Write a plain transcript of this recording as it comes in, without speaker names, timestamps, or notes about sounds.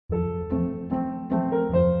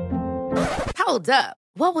Hold up.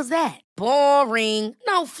 What was that? Boring.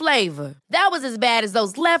 No flavor. That was as bad as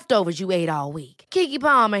those leftovers you ate all week. Keke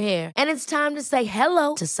Palmer here, and it's time to say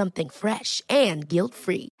hello to something fresh and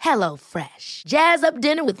guilt-free. Hello Fresh. Jazz up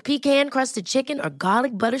dinner with pecan-crusted chicken or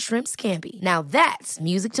garlic butter shrimp scampi. Now that's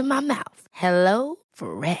music to my mouth. Hello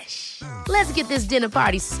Fresh. Let's get this dinner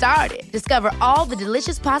party started. Discover all the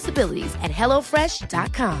delicious possibilities at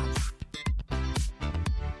hellofresh.com.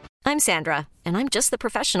 I'm Sandra, and I'm just the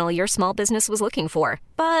professional your small business was looking for.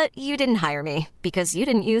 But you didn't hire me because you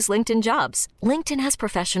didn't use LinkedIn Jobs. LinkedIn has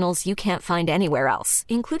professionals you can't find anywhere else,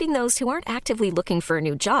 including those who aren't actively looking for a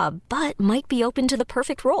new job, but might be open to the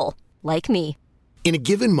perfect role, like me. In a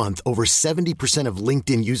given month, over 70% of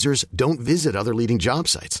LinkedIn users don't visit other leading job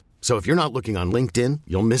sites. So if you're not looking on LinkedIn,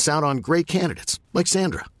 you'll miss out on great candidates like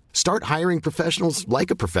Sandra. Start hiring professionals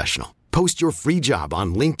like a professional. Post your free job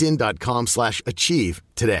on linkedin.com/achieve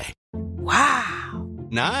today. Wow.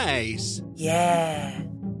 Nice. Yeah.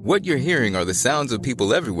 What you're hearing are the sounds of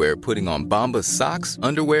people everywhere putting on Bombas socks,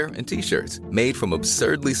 underwear, and T-shirts made from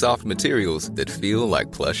absurdly soft materials that feel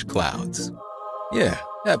like plush clouds. Yeah,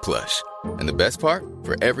 that plush. And the best part?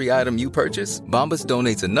 For every item you purchase, Bombas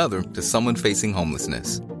donates another to someone facing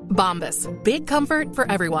homelessness. Bombas. Big comfort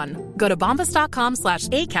for everyone. Go to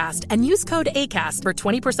bombas.com/ACAST and use code ACAST for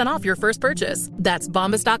 20% off your first purchase. That's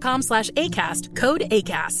bombas.com/ACAST. Code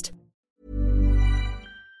ACAST.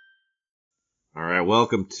 All right,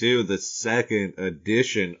 welcome to the second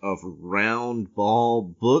edition of Round Ball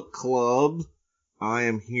Book Club. I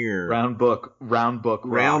am here. Round Book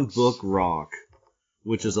Rock,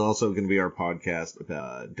 which is also going to be our podcast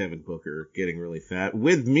about Devin Booker getting really fat.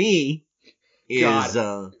 With me is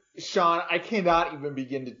Sean, I cannot even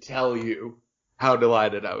begin to tell you how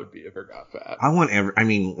delighted I would be if I got fat.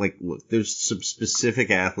 Look, there's some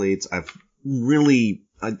specific athletes. I'm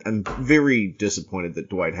very disappointed that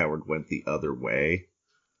Dwight Howard went the other way.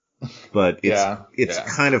 But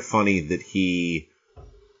it's kind of funny that he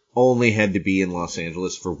only had to be in Los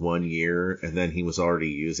Angeles for 1 year, and then he was already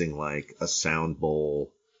using like a sound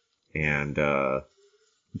bowl and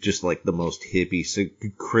just like the most hippie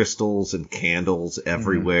crystals and candles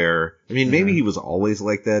everywhere. I mean, maybe he was always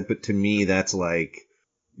like that, but to me, that's like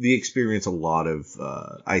the experience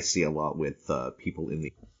I see a lot with people in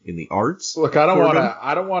the arts. Look, I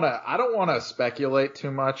don't want to speculate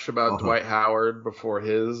too much about Dwight Howard before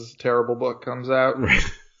his terrible book comes out.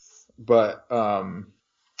 But I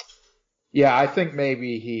think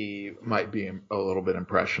maybe he might be a little bit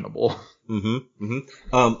impressionable.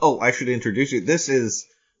 I should introduce you. This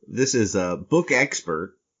is a book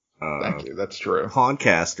expert. Thank you. That's true.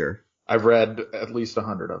 Podcaster. I've read at least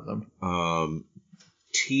 100 of them.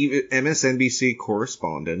 MSNBC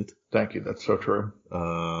correspondent. Thank you. That's so true.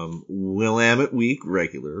 Willamette Week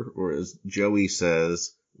regular, or as Joey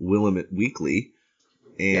says, Willamette Weekly,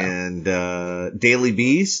 and Daily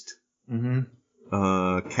Beast.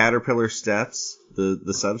 Caterpillar Steps, the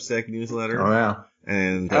Substack newsletter. Oh yeah.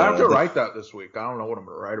 And I have to write that this week. I don't know what I'm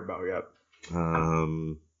going to write about yet.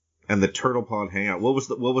 And the Turtle Pond Hangout. What was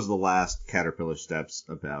the last Caterpillar Steps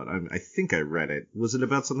about? I think I read it. Was it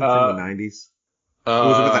about something from the 90s? It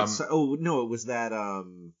was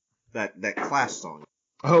that Clash song.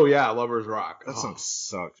 Oh yeah, Lovers Rock. That song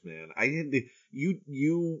sucks, man. I had to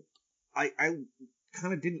I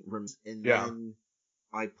kind of didn't remember, and then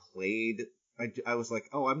I played. I was like,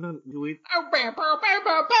 oh, I'm not doing.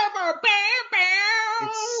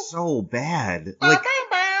 It's so bad. Like,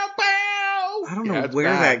 I don't know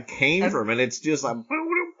where that came from, and it's just like.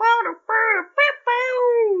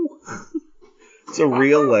 It's a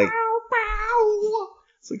real like.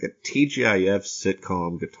 It's like a TGIF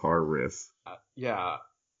sitcom guitar riff. Yeah,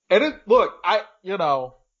 and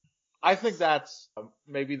I think that's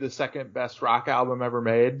maybe the second best rock album ever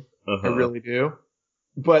made. I really do.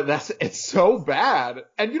 But it's so bad.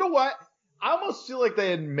 And you know what? I almost feel like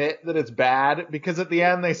they admit that it's bad because at the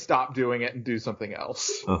end they stop doing it and do something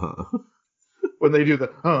else. When they do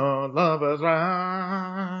the Lovers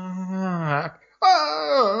Rock.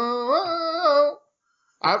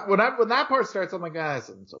 When that part starts, I'm like,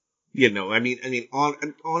 guys.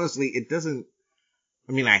 Honestly, it doesn't.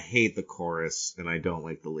 I mean, I hate the chorus and I don't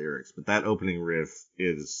like the lyrics, but that opening riff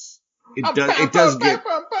is. It does get.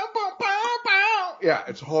 Yeah,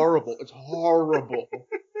 it's horrible. It's horrible.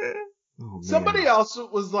 Somebody else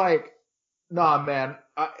was like, nah, man.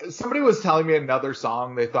 Somebody was telling me another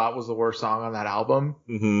song they thought was the worst song on that album.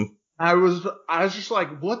 I was just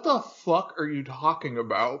like, what the fuck are you talking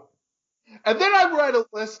about? And then I read a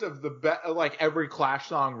list of every Clash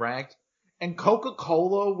song ranked, and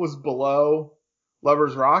Coca-Cola was below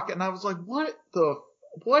Lovers Rock, and I was like, what the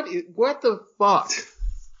fuck?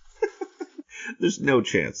 There's no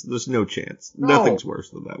chance. There's no chance. No. Nothing's worse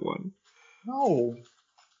than that one. No.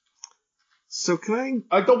 So can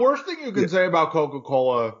Like, the worst thing you can say about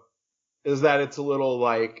Coca-Cola is that it's a little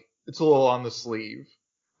on the sleeve.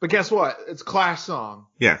 But guess what? It's a Clash song.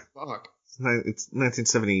 Yeah. Fuck. It's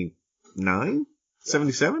 1979?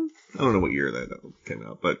 77? I don't know what year that came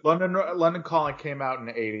out, but London Calling came out in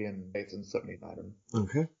 80 and it's in 79.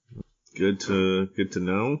 Okay. Good to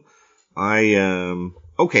know.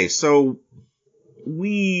 Okay, so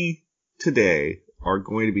we today are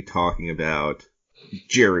going to be talking about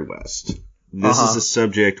Jerry West. This is a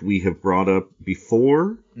subject we have brought up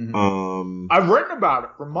before. Mm-hmm. I've written about it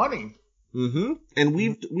for money. Mm-hmm. And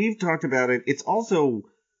we've talked about it. It's also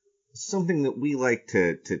something that we like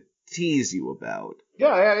to tease you about.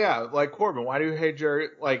 Yeah. Like, Corbin, why do you hate Jerry?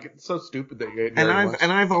 Like, it's so stupid that you hate Jerry West.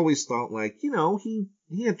 And I've always thought, like, he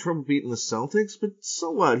had trouble beating the Celtics, but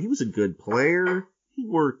so what? He was a good player. He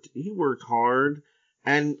worked hard.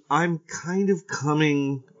 And I'm kind of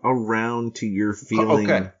coming around to your feeling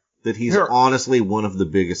that he's honestly one of the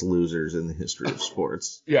biggest losers in the history of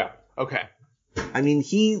sports. Yeah. Okay. I mean,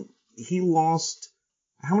 he lost.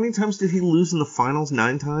 How many times did he lose in the finals?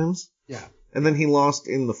 9 times? Yeah. And then he lost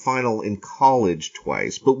in the final in college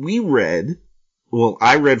twice. But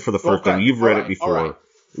I read for the first time. You've read it before. Right.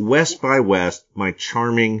 West by West, My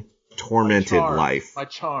Charming, Tormented Life. My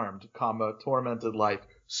charmed, tormented life.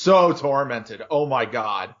 So tormented. Oh my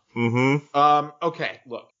God. Mm-hmm. Okay,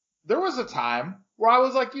 look. There was a time where I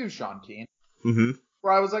was like you, Sean Keane. Mm-hmm.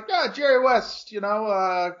 Where I was like, Jerry West,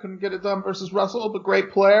 couldn't get it done versus Russell, but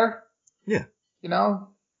great player. Yeah.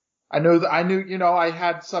 I knew, I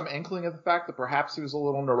had some inkling of the fact that perhaps he was a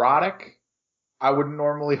little neurotic. I wouldn't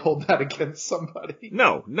normally hold that against somebody.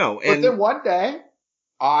 No. But then one day,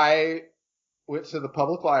 I went to the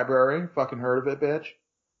public library, fucking heard of it, bitch.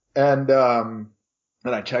 And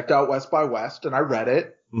I checked out West by West and I read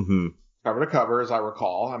it. Mm-hmm. Cover to cover, as I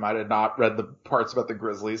recall. I might have not read the parts about the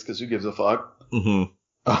Grizzlies because who gives a fuck?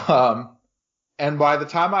 Mm-hmm. And by the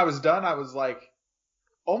time I was done, I was like,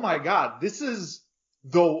 oh my God, this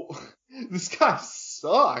guy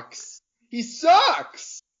sucks. He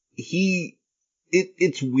sucks.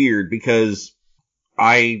 It's weird because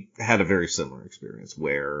I had a very similar experience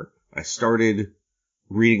where I started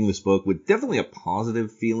reading this book with definitely a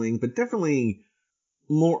positive feeling, but definitely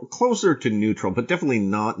more closer to neutral, but definitely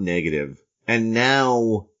not negative. And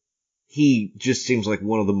now he just seems like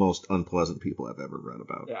one of the most unpleasant people I've ever read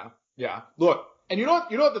about. Yeah. Look, and you know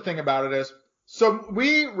what the thing about it is? So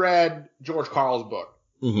we read George Carl's book.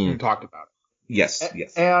 Mm-hmm. And talked about it. Yes.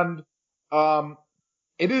 And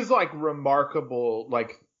it is like remarkable,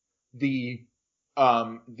 like the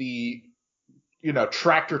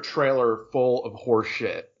tractor trailer full of horse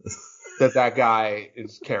shit that guy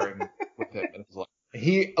is carrying with him. And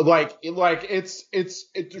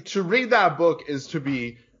it's to read that book is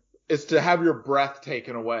to have your breath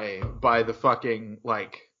taken away by the fucking,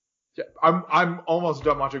 like, I'm almost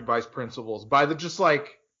done watching Vice Principals by the just like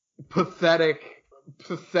pathetic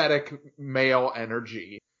male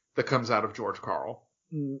energy that comes out of George Carl.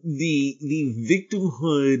 The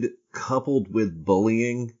victimhood coupled with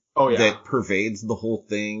bullying that pervades the whole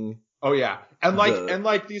thing. Oh yeah. And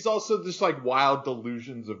these also just like wild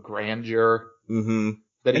delusions of grandeur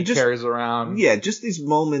that he carries around. Yeah, just these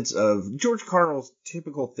moments of George Carl's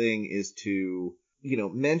typical thing is to,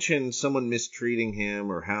 mention someone mistreating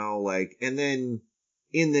him or how, like, and then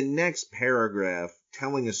in the next paragraph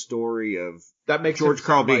telling a story of that makes George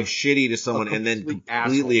Carl being shitty to someone and then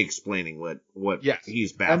completely explaining what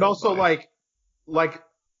he's baffled and also by. like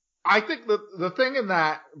I think the thing in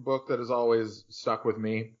that book that has always stuck with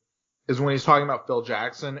me is when he's talking about Phil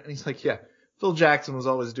Jackson and he's like, Phil Jackson was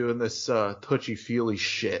always doing this touchy-feely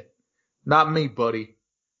shit. Not me, buddy.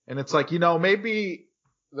 And it's like, maybe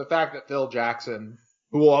the fact that Phil Jackson,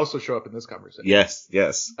 who will also show up in this conversation. Yes.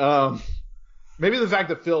 Maybe the fact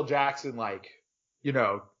that Phil Jackson, like,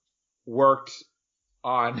 worked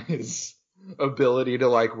on his ability to,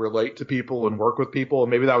 like, relate to people and work with people,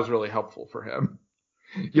 and maybe that was really helpful for him.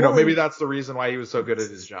 Maybe that's the reason why he was so good at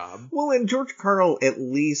his job. Well, in George Carl, at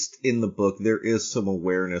least in the book, there is some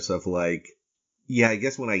awareness of, like, I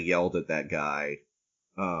guess when I yelled at that guy,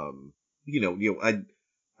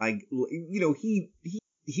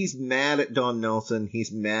 he's mad at Don Nelson,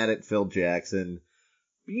 he's mad at Phil Jackson,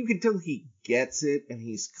 but you can tell he gets it, and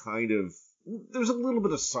he's kind of, there's a little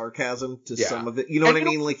bit of sarcasm to some of it. You know what I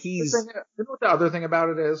mean? Like, he's... You know what the other thing about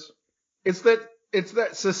it is? It's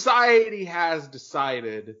that society has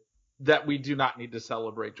decided that we do not need to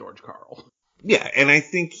celebrate George Carl. Yeah, and I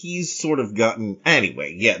think he's sort of gotten...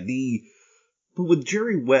 Anyway, but with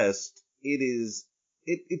Jerry West, it is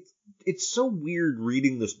it's so weird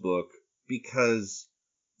reading this book because,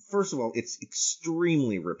 first of all, it's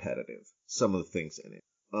extremely repetitive, some of the things in it.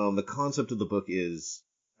 The concept of the book is,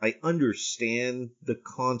 I understand the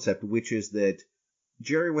concept, which is that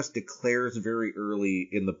Jerry West declares very early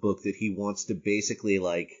in the book that he wants to basically,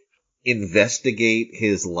 like, investigate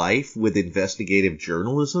his life with investigative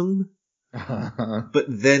journalism, but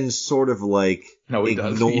then sort of, like, no, he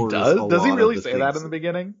ignores does. He does? Does he really say things. that in the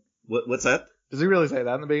beginning? What's that? Does he really say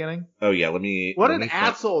that in the beginning? Oh, yeah, let me... What an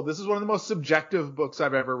asshole. This is one of the most subjective books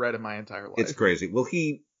I've ever read in my entire life. It's crazy. Well,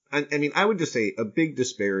 I mean, I would just say a big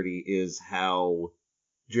disparity is how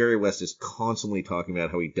Jerry West is constantly talking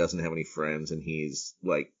about how he doesn't have any friends and he's,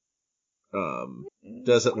 like,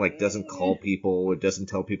 doesn't call people, or doesn't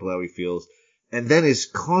tell people how he feels, and then is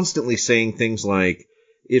constantly saying things like,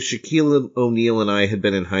 if Shaquille O'Neal and I had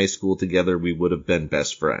been in high school together, we would have been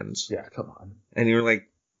best friends. Yeah, come on. And you're like...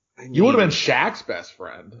 You would have been Shaq's best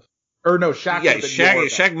friend. Or no, Shaq. Yeah,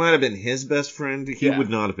 Shaq might have been his best friend. He would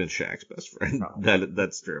not have been Shaq's best friend. No.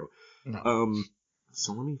 That's true. No.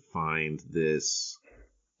 So let me find this.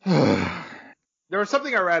 There was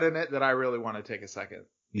something I read in it that I really want to take a second.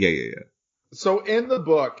 Yeah. So in the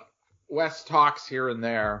book, West talks here and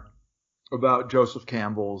there about Joseph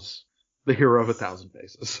Campbell's The Hero of a Thousand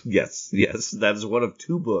Faces. Yes. That is one of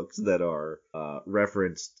two books that are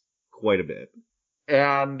referenced quite a bit.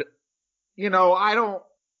 And, you know, I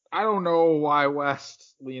don't know why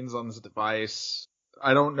West leans on this device.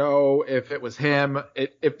 I don't know if it was him.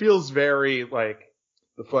 It feels very like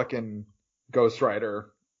the fucking ghostwriter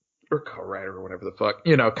or co-writer or whatever the fuck,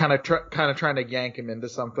 you know, kind of trying to yank him into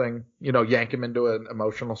something, you know, yank him into an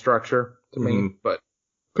emotional structure to me, but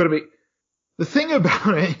could it be? The thing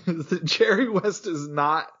about it is that Jerry West is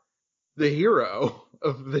not the hero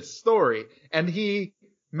of this story, and he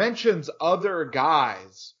mentions other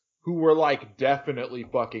guys who were like definitely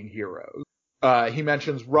fucking heroes. He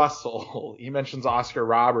mentions Russell. He mentions Oscar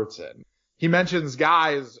Robertson. He mentions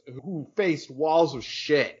guys who faced walls of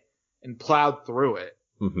shit and plowed through it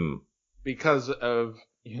because of,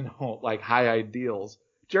 you know, like high ideals.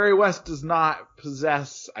 Jerry West does not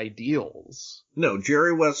possess ideals. No,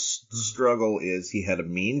 Jerry West's struggle is he had a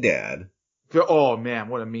mean dad. Oh man,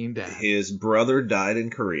 what a mean dad. His brother died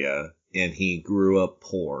in Korea. And he grew up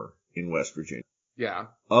poor in West Virginia. Yeah.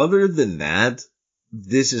 Other than that,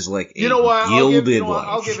 this is like a gilded life.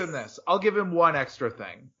 I'll give him this. I'll give him one extra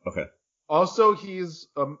thing. Okay. Also, he's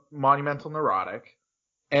a monumental neurotic,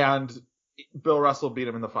 and Bill Russell beat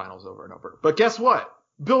him in the finals over and over. But guess what?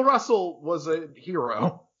 Bill Russell was a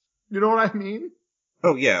hero. You know what I mean?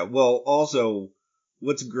 Oh, yeah. Well, also,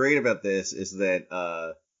 what's great about this is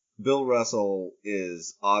that Bill Russell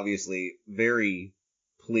is obviously very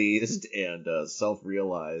pleased and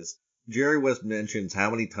self-realized. Jerry West mentions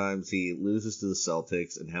how many times he loses to the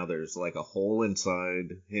Celtics and how there's like a hole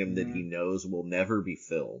inside him that he knows will never be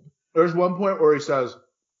filled. There's one point where he says,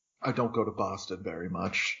 I don't go to Boston very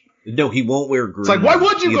much. No, he won't wear green. It's like, why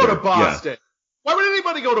would you go to Boston? Yeah. Why would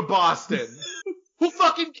anybody go to Boston? Who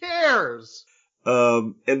fucking cares?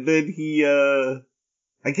 And then he,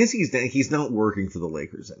 I guess he's not working for the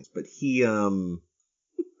Lakers, but he,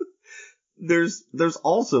 There's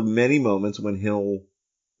also many moments when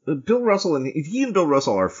Bill Russell and Bill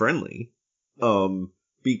Russell are friendly,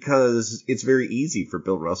 because it's very easy for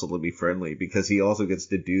Bill Russell to be friendly because he also gets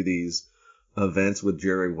to do these events with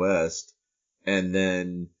Jerry West and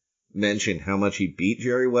then mention how much he beat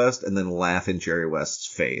Jerry West and then laugh in Jerry West's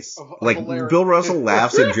face. Like, hilarious. Bill Russell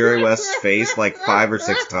laughs in Jerry West's face like 5 or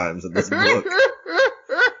 6 times in this book.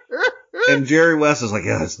 And Jerry West is like,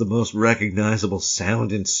 yeah, it's the most recognizable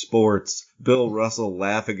sound in sports. Bill Russell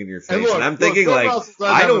laughing in your face. And I'm thinking, I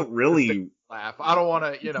don't really laugh. I don't want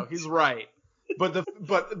to, you know, he's right. But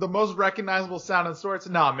the most recognizable sound in sports,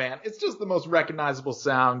 nah, man, it's just the most recognizable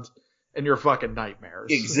sound in your fucking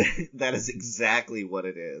nightmares. That is exactly what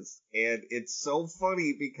it is. And it's so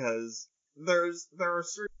funny because there are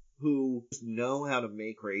certain who know how to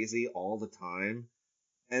make crazy all the time.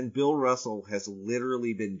 And Bill Russell has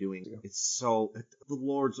literally been doing it. It's so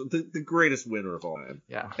the greatest winner of all time.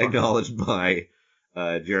 Yeah. Acknowledged by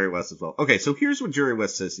Jerry West as well. Okay, so here's what Jerry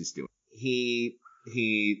West says he's doing.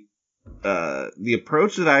 The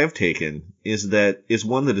approach that I have taken is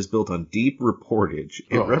one that is built on deep reportage.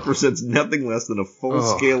 It represents nothing less than a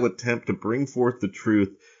full-scale attempt to bring forth the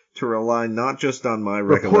truth, to rely not just on my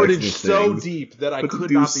recollection of things, so deep that I could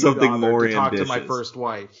not be bothered to talk to my first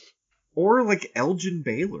wife. Or like Elgin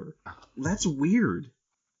Baylor. That's weird.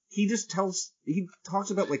 He talks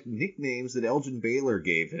about like nicknames that Elgin Baylor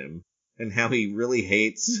gave him and how he really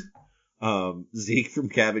hates Zeke from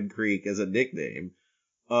Cabin Creek as a nickname.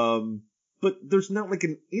 but there's not like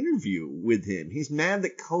an interview with him. He's mad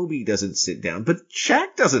that Kobe doesn't sit down, but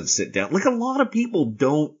Shaq doesn't sit down. Like, a lot of people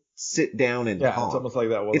don't sit down and talk. Yeah, it's almost like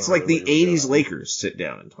that. It's like the 80s Lakers sit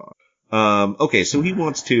down and talk. Okay, so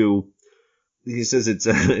he says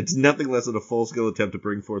it's nothing less than a full-scale attempt to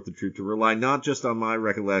bring forth the truth, to rely not just on my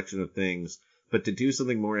recollection of things, but to do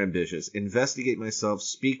something more ambitious, investigate myself,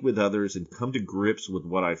 speak with others, and come to grips with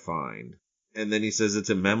what I find. And then he says it's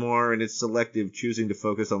a memoir and it's selective, choosing to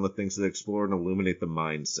focus on the things that explore and illuminate the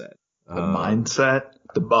mindset. The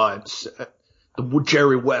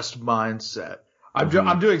Jerry West mindset.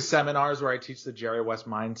 I'm doing seminars where I teach the Jerry West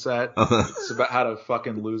mindset. It's about how to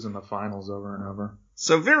fucking lose in the finals over and over.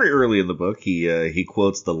 So very early in the book, he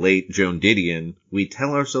quotes the late Joan Didion, "We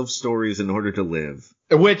tell ourselves stories in order to live."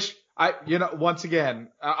 Which, once again,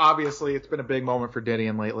 obviously it's been a big moment for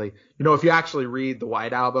Didion lately. If you actually read the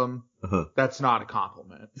White Album, that's not a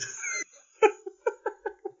compliment.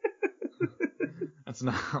 That's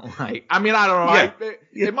not like, I don't know.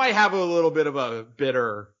 Yeah. It might have a little bit of a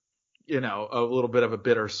bitter, a little bit of a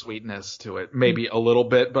bitter sweetness to it. Maybe a little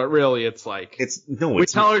bit, but really it's like, we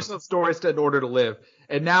tell ourselves stories in order to live.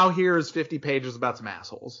 And now here's 50 pages about some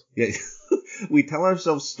assholes. Yeah. We tell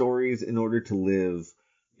ourselves stories in order to live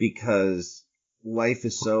because life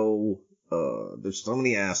is so, there's so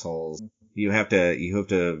many assholes. You have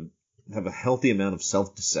to have a healthy amount of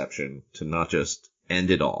self-deception to not just end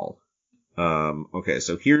it all. Okay,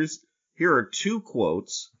 so here are two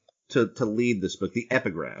quotes to lead this book, the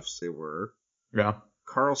epigraphs they were. Yeah.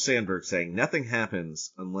 Carl Sandburg saying, "Nothing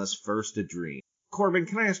happens unless first a dream." Corbin,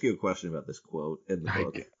 can I ask you a question about this quote in the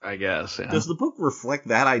book? I guess, yeah. Does the book reflect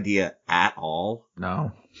that idea at all?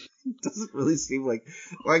 No. Does it really seem like...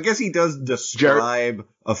 Well, I guess he does describe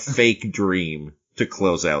a fake dream to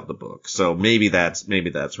close out the book. So maybe that's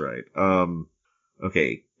right.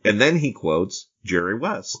 Okay. And then he quotes Jerry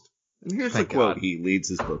West. And here's the quote he leads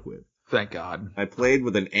his book with. Thank God. "I played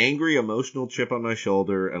with an angry, emotional chip on my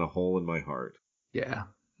shoulder and a hole in my heart. Yeah.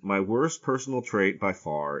 My worst personal trait by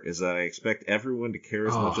far is that I expect everyone to care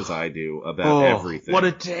as much as I do about everything. What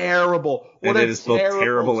a terrible... And it is both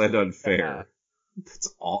terrible and unfair."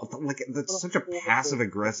 That's all. Like, that's such a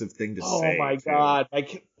passive-aggressive thing to say. Oh my God!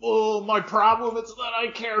 My problem is that I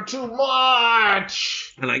care too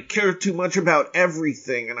much, and I care too much about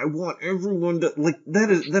everything, and I want everyone to like.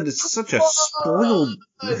 That is such a spoiled.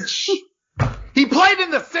 He played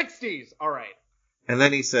in the '60s. All right. And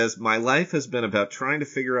then he says, "My life has been about trying to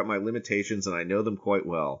figure out my limitations, and I know them quite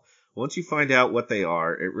well. Once you find out what they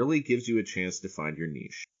are, it really gives you a chance to find your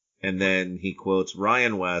niche." And then he quotes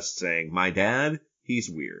Ryan West saying, "My dad,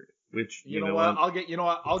 he's weird." Which you know what?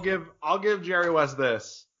 I'll give Jerry West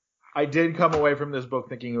this. I did come away from this book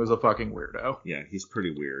thinking he was a fucking weirdo. Yeah, he's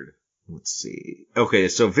pretty weird. Let's see. Okay,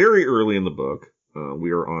 so very early in the book,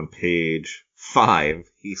 we are on page 5.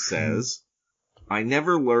 He says, I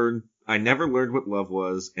never learned what love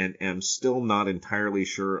was, and am still not entirely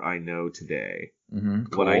sure I know today. Cool.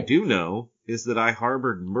 What I do know is that I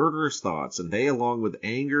harbored murderous thoughts, and they, along with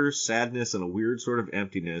anger, sadness, and a weird sort of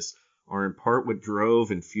emptiness, are in part what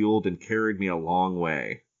drove and fueled and carried me a long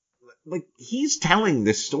way. Like, he's telling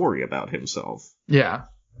this story about himself. Yeah.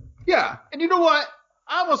 Yeah. And you know what?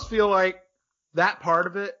 I almost feel like that part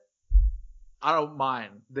of it, I don't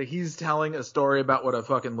mind. That he's telling a story about what a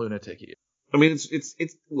fucking lunatic he is. I mean,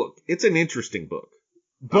 look, it's an interesting book.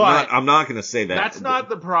 But I'm not going to say that. That's not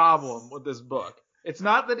the problem with this book. It's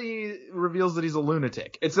not that he reveals that he's a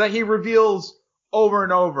lunatic. It's that he reveals over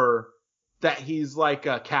and over that he's like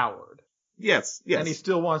a coward. Yes. And he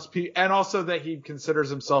still wants and also that he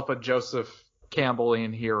considers himself a Joseph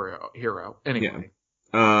Campbellian hero. Anyway.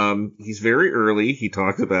 Yeah. He's very early. He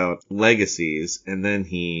talks about legacies, and then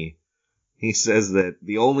he says that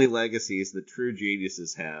the only legacies that true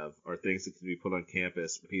geniuses have are things that can be put on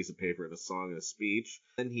campus, a piece of paper, and a song and a speech.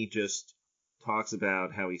 Then he just talks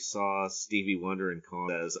about how he saw Stevie Wonder in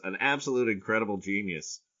concert as an absolute incredible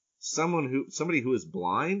genius. Somebody who is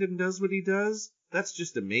blind and does what he does, that's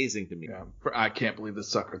just amazing to me. Yeah, I can't believe this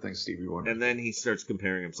sucker thinks Stevie Wonder. And then he starts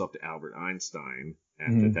comparing himself to Albert Einstein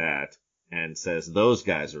after that, and says those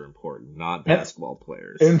guys are important, not basketball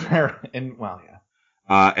players. Well,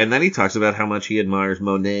 yeah. And then he talks about how much he admires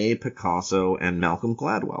Monet, Picasso, and Malcolm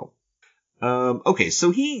Gladwell. Okay,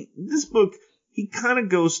 so this book, he kind of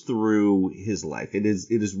goes through his life. It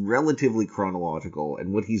is relatively chronological,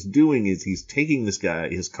 and what he's doing is he's taking this guy,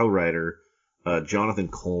 his co-writer, Jonathan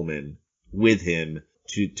Coleman, with him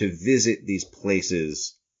to visit these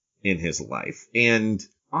places in his life. And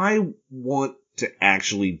I want to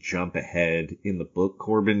actually jump ahead in the book,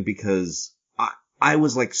 Corbin, because I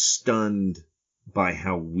was like stunned by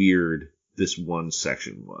how weird this one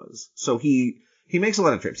section was. So he makes a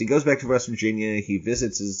lot of trips. He goes back to West Virginia. He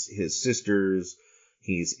visits his sisters.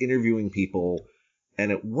 He's interviewing people.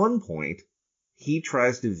 And at one point, he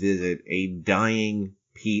tries to visit a dying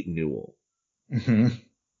Pete Newell. Mm-hmm.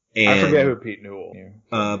 And, I forget who Pete Newell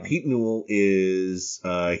is. Pete Newell is,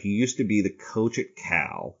 he used to be the coach at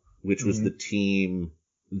Cal, which was the team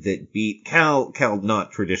that beat Cal,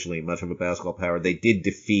 not traditionally much of a basketball power. They did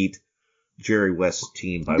defeat Jerry West's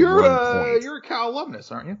team by 1 point. You're a Cal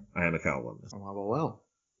alumnus, aren't you? I am a Cal alumnus. Oh, well.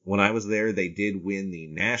 When I was there, they did win the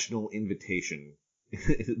National Invitation,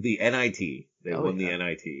 the NIT. They won the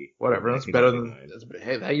NIT. Whatever. That's better than.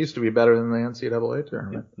 Hey, that used to be better than the NCAA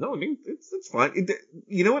tournament. No, I mean it's fine.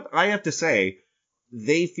 You know what I have to say?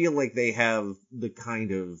 They feel like they have the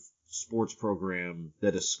kind of sports program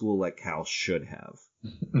that a school like Cal should have.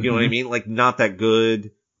 You know what I mean? Like, not that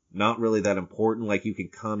good, not really that important. Like, you can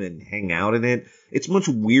come and hang out in it. It's much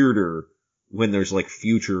weirder when there's like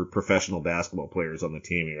future professional basketball players on the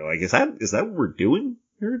team. And you're like, is that what we're doing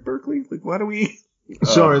here at Berkeley? Like, why do we?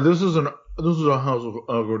 Sorry, this is a house of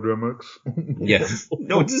academics. Yeah.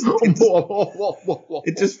 No, it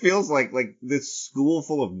just feels like this school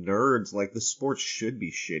full of nerds. Like, the sports should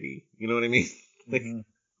be shitty. You know what I mean?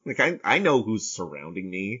 Like, I know who's surrounding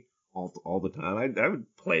me all the time. I would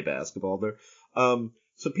play basketball there.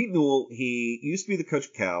 So Pete Newell, he used to be the coach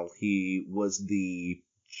of Cal. He was the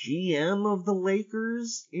GM of the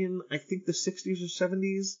Lakers in, I think, the 60s or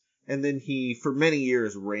 70s. And then he, for many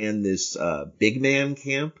years, ran this big man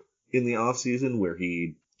camp in the off season where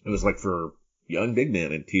it was like for young big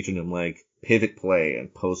men and teaching them like pivot play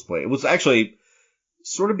and post play. It was actually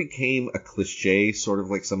sort of became a cliche, sort of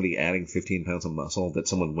like somebody adding 15 pounds of muscle, that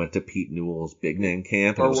someone went to Pete Newell's big man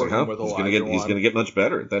camp and was like, he's going to get much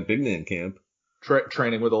better at that big man camp.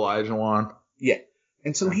 Training with Elijah Wan. Yeah.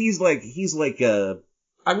 And so he's like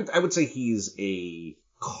I would say he's a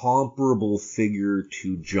comparable figure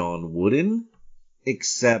to John Wooden,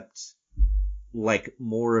 except like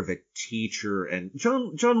more of a teacher. And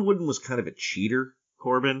John Wooden was kind of a cheater,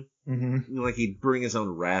 Corbin. Mm-hmm. You know, like, he'd bring his own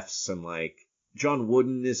refs, and like John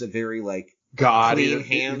Wooden is a very like clean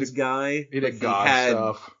hands guy. He did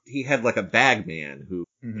stuff. He had like a bag man who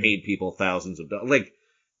paid people thousands of dollars. Like,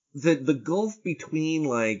 the gulf between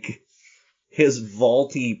like his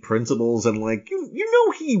vaulty principles and like you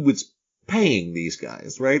know he was paying these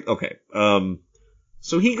guys, right? Okay.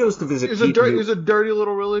 So he goes to visit. He's a dirty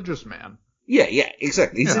little religious man. Yeah,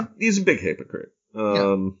 exactly. He's a big hypocrite.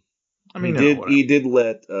 I mean, he did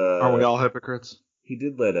let. Are we all hypocrites? He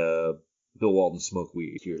did let Bill Walton smoke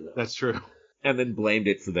weed. That's true. And then blamed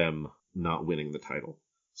it for them not winning the title.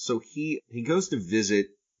 So he goes to visit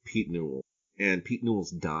Pete Newell, and Pete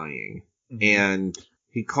Newell's dying, and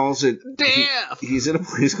he calls it death. He's in a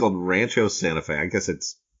place called Rancho Santa Fe. I guess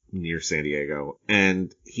it's near San Diego,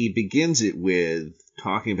 and he begins it with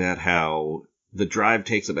talking about how the drive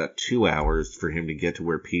takes about 2 hours for him to get to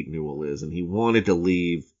where Pete Newell is, and he wanted to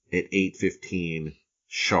leave at 8:15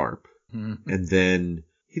 sharp. And then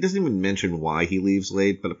he doesn't even mention why he leaves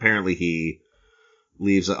late, but apparently he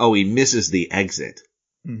leaves. He misses the exit.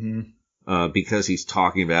 Because he's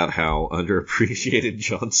talking about how underappreciated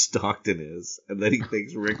John Stockton is, and then he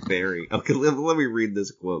thinks Rick Barry. Okay, let me read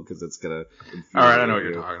this quote because it's gonna. All right, I know what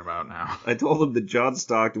you're talking about now. I told him that John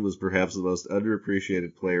Stockton was perhaps the most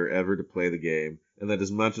underappreciated player ever to play the game, and that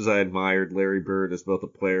as much as I admired Larry Bird as both a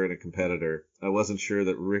player and a competitor, I wasn't sure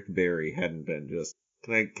that Rick Barry hadn't been just.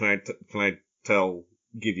 Can I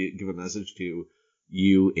give a message to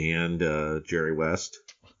you and Jerry West?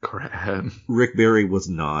 Go ahead. Rick Barry was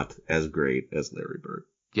not as great as Larry Bird.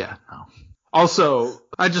 Yeah, no. Also,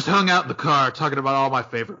 I just hung out in the car talking about all my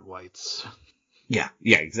favorite whites. Yeah,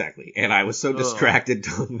 exactly. And I was so distracted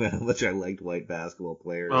talking about how much I liked white basketball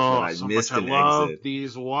players that I missed an exit. I love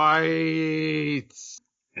these whites.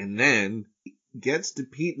 And then gets to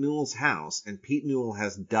Pete Newell's house, and Pete Newell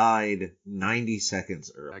has died 90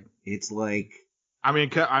 seconds early. It's like... I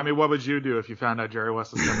mean, what would you do if you found out Jerry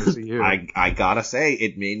West was coming to see you? I gotta say,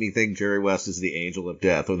 it made me think Jerry West is the angel of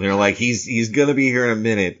death. When they're like, he's gonna be here in a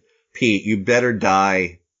minute. Pete, you better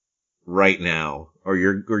die right now, or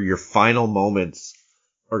your final moments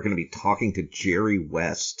are gonna be talking to Jerry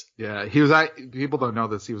West. Yeah, people don't know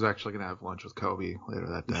this. He was actually gonna have lunch with Kobe later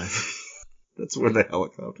that day. That's where the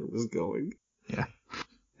helicopter was going. Yeah.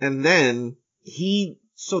 And then he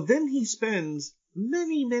spends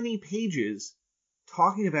many, many pages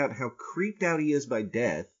talking about how creeped out he is by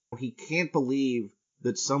death. He can't believe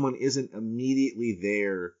that someone isn't immediately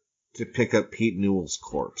there to pick up Pete Newell's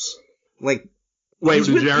corpse. Like, wait,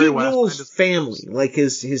 with Jerry Pete West Newell's family, like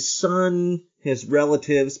his son, his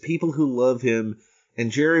relatives, people who love him,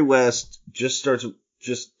 And Jerry West just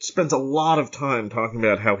spends a lot of time talking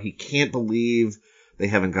about how he can't believe they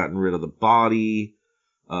haven't gotten rid of the body.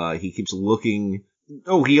 He keeps looking.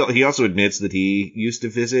 Oh, he also admits that he used to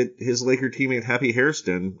visit his Laker teammate Happy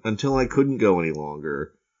Hairston until I couldn't go any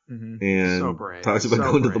longer. Mm-hmm. And so brave. talks about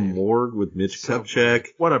going to the morgue with Mitch Kupchak.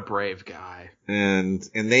 What a brave guy. And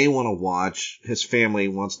they want to watch, his family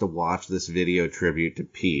wants to watch this video tribute to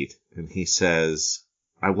Pete. And he says,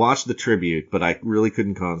 I watched the tribute, but I really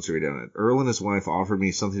couldn't concentrate on it. Earl and his wife offered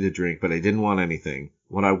me something to drink, but I didn't want anything.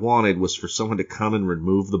 What I wanted was for someone to come and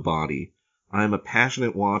remove the body. I am a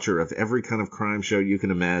passionate watcher of every kind of crime show you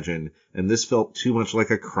can imagine, and this felt too much like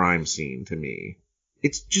a crime scene to me.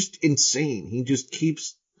 It's just insane. He just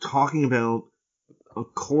keeps talking about a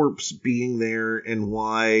corpse being there and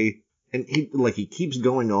why, and he keeps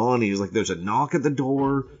going on. He's like, there's a knock at the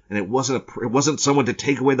door, and it wasn't someone to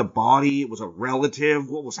take away the body. It was a relative.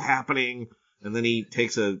 What was happening? And then he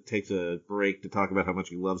takes a break to talk about how much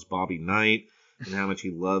he loves Bobby Knight and how much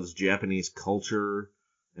he loves Japanese culture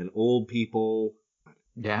and old people.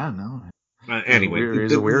 Yeah, no. Anyway,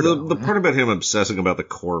 the part about him obsessing about the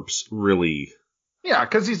corpse really. Yeah,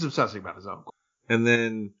 because he's obsessing about his own corpse. And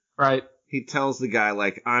then right, he tells the guy,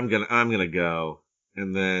 like, I'm gonna go.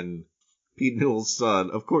 And then Pete Newell's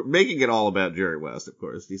son, of course, making it all about Jerry West, of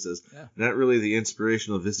course, he says, not really the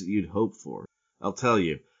inspirational visit you'd hope for. I'll tell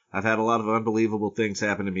you, I've had a lot of unbelievable things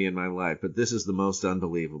happen to me in my life, but this is the most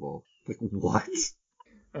unbelievable. Like, what?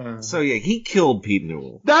 So yeah, he killed Pete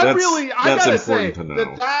Newell. I gotta say,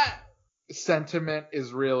 that sentiment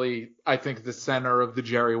is really, I think, the center of the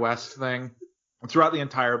Jerry West thing. Throughout the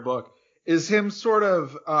entire book, is him sort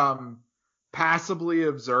of passively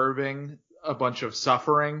observing a bunch of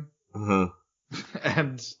suffering,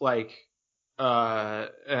 and like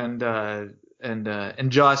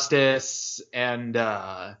injustice and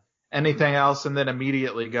anything else, and then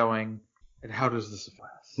immediately going, and how does this affect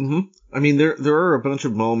us? Mm-hmm. I mean, there are a bunch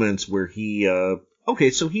of moments where he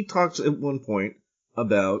so he talks at one point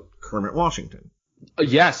about Kermit Washington.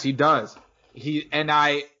 Yes, he does. He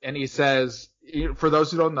says, for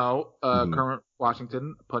those who don't know, Kermit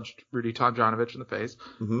Washington punched Rudy Tomjanovich in the face,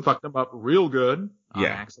 fucked him up real good on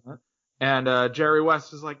accident. And Jerry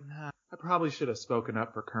West is like, nah, I probably should have spoken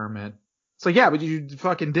up for Kermit. It's like, yeah, but you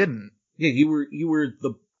fucking didn't. Yeah, you were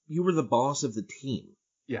the boss of the team.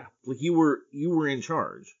 Yeah, like you were in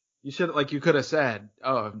charge. You should, like, you could have said,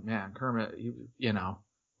 oh man, Kermit, you know.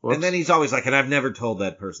 Whoops. And then he's always like, and I've never told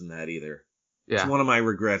that person that either. Yeah, it's one of my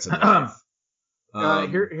regrets in life.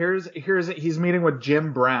 He's meeting with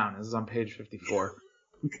Jim Brown. This is on page 54.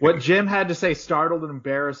 Okay. What Jim had to say startled and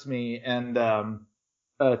embarrassed me and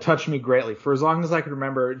touched me greatly. For as long as I could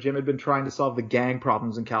remember, Jim had been trying to solve the gang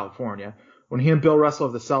problems in California. When he and Bill Russell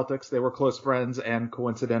of the Celtics, they were close friends and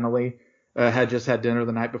coincidentally had just had dinner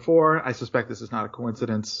the night before. I suspect this is not a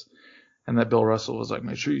coincidence, and that Bill Russell was like,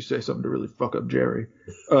 make sure you say something to really fuck up Jerry.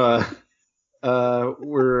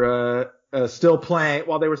 We're still playing.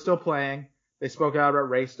 While they were still playing, they spoke out about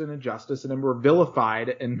race and injustice and were vilified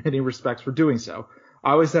in many respects for doing so.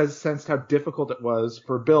 I always sensed how difficult it was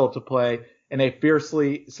for Bill to play in a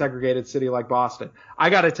fiercely segregated city like Boston.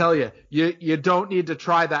 I got to tell you, you don't need to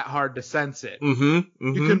try that hard to sense it. You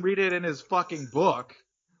can read it in his fucking book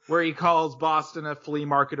where he calls Boston a flea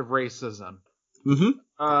market of racism.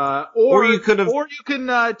 Or you can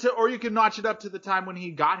notch it up to the time when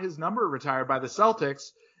he got his number retired by the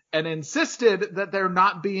Celtics and insisted that there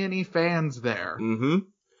not be any fans there.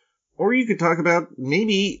 Or you could talk about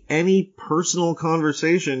maybe any personal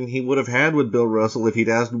conversation he would have had with Bill Russell if he'd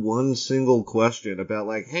asked one single question about,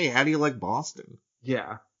 like, hey, how do you like Boston?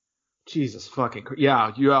 Yeah. Jesus fucking yeah,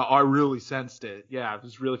 I really sensed it. Yeah, it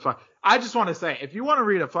was really fun. I just want to say, if you want to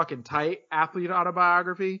read a fucking tight athlete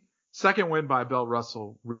autobiography, Second Wind by Bill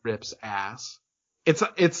Russell rips ass.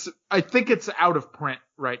 I think it's out of print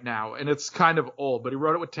right now, and it's kind of old, but he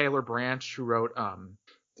wrote it with Taylor Branch, who wrote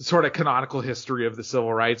the sort of canonical history of the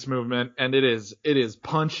civil rights movement, and it is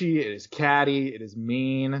punchy, it is catty, it is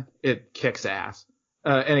mean, it kicks ass.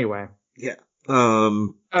 Anyway. Yeah.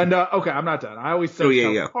 Okay, I'm not done. I always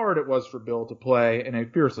say how hard it was for Bill to play in a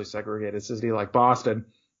fiercely segregated city like Boston,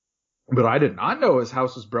 but I did not know his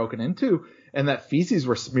house was broken into and that feces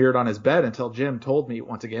were smeared on his bed until Jim told me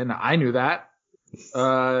once again. I knew that.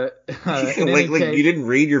 You didn't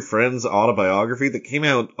read your friend's autobiography that came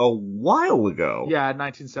out a while ago. Yeah,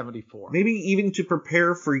 1974. Maybe even to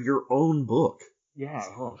prepare for your own book. Yeah,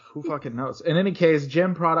 who fucking knows? In any case,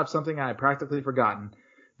 Jim brought up something I had practically forgotten.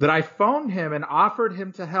 That I phoned him and offered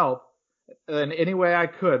him to help in any way I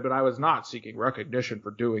could, but I was not seeking recognition for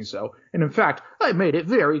doing so. And in fact, I made it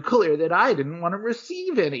very clear that I didn't want to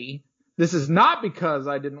receive any. This is not because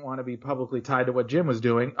I didn't want to be publicly tied to what Jim was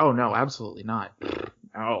doing. Oh, no, absolutely not.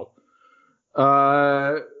 No.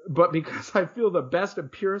 But because I feel the best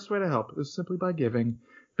and purest way to help is simply by giving,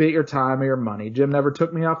 be it your time or your money. Jim never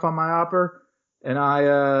took me up on my offer, and I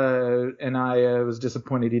was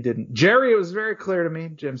disappointed he didn't. Jerry, it was very clear to me,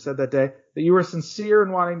 Jim said that day, that you were sincere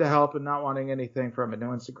in wanting to help and not wanting anything from it.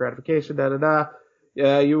 No instant gratification, da-da-da.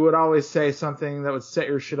 Yeah, you would always say something that would set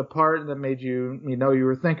your shit apart and that made you know you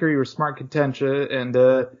were a thinker, you were smart, contentious, and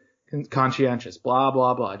conscientious. Blah,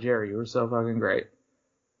 blah, blah. Jerry, you were so fucking great.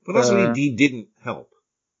 But also, he didn't help.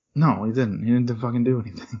 No, he didn't. He didn't fucking do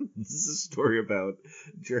anything. This is a story about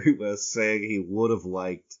Jerry West saying he would have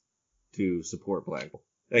liked to support Black people.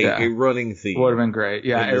 A running theme. Would have been great.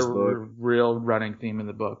 Yeah, a real running theme in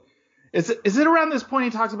the book. Is it around this point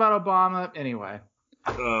he talks about Obama? Anyway.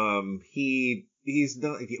 He's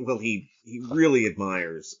not. Well, he really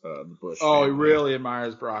admires the Bush. Oh, family. He really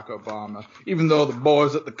admires Barack Obama, even though the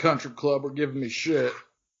boys at the country club were giving me shit.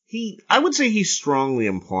 I would say he strongly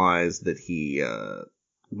implies that he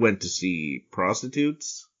went to see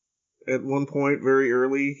prostitutes at one point very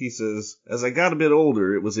early. He says, as I got a bit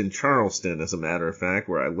older, it was in Charleston, as a matter of fact,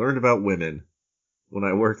 where I learned about women when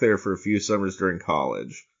I worked there for a few summers during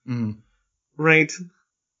college. Mm. Right?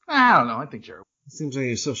 I don't know. I think Jerry. It seems like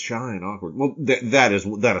he's so shy and awkward. Well, that is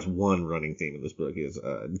one running theme in this book is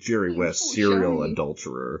Jerry West, so serial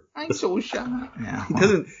adulterer. I'm so shy. Yeah.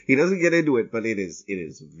 He doesn't get into it, but it is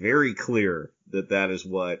very clear that is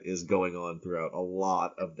what is going on throughout a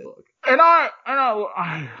lot of the book. And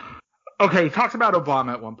okay, he talks about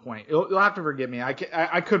Obama at one point. You'll have to forgive me.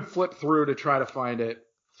 I could flip through to try to find it.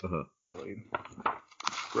 Uh-huh.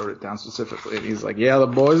 Wrote it down specifically, and he's like, "Yeah, the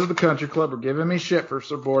boys at the country club were giving me shit for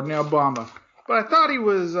supporting Obama." But I thought he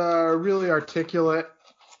was really articulate,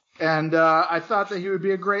 and I thought that he would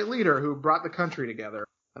be a great leader who brought the country together.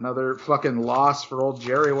 Another fucking loss for old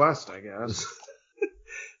Jerry West, I guess.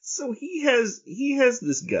 So he has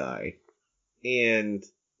this guy, and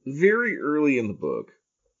very early in the book,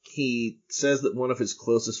 he says that one of his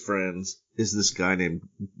closest friends is this guy named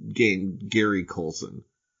Gary Coulson.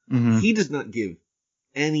 Mm-hmm. He does not give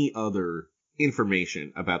any other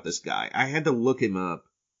information about this guy. I had to look him up.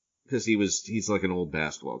 Because he's like an old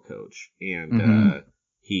basketball coach, and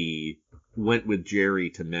he went with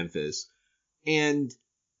Jerry to Memphis, and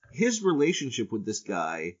his relationship with this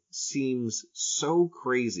guy seems so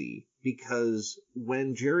crazy because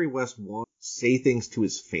when Jerry West wants to say things to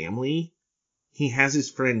his family, he has his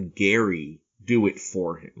friend Gary do it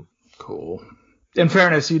for him. Cool. In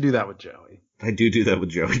fairness, you do that with Joey. I do that with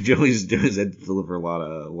Joey. Joey's had to deliver a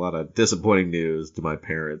lot of disappointing news to my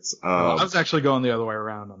parents. I was actually going the other way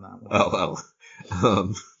around on that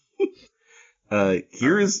one.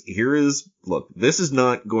 Here is look, this is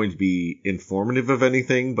not going to be informative of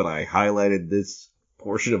anything, but I highlighted this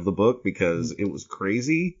portion of the book because it was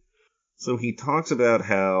crazy. So he talks about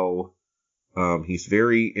how he's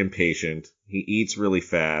very impatient. He eats really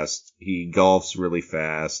fast. He golfs really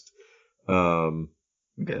fast.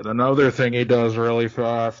 Get another thing he does really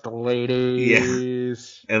fast,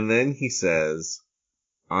 ladies. Yeah. And then he says,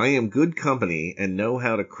 I am good company and know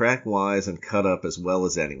how to crack wise and cut up as well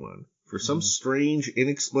as anyone. For some strange,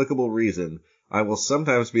 inexplicable reason, I will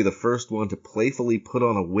sometimes be the first one to playfully put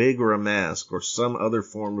on a wig or a mask or some other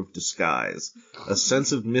form of disguise. A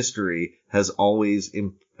sense of mystery has always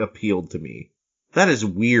appealed to me. That is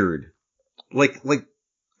weird. Like,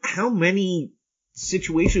 how many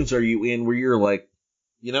situations are you in where you're like,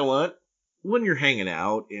 you know what? When you're hanging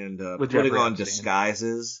out and putting on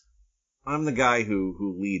disguises, I'm the guy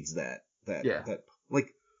who leads that.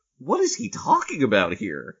 Like, what is he talking about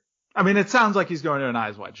here? I mean, it sounds like he's going to an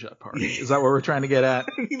Eyes Wide Shut party. Is that what we're trying to get at?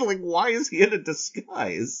 I mean, like, why is he in a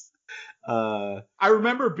disguise? I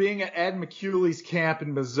remember being at Ed McCuley's camp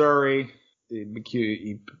in Missouri.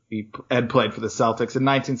 Ed played for the Celtics in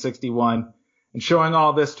 1961, and showing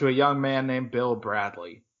all this to a young man named Bill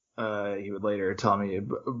Bradley. He would later tell me a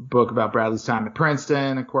book about Bradley's time at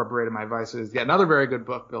Princeton, incorporated my advices. Yeah, another very good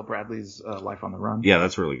book, Bill Bradley's Life on the Run. Yeah,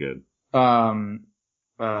 that's really good.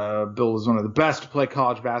 Bill was one of the best to play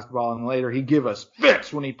college basketball, and later he gave us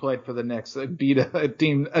fits when he played for the Knicks. Beat a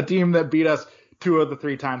team that beat us 2 of the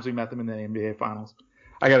 3 times we met them in the NBA Finals.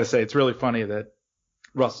 I gotta say, it's really funny that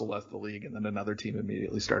Russell left the league and then another team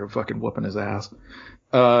immediately started fucking whooping his ass.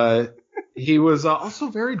 He was also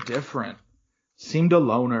very different. Seemed a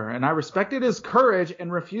loner, and I respected his courage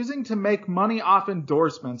in refusing to make money off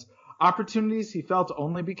endorsements. Opportunities he felt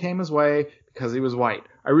only became his way because he was white.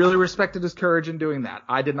 I really respected his courage in doing that.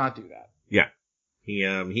 I did not do that. Yeah. He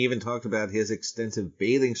even talked about his extensive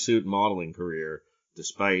bathing suit modeling career,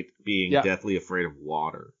 despite being deathly afraid of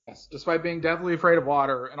water. Yes, despite being deathly afraid of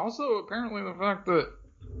water, and also apparently the fact that,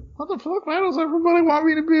 what the fuck, why does everybody want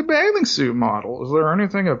me to be a bathing suit model? Is there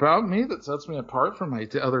anything about me that sets me apart from my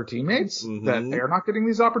other teammates? That they're not getting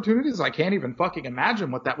these opportunities? I can't even fucking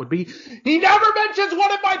imagine what that would be. He never mentions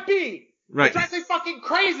what it might be! Right. It's actually fucking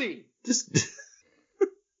crazy!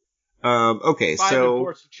 Okay, if I had been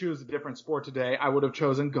forced to choose a different sport today, I would have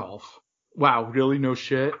chosen golf. Wow, really? No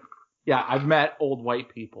shit? Yeah, I've met old white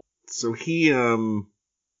people. So he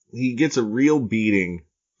gets a real beating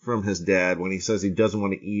from his dad when he says he doesn't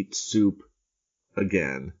want to eat soup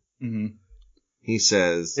again. Mm-hmm. He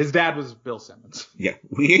says... His dad was Bill Simmons. Yeah,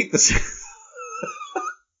 we ate the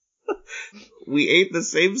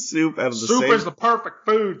same soup out of the same... Soup is the perfect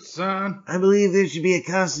food, son. I believe there should be a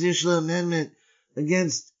constitutional amendment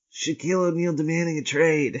against Shaquille O'Neal demanding a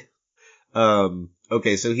trade.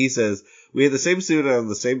 Okay, so he says, we had the same suit out of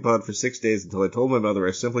the same pod for 6 days until I told my mother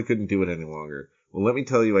I simply couldn't do it any longer. Well, let me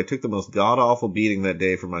tell you, I took the most god-awful beating that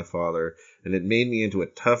day from my father, and it made me into a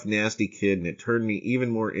tough, nasty kid, and it turned me even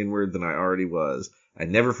more inward than I already was. I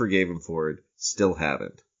never forgave him for it. Still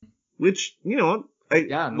haven't. Which, you know,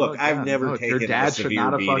 I've never taken a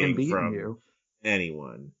severe beating from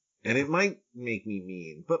anyone. And it might make me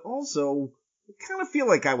mean, but also, I kind of feel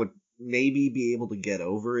like I would maybe be able to get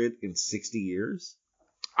over it in 60 years.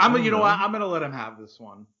 You know what? I'm going to let him have this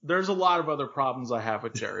one. There's a lot of other problems I have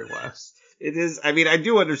with Jerry West. It is, I mean, I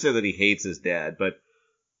do understand that he hates his dad, but,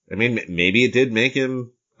 I mean, maybe it did make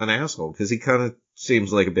him an asshole, because he kind of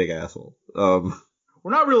seems like a big asshole. We're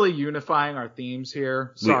not really unifying our themes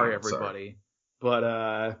here. Sorry, everybody.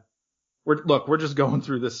 Sorry. But, we're just going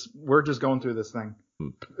through this. We're just going through this thing.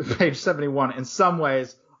 Page 71. In some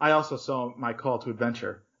ways, I also saw my call to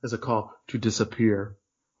adventure as a call to disappear.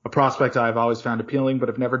 A prospect I've always found appealing, but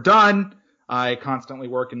have never done. I constantly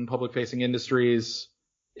work in public-facing industries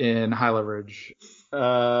in high leverage.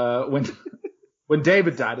 When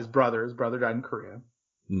David died, his brother died in Korea.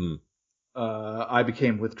 I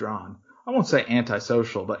became withdrawn. I won't say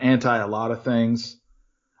antisocial, but anti a lot of things.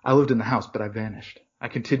 I lived in the house, but I vanished. I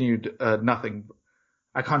contributed nothing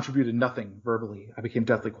verbally. I became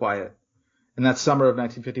deathly quiet. In that summer of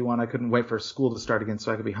 1951, I couldn't wait for school to start again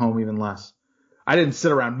so I could be home even less. I didn't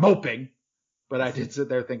sit around moping, but I did sit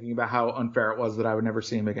there thinking about how unfair it was that I would never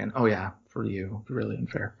see him again. Oh yeah, for you, really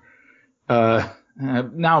unfair.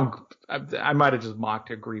 Now I might have just mocked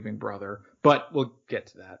a grieving brother, but we'll get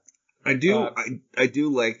to that. I do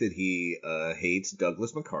like that he hates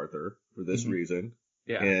Douglas MacArthur for this reason.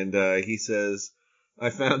 Yeah. And he says, I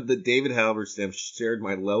found that David Halberstam shared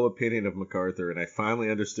my low opinion of MacArthur, and I finally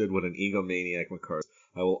understood what an egomaniac MacArthur.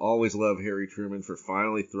 I will always love Harry Truman for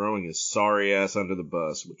finally throwing his sorry ass under the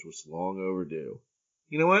bus, which was long overdue.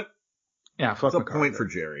 You know what? Yeah, fuck MacArthur. Point for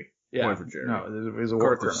Jerry. Yeah. Point for Jerry. No, it was a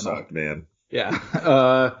war criminal. Sucked, man.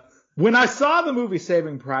 Yeah. When I saw the movie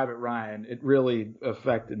Saving Private Ryan, it really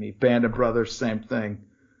affected me. Band of Brothers, same thing.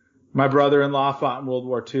 My brother-in-law fought in World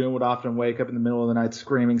War II and would often wake up in the middle of the night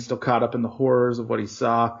screaming, still caught up in the horrors of what he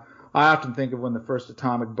saw. I often think of when the first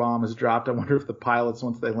atomic bomb was dropped. I wonder if the pilots,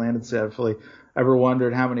 once they landed safely, ever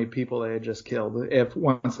wondered how many people they had just killed. If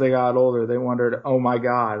once they got older, they wondered, oh my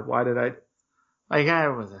God, why did I... Like, I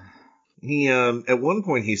was... He, at one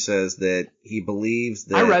point he says that he believes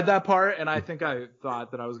that... I read that part, and I think I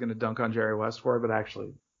thought that I was going to dunk on Jerry West for it, but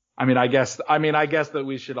actually... I guess that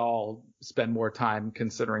we should all spend more time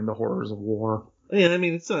considering the horrors of war. Yeah, I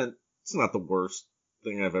mean, it's not the worst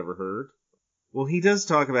thing I've ever heard. Well, he does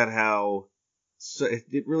talk about how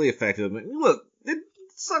it really affected him. Look, it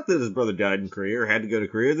sucked that his brother died in Korea or had to go to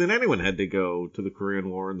Korea. Then anyone had to go to the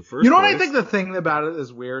Korean War in the first place. You know what I think the thing about it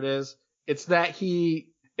is weird is? It's that he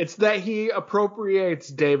appropriates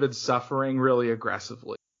David's suffering really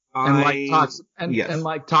aggressively. And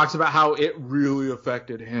talks about how it really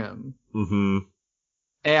affected him. Mm-hmm.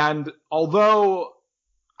 And although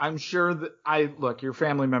I'm sure that your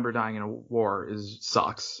family member dying in a war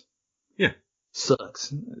sucks. Yeah.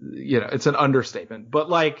 Sucks. You know, it's an understatement. But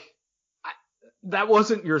that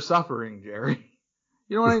wasn't your suffering, Jerry.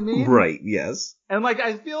 You know what I mean? Right, yes. And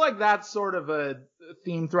I feel like that's sort of a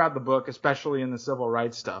theme throughout the book, especially in the civil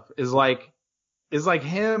rights stuff, is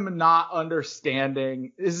him not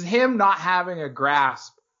understanding, is him not having a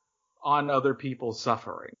grasp on other people's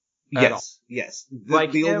suffering. Yes.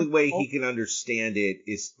 The only way he can understand it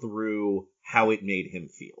is through how it made him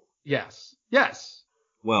feel. Yes.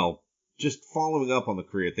 Well, just following up on the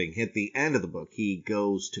Korea thing, at the end of the book, he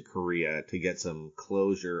goes to Korea to get some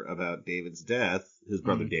closure about David's death, his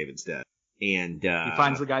brother David's death. And he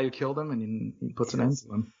finds the guy who killed him and he puts an end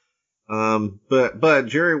to him. But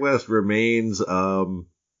Jerry West remains,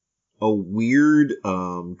 a weird,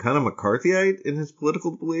 kind of McCarthyite in his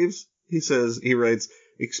political beliefs. He writes,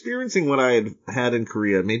 experiencing what I had had in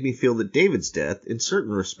Korea made me feel that David's death, in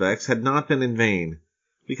certain respects, had not been in vain,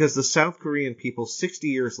 because the South Korean people 60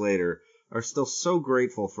 years later are still so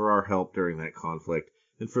grateful for our help during that conflict,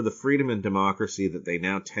 and for the freedom and democracy that they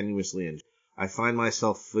now tenuously enjoy. I find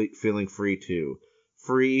myself feeling free too.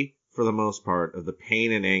 Free, for the most part, of the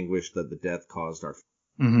pain and anguish that the death caused our...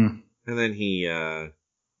 Mm-hmm. And then he,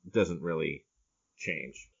 doesn't really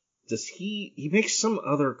change. Does he makes some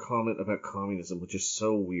other comment about communism, which is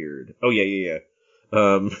so weird. Oh, yeah.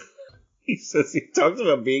 He talks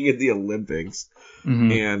about being in the Olympics,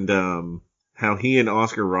 and, how he and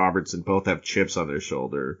Oscar Robertson both have chips on their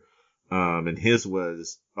shoulder. And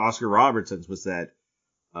Oscar Robertson's was that,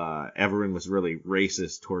 everyone was really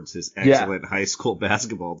racist towards his excellent high school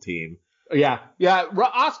basketball team. Yeah.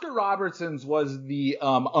 Oscar Robertson's was the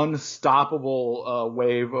unstoppable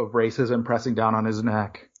wave of racism pressing down on his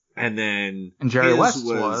neck. And then Jerry West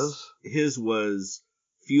his was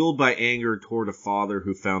fueled by anger toward a father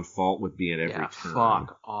who found fault with me at every turn.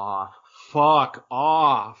 Fuck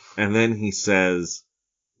off. And then he says,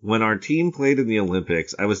 when our team played in the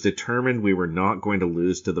Olympics, I was determined we were not going to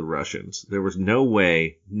lose to the Russians. There was no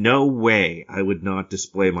way I would not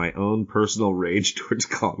display my own personal rage towards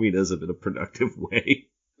communism in a productive way.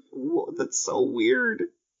 Whoa, that's so weird.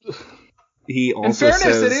 He also in fairness,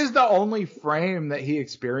 says, it is the only frame that he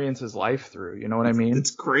experiences life through. You know what I mean?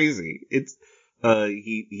 It's crazy. It's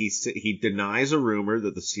he denies a rumor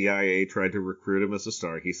that the CIA tried to recruit him as a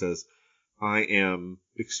star. He says, I am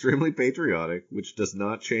extremely patriotic, which does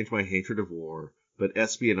not change my hatred of war, but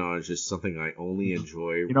espionage is something I only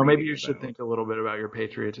enjoy. You know, maybe you should think a little bit about your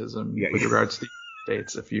patriotism with regards to the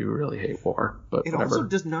States if you really hate war. But it whatever. Also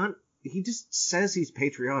does not. He just says he's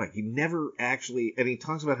patriotic. He never actually, and he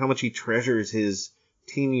talks about how much he treasures his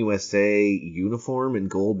Team USA uniform and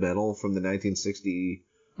gold medal from the 1960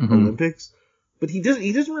 Olympics, but he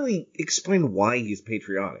doesn't really explain why he's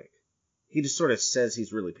patriotic. He just sort of says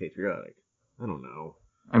he's really patriotic. I don't know.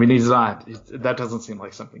 I mean, he's not. That doesn't seem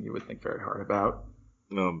like something you would think very hard about.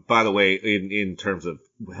 By the way, in terms of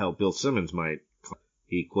how Bill Simmons might,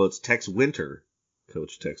 he quotes Tex Winter,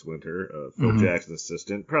 Coach Tex Winter, Phil Jackson's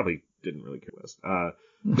assistant. Probably didn't really care less.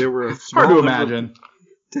 There were a small hard to imagine.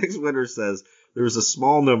 Tex Winter says there was a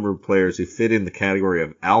small number of players who fit in the category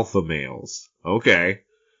of alpha males. Okay.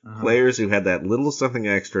 Players who had that little something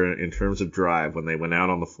extra in terms of drive when they went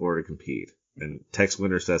out on the floor to compete. And Tex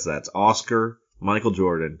Winter says that's Oscar, Michael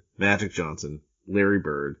Jordan, Magic Johnson, Larry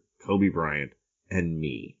Bird, Kobe Bryant, and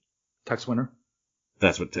me. Tex Winter?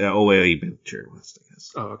 That's what... he meant Jerry West, I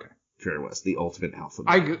guess. Oh, okay. Jerry West, the ultimate alpha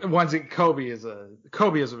male. Kobe is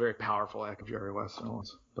a very powerful act of Jerry West.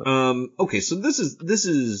 But. Okay, so this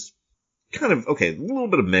is kind of... Okay, a little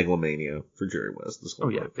bit of megalomania for Jerry West. This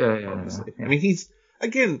whole book, obviously. I mean, he's...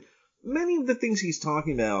 Again, many of the things he's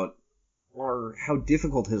talking about are how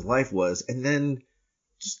difficult his life was, and then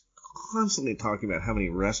just constantly talking about how many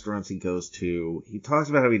restaurants he goes to. He talks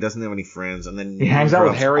about how he doesn't have any friends, and then he hangs out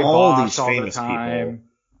with Harry all these famous all the time.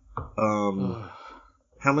 People.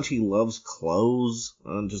 How much he loves clothes,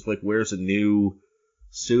 just like wears a new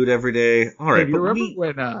suit every day. All right, hey, remember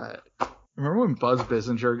when Buzz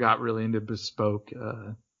Bissinger got really into bespoke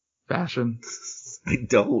fashion? I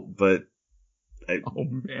don't, but. Oh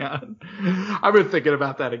man, I've been thinking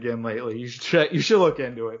about that again lately. You should look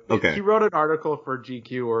into it. Okay. He wrote an article for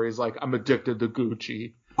GQ where he's like, "I'm addicted to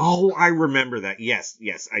Gucci." Oh, I remember that. Yes,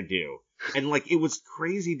 I do. And like, it was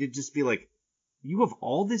crazy to just be like, "You have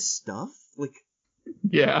all this stuff?" Like,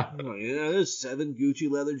 yeah, there's 7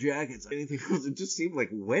 Gucci leather jackets. Anything else? It just seemed like,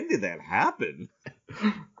 when did that happen?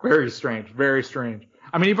 Very strange. Very strange.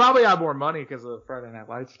 I mean, he probably had more money because of the Friday Night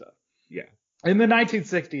Lights stuff. Yeah. In the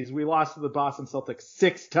 1960s, we lost to the Boston Celtics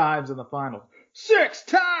 6 times in the finals. 6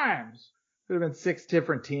 times! Could have been 6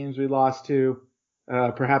 different teams we lost to.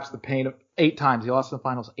 Perhaps the pain of 8 times. He lost in the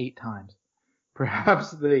finals 8 times.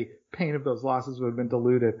 Perhaps the pain of those losses would have been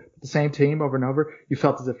diluted. The same team over and over, you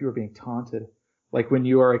felt as if you were being taunted. Like when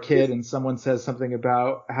you are a kid and someone says something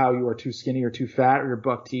about how you are too skinny or too fat or your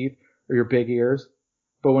buck teeth or your big ears.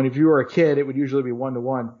 But if you were a kid, it would usually be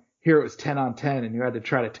 1-to-1. Here it was 10-on-10, and you had to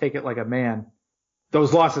try to take it like a man.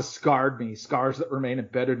 Those losses scarred me, scars that remain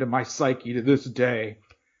embedded in my psyche to this day.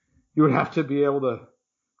 You would have to be able to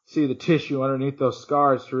see the tissue underneath those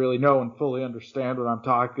scars to really know and fully understand what I'm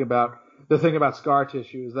talking about. The thing about scar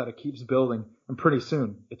tissue is that it keeps building, and pretty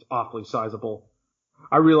soon, it's awfully sizable.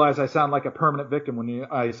 I realize I sound like a permanent victim when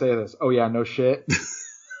I say this. Oh yeah, no shit.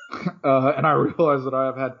 And I realize that I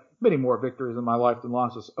have had many more victories in my life than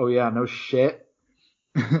losses. Oh yeah, no shit.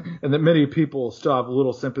 and that many people still have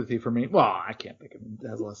little sympathy for me. Well, I can't think of it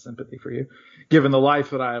has less sympathy for you, given the life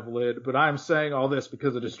that I have led. But I'm saying all this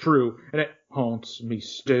because it is true, and it haunts me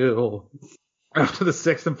still. After the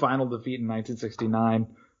sixth and final defeat in 1969,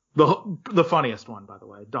 the funniest one, by the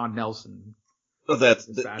way, Don Nelson. Oh, that's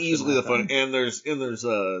easily the fun. And there's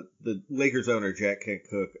the Lakers owner Jack Kent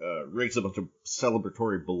Cooke rigs a bunch of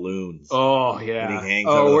celebratory balloons. Oh yeah. And he hangs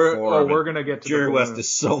over the floor. We're gonna get to Jerry the West is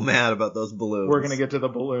so mad about those balloons. We're gonna get to the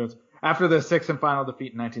balloons. After the sixth and final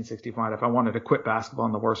defeat in 1965, I wanted to quit basketball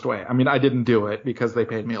in the worst way. I mean, I didn't do it because they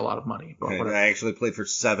paid me a lot of money. But I actually played for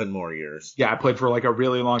 7 more years. Yeah, I played for like a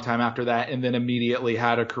really long time after that, and then immediately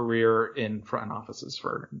had a career in front offices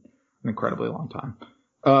for an incredibly long time.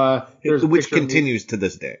 Which continues to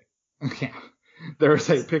this day. Yeah. There's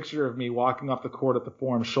a picture of me walking off the court at the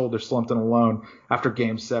Forum, shoulder slumped and alone after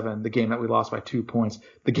Game 7, the game that we lost by 2 points,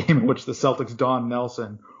 the game in which the Celtics' Don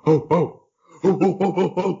Nelson, the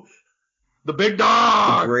big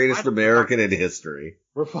dog, the greatest American in history.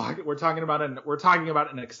 We're talking about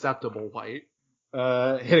an acceptable white.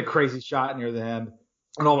 Hit a crazy shot near the end,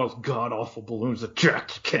 and all those god awful balloons that Jack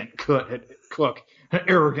Kent Cooke had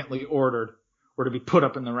arrogantly ordered were to be put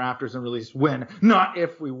up in the rafters and released when, not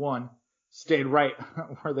if, we won. Stayed right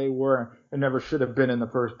where they were and never should have been in the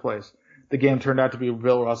first place. The game turned out to be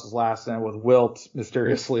Bill Russell's last stand with Wilt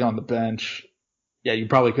mysteriously on the bench. Yeah, you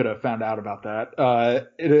probably could have found out about that.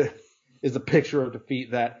 It is a picture of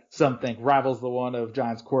defeat that some think rivals the one of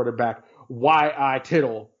Giants quarterback Y.I.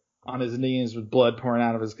 Tittle on his knees with blood pouring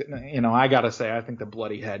out of his, I gotta say, I think the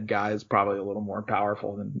bloody head guy is probably a little more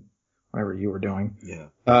powerful than whatever you were doing. Yeah.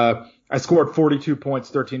 I scored 42 points,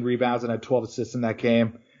 13 rebounds, and had 12 assists in that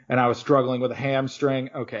game. And I was struggling with a hamstring.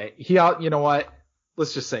 Okay. You know what?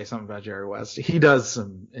 Let's just say something about Jerry West. He does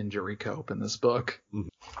some injury cope in this book.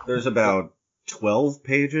 There's about 12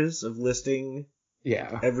 pages of listing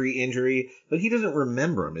every injury, but he doesn't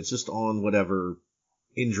remember them. It's just on whatever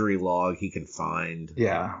injury log he can find.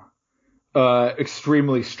 Yeah.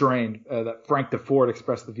 Extremely strained. That Frank DeFord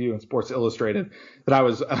expressed the view in Sports Illustrated that I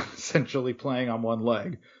was essentially playing on one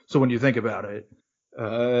leg. So when you think about it,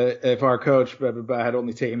 if our coach had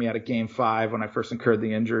only taken me out of Game 5 when I first incurred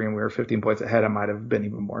the injury and we were 15 points ahead, I might have been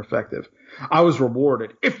even more effective. I was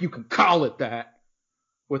rewarded, if you can call it that,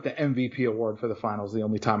 with the MVP award for the finals, the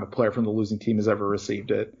only time a player from the losing team has ever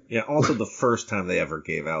received it. Yeah, also the first time they ever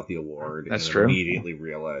gave out the award. That's and true. Immediately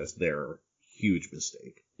realized their huge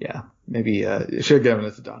mistake. Yeah, maybe it should have given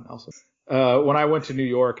it to Don Nelson. When I went to New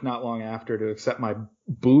York not long after to accept my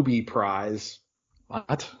booby prize.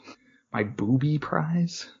 What? My booby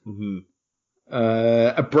prize? Mm-hmm.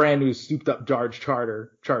 A brand new souped up Dodge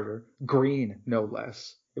Charger, green no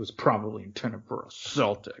less. It was probably intended for a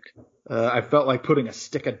Celtic. I felt like putting a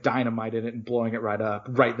stick of dynamite in it and blowing it right up,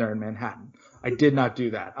 right there in Manhattan. I did not do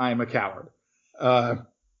that. I am a coward.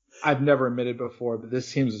 I've never admitted before, but this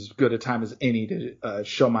seems as good a time as any to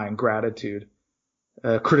show my ingratitude.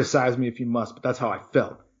 Criticize me if you must, but that's how I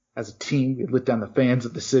felt. As a team, we lit down the fans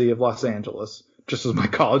of the city of Los Angeles, just as my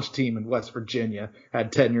college team in West Virginia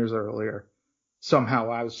had 10 years earlier.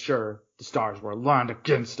 Somehow I was sure the stars were aligned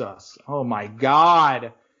against us. Oh my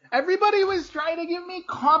God. Everybody was trying to give me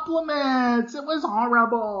compliments. It was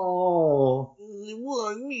horrible.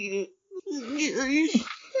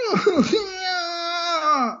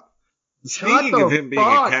 Speaking of him being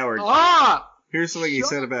a coward, here's something he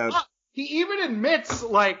said about... He even admits,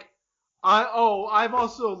 like, I've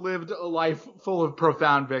also lived a life full of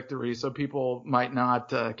profound victory, so people might not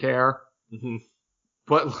care. Mm-hmm.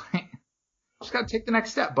 But, like, just gotta take the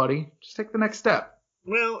next step, buddy. Just take the next step.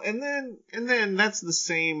 Well, and then that's the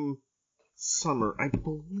same summer. I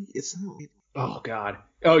believe it's not. Oh, God.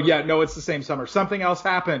 Oh, yeah, no, it's the same summer. Something else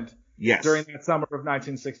happened. Yes. During that summer of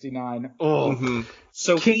 1969. Oh. Mm-hmm.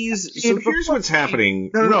 So here's what's happening.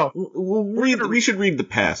 No. We should read the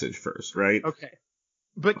passage first, right? Okay.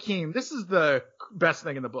 But Keem, this is the best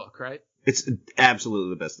thing in the book, right? It's absolutely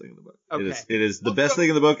the best thing in the book. Okay. It is the best thing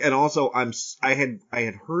in the book, and also I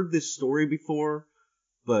had heard this story before,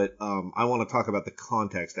 but I want to talk about the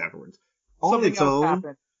context afterwards. On its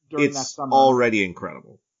own, it's already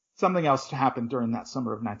incredible. Something else happened during that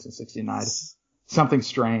summer of 1969. Something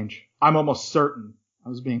strange. I'm almost certain I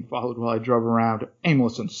was being followed while I drove around,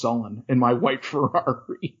 aimless and sullen, in my white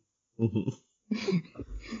Ferrari. Mm-hmm. It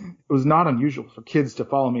was not unusual for kids to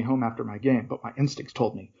follow me home after my game, but my instincts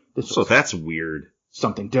told me this was that's weird.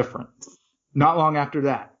 Something different. Not long after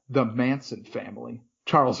that, the Manson family.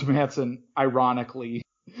 Charles Manson, ironically,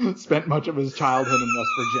 spent much of his childhood in West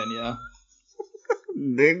Virginia.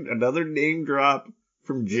 Another name drop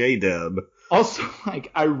from J-Dub. Also,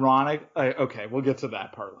 like, ironic. Okay, we'll get to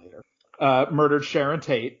that part later. murdered Sharon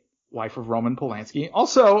Tate, wife of Roman Polanski.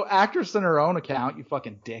 Also, actress in her own account, you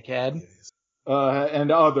fucking dickhead.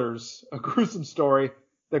 And others. A gruesome story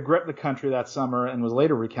that gripped the country that summer and was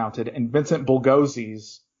later recounted in Vincent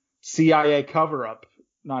Bulgosi's CIA cover-up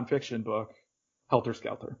nonfiction book, Helter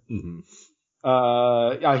Skelter.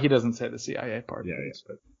 Mm-hmm. He doesn't say the CIA part.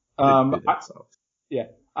 Yeah,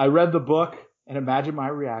 I read the book and imagine my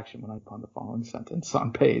reaction when I found the following sentence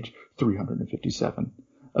on page 357.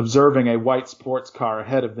 Observing a white sports car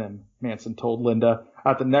ahead of them, Manson told Linda,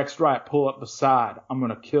 at the next right, pull up beside. I'm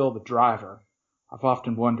going to kill the driver. I've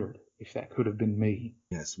often wondered if that could have been me.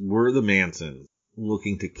 Yes, we're the Mansons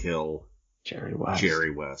looking to kill Jerry West.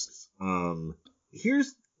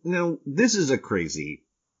 This is a crazy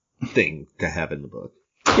thing to have in the book.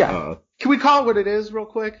 Yeah. Can we call it what it is real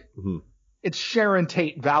quick? Mm-hmm. It's Sharon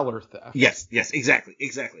Tate valor theft. Yes, exactly.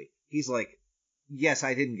 He's like, yes,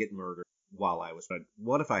 I didn't get murdered while I was, but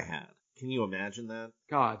what if I had? Can you imagine that?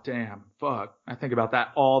 God damn, fuck. I think about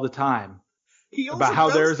that all the time. He also about how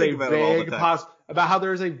does there's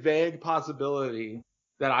a vague possibility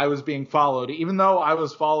that I was being followed, even though I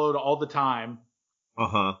was followed all the time.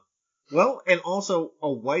 Uh-huh. Well, and also a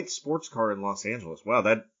white sports car in Los Angeles. Wow,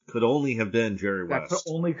 that could only have been Jerry West.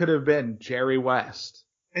 Could have been Jerry West.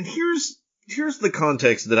 And here's the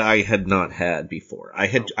context that I had not had before.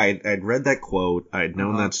 I'd read that quote, I had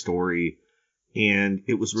known that story, and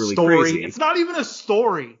it was really crazy. It's not even a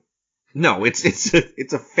story. No, it's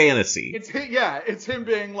a fantasy. It's him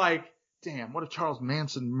being like, damn, what if Charles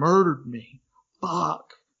Manson murdered me?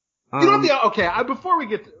 Fuck. Before we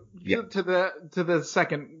get to the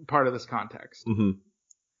second part of this context. Mm-hmm.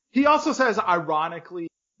 He also says, ironically,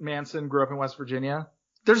 Manson grew up in West Virginia.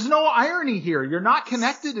 There's no irony here. You're not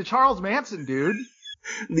connected to Charles Manson, dude.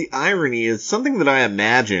 The irony is something that I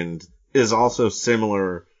imagined is also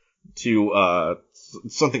similar to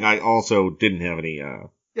something I also didn't have any.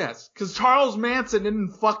 Yes, because Charles Manson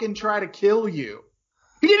didn't fucking try to kill you.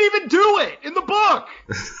 He didn't even do it in the book.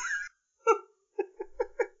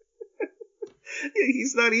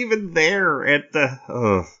 He's not even there at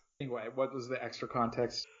the. Anyway, what was the extra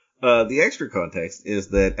context? The extra context is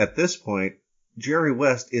that at this point, Jerry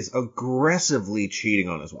West is aggressively cheating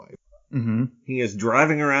on his wife. Mm-hmm. He is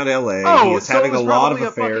driving around L.A. He is having a lot of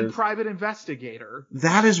affairs. A fucking private investigator.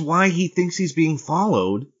 That is why he thinks he's being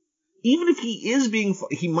followed. Even if he is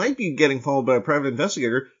he might be getting followed by a private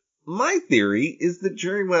investigator. My theory is that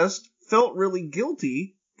Jerry West felt really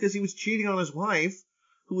guilty because he was cheating on his wife,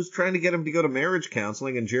 who was trying to get him to go to marriage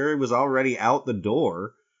counseling, and Jerry was already out the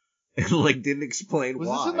door and didn't explain why.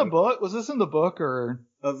 Was this in the book? Was this in the book or?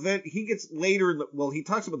 He gets later. He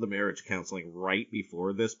talks about the marriage counseling right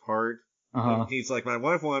before this part. Uh-huh. He's like, my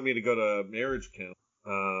wife wanted me to go to marriage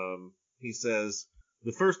counseling. He says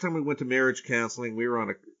the first time we went to marriage counseling,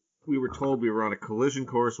 we were told we were on a collision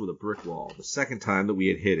course with a brick wall. The second time that we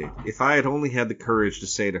had hit it, if I had only had the courage to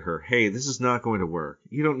say to her, hey, this is not going to work.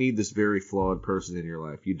 You don't need this very flawed person in your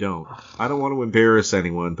life. You don't. I don't want to embarrass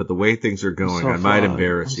anyone, but the way things are going, I might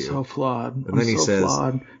embarrass you. So flawed. And then he says,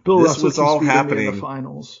 this was all happening.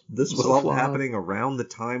 This was all happening around the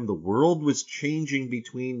time the world was changing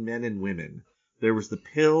between men and women. There was the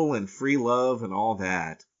pill and free love and all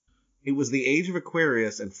that. It was the age of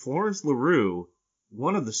Aquarius, and Florence LaRue,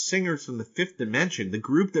 one of the singers from the Fifth Dimension, the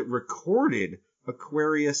group that recorded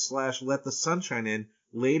Aquarius / Let the Sunshine In,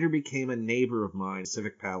 later became a neighbor of mine,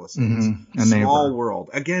 Pacific Palisades. Mm-hmm. Small world.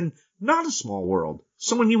 Again, not a small world.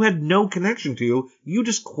 Someone you had no connection to. You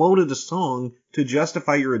just quoted a song to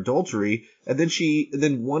justify your adultery, and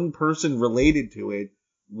then one person related to it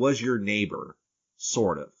was your neighbor.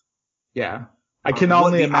 Sort of. Yeah. I can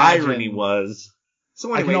only imagine. The irony was. So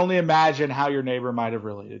anyway, I can only imagine how your neighbor might have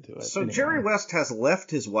related to it. So anyway. Jerry West has left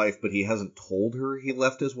his wife, but he hasn't told her he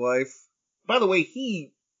left his wife. By the way,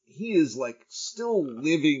 he is still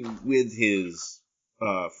living with his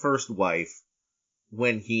first wife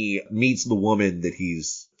when he meets the woman that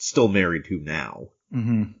he's still married to now.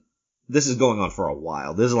 Mm-hmm. This is going on for a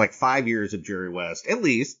while. This is 5 years of Jerry West, at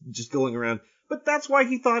least, just going around. But that's why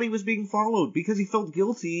he thought he was being followed, because he felt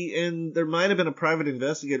guilty, and there might have been a private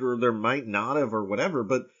investigator, or there might not have, or whatever,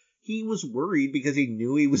 but he was worried because he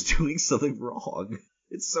knew he was doing something wrong.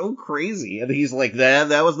 It's so crazy. And he's like,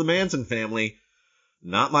 that was the Manson family,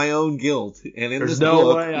 not my own guilt. And in this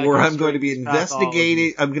book, where I'm going to be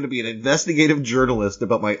investigating, I'm going to be an investigative journalist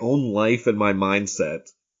about my own life and my mindset.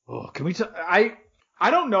 Oh, can we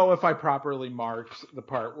I don't know if I properly marked the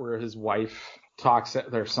part where his wife talks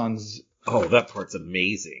at their son's. Oh, that part's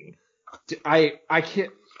amazing. I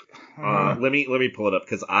can't. Let me pull it up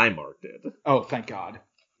because I marked it. Oh, thank God.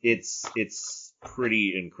 It's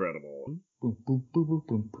pretty incredible. Boom, boom, boom, boom,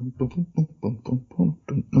 boom, boom, boom, boom, boom, boom, boom,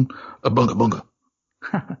 boom, boom. A bunga bunga.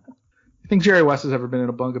 You think Jerry West has ever been in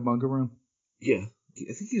a bunga bunga room? Yeah.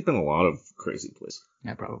 I think he's been a lot of crazy places.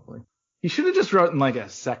 Yeah, probably. He should have just written like a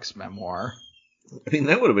sex memoir. I mean,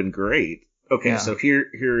 that would have been great. Okay, so here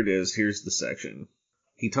it is. Here's the section.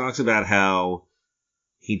 He talks about how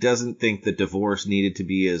he doesn't think the divorce needed to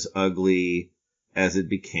be as ugly as it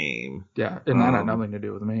became. Yeah, and that had nothing to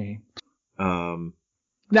do with me.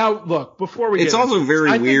 Now, look, before we it's also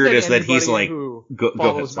very weird is that he's like,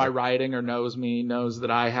 follows my writing or knows me, knows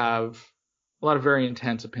that I have a lot of very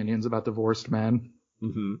intense opinions about divorced men.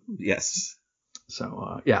 Mm-hmm. Yes.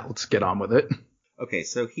 So, let's get on with it. Okay,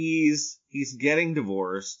 so he's getting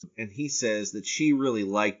divorced, and he says that she really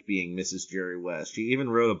liked being Mrs. Jerry West. She even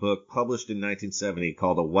wrote a book published in 1970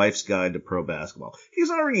 called A Wife's Guide to Pro Basketball.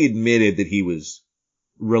 He's already admitted that he was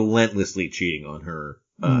relentlessly cheating on her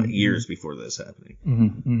years before this happening.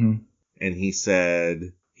 Mm-hmm, mm-hmm. And he said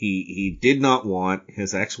he did not want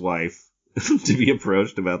his ex-wife to be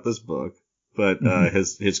approached about this book. But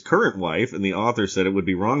his current wife and the author said it would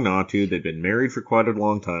be wrong not to. They'd been married for quite a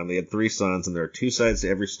long time. They had 3 sons, and there are 2 sides to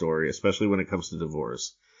every story, especially when it comes to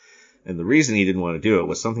divorce. And the reason he didn't want to do it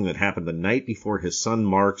was something that happened the night before his son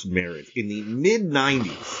Mark's marriage, in the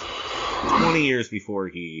mid-90s, 20 years before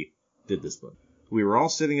he did this book. We were all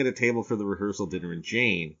sitting at a table for the rehearsal dinner, and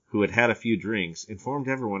Jane, who had had a few drinks, informed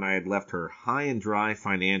everyone I had left her high and dry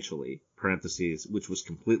financially, parentheses, which was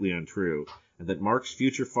completely untrue, and that Mark's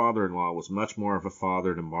future father-in-law was much more of a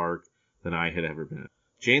father to Mark than I had ever been.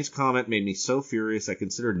 Jane's comment made me so furious I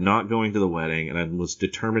considered not going to the wedding, and I was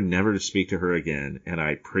determined never to speak to her again, and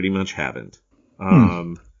I pretty much haven't.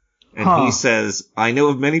 He says, I know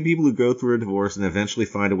of many people who go through a divorce and eventually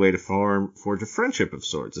find a way to forge a friendship of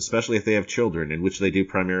sorts, especially if they have children, in which they do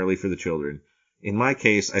primarily for the children. In my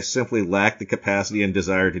case, I simply lack the capacity and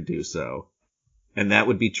desire to do so. And that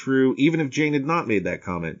would be true even if Jane had not made that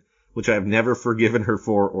comment, which I have never forgiven her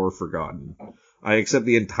for or forgotten. I accept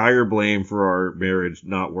the entire blame for our marriage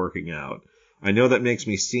not working out. I know that makes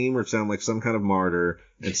me seem or sound like some kind of martyr,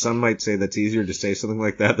 and some might say that's easier to say something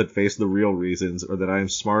like that than face the real reasons, or that I am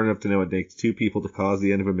smart enough to know it takes 2 people to cause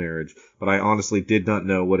the end of a marriage, but I honestly did not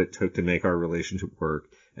know what it took to make our relationship work,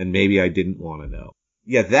 and maybe I didn't want to know.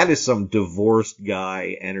 Yeah, that is some divorced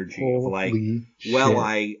guy energy of like, well,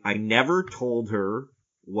 I never told her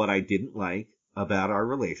what I didn't like about our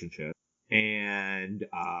relationship, and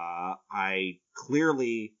I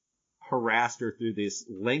clearly harassed her through this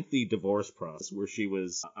lengthy divorce process where she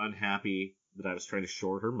was unhappy that I was trying to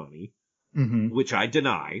short her money, which I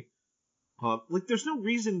deny. There's no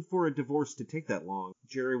reason for a divorce to take that long.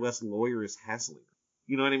 Jerry West's lawyer is hassling her.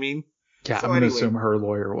 You know what I mean? Yeah, so I'm going to assume her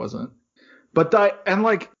lawyer wasn't. But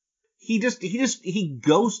he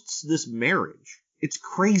ghosts this marriage. It's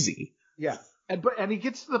crazy. Yeah. And he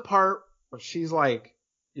gets to the part where she's like,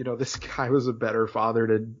 this guy was a better father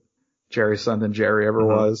to Jerry's son than Jerry ever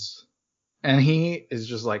was. And he is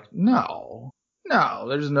just like, no,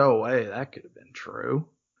 there's no way that could have been true.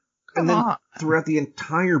 Come on. Throughout the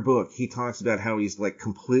entire book, he talks about how he's like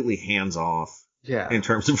completely hands off. Yeah. In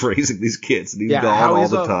terms of raising these kids. And he's gone all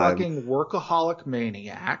the time. How he's a fucking workaholic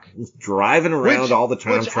maniac. He's driving around all the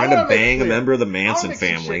time trying to bang a member of the Manson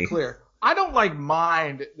family. Clear. I don't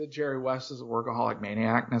mind that Jerry West is a workaholic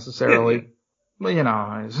maniac necessarily. But, you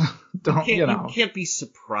can't be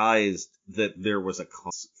surprised that there was a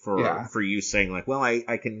cause for you saying like, well,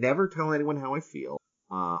 I can never tell anyone how I feel.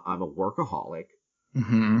 I'm a workaholic.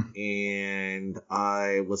 Mm-hmm. And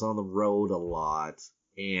I was on the road a lot.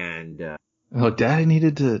 And, Daddy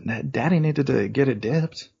needed to get it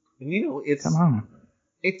dipped. And, come on.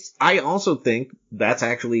 I also think that's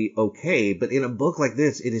actually okay, but in a book like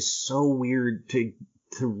this, it is so weird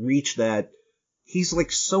to reach that. He's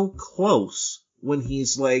like so close when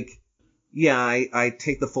he's like, yeah, I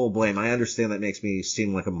take the full blame. I understand that makes me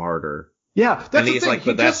seem like a martyr. Yeah, that's and the he's thing. like,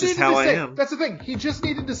 but that's just how I am. That's the thing. He just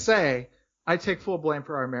needed to say, I take full blame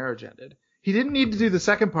for our marriage ended. He didn't need to do the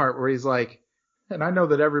second part where he's like, and I know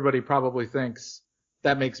that everybody probably thinks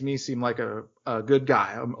that makes me seem like a good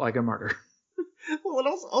guy, like a martyr. Well, and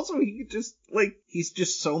also he's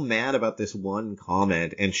just so mad about this one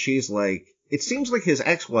comment, and she's like, it seems like his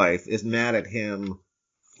ex-wife is mad at him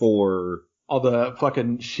for all the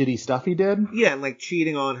fucking shitty stuff he did. Yeah, and like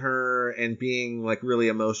cheating on her and being like really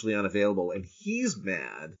emotionally unavailable, and he's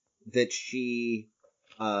mad that she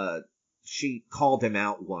called him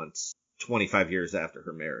out once 25 years after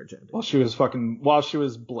her marriage ended. While she was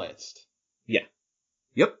blitzed. Yeah.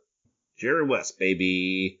 Yep. Jerry West,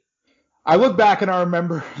 baby. I look back and I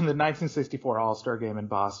remember the 1964 All-Star game in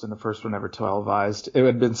Boston, the first one ever televised. It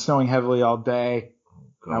had been snowing heavily all day.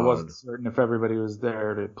 I wasn't certain if everybody was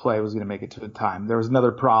there to play was going to make it to the time. There was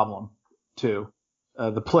another problem, too.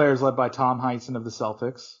 The players led by Tom Heinsohn of the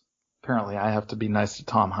Celtics. Apparently, I have to be nice to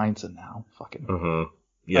Tom Heinsohn now. Fucking.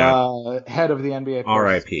 Yeah. Head of the NBA.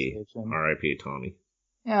 R.I.P. R.I.P. Tommy.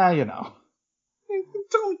 Yeah, you know.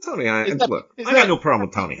 Tony, I got no problem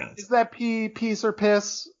with Tony Heinsohn. Is that peace or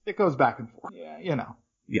piss? It goes back and forth. Yeah, you know.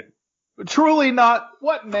 Yeah. But truly not.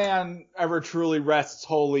 What man ever truly rests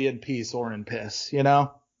wholly in peace or in piss? You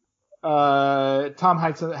know. Tom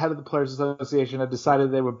Heinsohn, head of the Players Association, had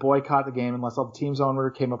decided they would boycott the game unless all the team's owner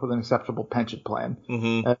came up with an acceptable pension plan.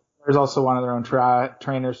 Mm-hmm. Players also wanted their own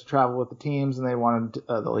trainers to travel with the teams, and they wanted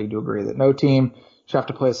the league to agree that no team should have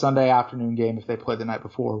to play a Sunday afternoon game if they played the night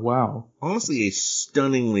before. Wow. Honestly, a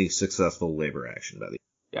stunningly successful labor action by the.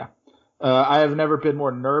 Yeah. I have never been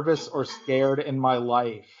more nervous or scared in my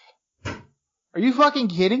life. Are you fucking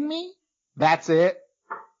kidding me? That's it?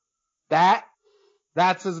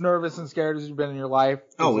 That's as nervous and scared as you've been in your life.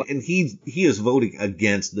 And he is voting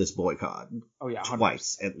against this boycott. Oh yeah, 100%.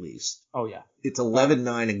 Twice at least. Oh yeah. It's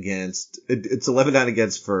 11-9 against. It's 11-9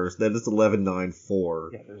 against first. Then it's 11-9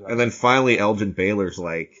 for. Yeah, and then finally Elgin Baylor's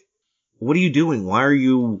like, "What are you doing? Why are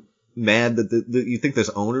you mad that you think this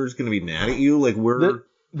owner is going to be mad at you? Like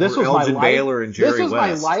this was Elgin my Baylor and Jerry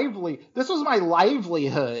West. This was my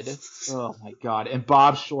livelihood." Oh my god! And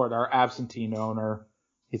Bob Short, our absentee owner.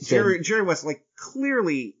 Jerry West, like,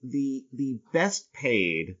 clearly the best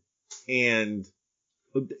paid, and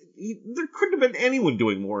there couldn't have been anyone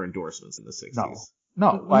doing more endorsements in the 60s.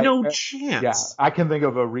 No chance. Yeah, I can think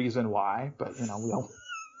of a reason why, but, we don't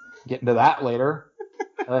get into that later.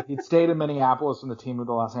 He'd stayed in Minneapolis when the team moved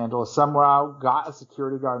to Los Angeles, somehow got a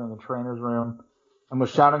security guard in the trainer's room, and was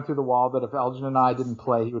shouting through the wall that if Elgin and I didn't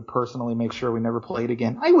play, he would personally make sure we never played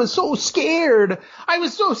again. I was so scared.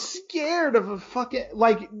 Of a fucking,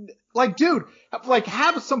 dude,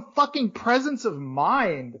 have some fucking presence of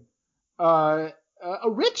mind. A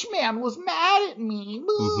rich man was mad at me.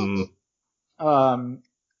 Mm-hmm.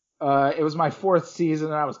 It was my fourth season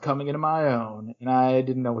and I was coming into my own and I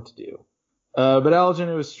didn't know what to do. But Elgin,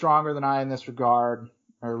 who was stronger than I in this regard,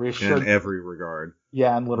 in every regard.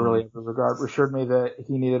 Yeah, in literally every regard, assured me that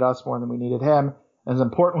he needed us more than we needed him. And it's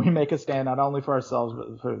important we make a stand not only for ourselves,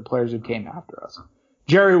 but for the players who came after us.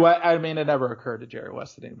 Jerry West, it never occurred to Jerry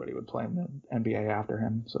West that anybody would play in the NBA after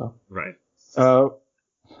him. So. Right.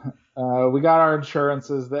 We got our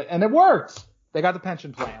insurances and it worked. They got the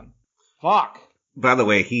pension plan. Fuck. By the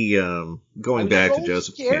way, he, going back to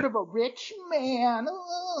Joseph Campbell. Scared of a rich man.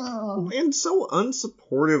 And so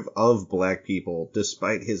unsupportive of black people,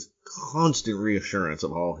 despite his constant reassurance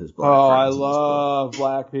of all his black friends. I love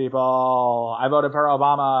black people. I voted for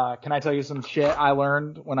Obama. Can I tell you some shit I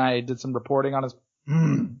learned when I did some reporting on his...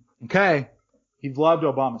 Okay. He loved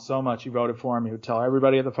Obama so much he voted for him. He would tell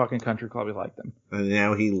everybody at the fucking country club he liked them. And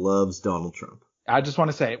now he loves Donald Trump. I just want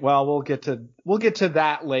to say, we'll get to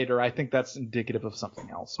that later. I think that's indicative of something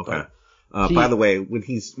else. Okay. By the way, when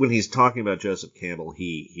he's talking about Joseph Campbell,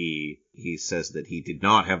 he says that he did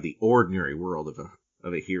not have the ordinary world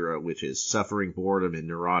of a hero, which is suffering, boredom, and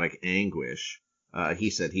neurotic anguish. He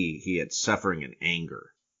said he had suffering and anger.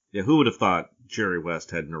 Yeah, who would have thought Jerry West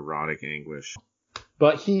had neurotic anguish?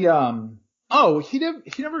 But he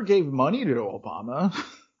never gave money to Obama.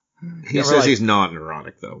 He says he's not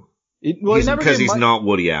neurotic though. Because he's not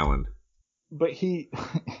Woody Allen. But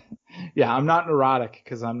yeah, I'm not neurotic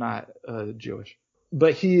because I'm not Jewish.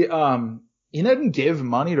 But he didn't give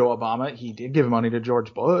money to Obama. He did give money to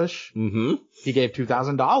George Bush. Mm-hmm. He gave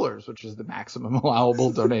 $2,000, which is the maximum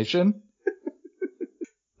allowable donation.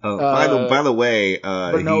 By the way,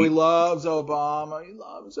 he loves Obama. He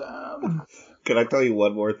loves him. Can I tell you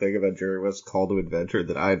one more thing about Jerry West's call to adventure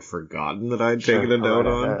that I had forgotten that I'd taken a note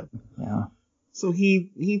on? Yeah. So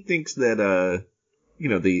he thinks that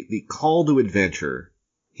the call to adventure,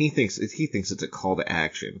 he thinks it's a call to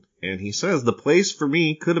action, and he says the place for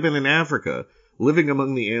me could have been in Africa, living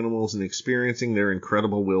among the animals and experiencing their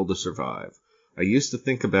incredible will to survive. I used to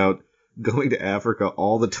think about going to Africa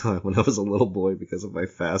all the time when I was a little boy because of my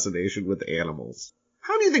fascination with animals.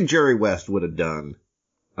 How do you think Jerry West would have done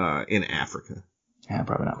in Africa? Yeah,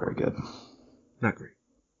 probably not very good. Not great.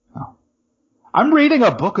 No. I'm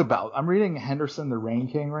reading Henderson the Rain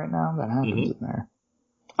King right now. That happens in there.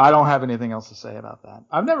 I don't have anything else to say about that.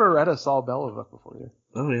 I've never read a Saul Bellow book before either.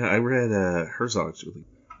 Oh yeah, I read Herzog's really.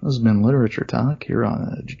 This has been Literature Talk here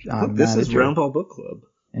on this is Roundball Book Club.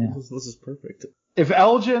 Yeah. This is perfect. If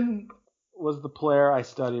Elgin was the player I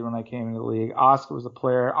studied when I came into the league, Oscar was the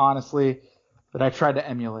player. Honestly, that I tried to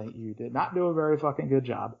emulate. You did not do a very fucking good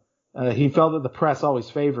job. He felt that the press always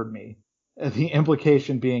favored me, the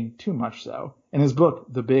implication being too much so. In his book,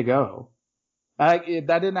 The Big O, that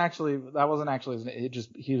wasn't actually,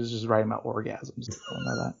 he was just writing about orgasms. I don't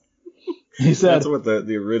know that. He said, that's what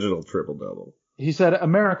the original triple-double. He said,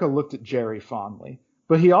 America looked at Jerry fondly,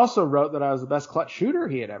 but he also wrote that I was the best clutch shooter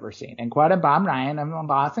he had ever seen, and quoted Bob Ryan of the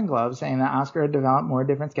Boston Globe saying that Oscar had developed more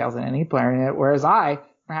different skills than any player, whereas I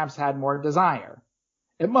perhaps had more desire.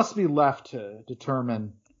 It must be left to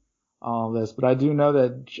determine all this, but I do know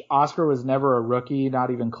that Oscar was never a rookie, not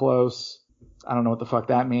even close. I don't know what the fuck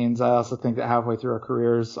that means. I also think that halfway through our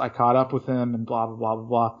careers, I caught up with him and blah, blah, blah, blah,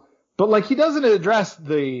 blah. But like, he doesn't address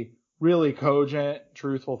the really cogent,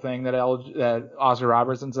 truthful thing that Oscar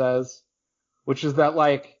Robertson says, which is that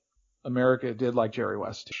like America did like Jerry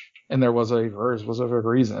West, and there was a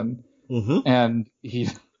reason. Mm-hmm. And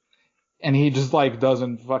he just like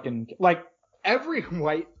doesn't fucking like every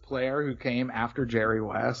white player who came after Jerry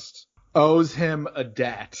West owes him a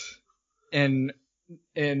debt in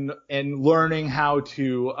learning how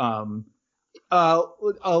to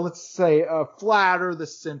let's say flatter the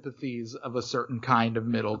sympathies of a certain kind of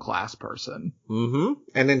middle class person. Mm-hmm.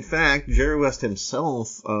 And in fact, Jerry West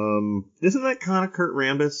himself, isn't that kind of Kurt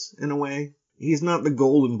Rambis in a way? He's not the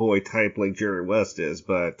golden boy type like Jerry West is,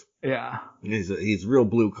 but yeah, he's real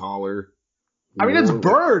blue collar. I mean, it's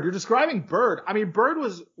Bird. You're describing Bird. I mean, Bird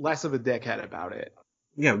was less of a dickhead about it.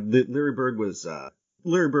 Yeah, Larry Bird is a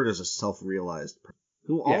self-realized person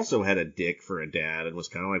who also had a dick for a dad and was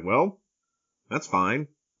kind of like, well, that's fine.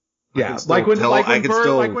 Yeah, like when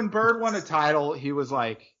Bird won a title, he would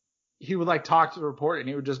talk to the reporter and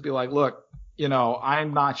he would just be like, look,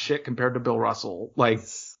 I'm not shit compared to Bill Russell. Like,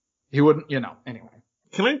 he wouldn't, anyway.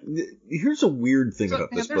 Here's a weird thing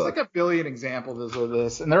about this book. There's like a billion examples of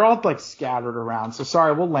this, and they're all like scattered around. So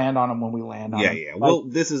sorry, we'll land on them when we land on them. Yeah. Well,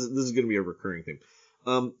 this is going to be a recurring theme.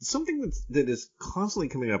 Something that is constantly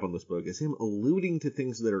coming up on this book is him alluding to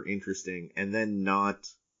things that are interesting and then not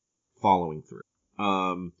following through.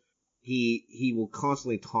 He will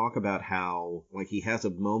constantly talk about how, like, he has a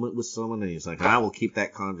moment with someone and he's like, I will keep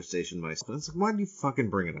that conversation to myself. And it's like, why do you fucking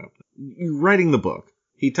bring it up? You're writing the book.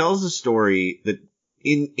 He tells a story that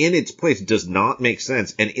in its place does not make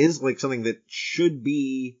sense and is like something that should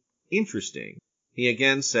be interesting. He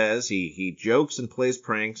again says he jokes and plays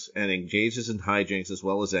pranks and engages in hijinks as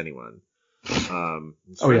well as anyone. For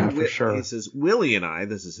sure. He says, Willie and I,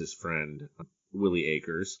 this is his friend, Willie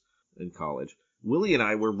Akers, in college. Willie and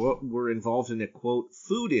I were involved in a, quote,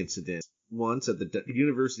 food incident once at the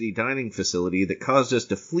university dining facility that caused us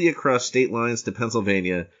to flee across state lines to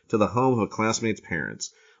Pennsylvania to the home of a classmate's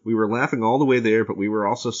parents. We were laughing all the way there, but we were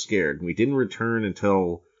also scared. We didn't return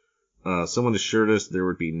until someone assured us there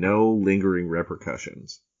would be no lingering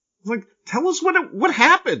repercussions. I was like, tell us what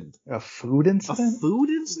happened. A food incident? A food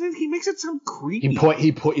incident? He makes it sound creepy. He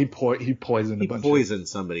poisoned a bunch. He poisoned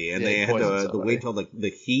somebody, and they had to wait till the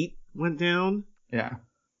heat went down. Yeah.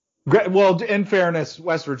 Well, in fairness,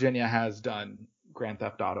 West Virginia has done Grand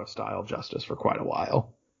Theft Auto style justice for quite a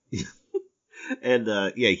while. And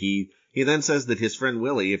he then says that his friend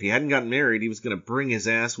Willie, if he hadn't gotten married, he was going to bring his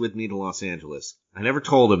ass with me to Los Angeles. I never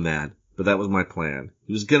told him that, but that was my plan.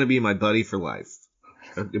 He was going to be my buddy for life.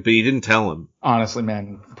 But he didn't tell him. Honestly,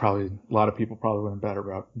 man, probably a lot of people probably would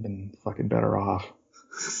have been fucking better off.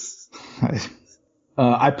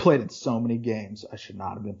 I played in so many games I should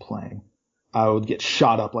not have been playing. I would get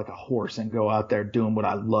shot up like a horse and go out there doing what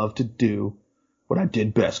I love to do, what I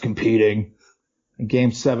did best, competing. In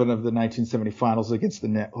Game 7 of the 1970 Finals against the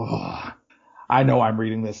Knicks. Oh, I know I'm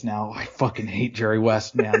reading this now. I fucking hate Jerry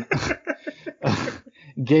West, man.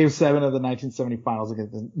 Game 7 of the 1970 Finals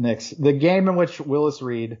against the Knicks. The game in which Willis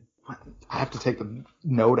Reed, I have to take the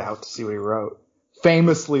note out to see what he wrote.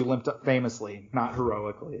 Famously, not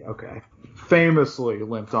heroically, okay. Famously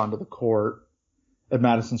limped onto the court at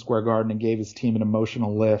Madison Square Garden and gave his team an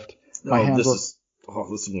emotional lift. My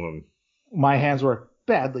hands were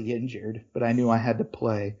badly injured, but I knew I had to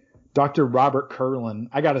play. Dr. Robert Kurlan,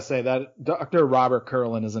 I gotta say that Dr. Robert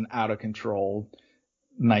Kurlan is an out of control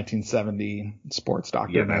 1970 sports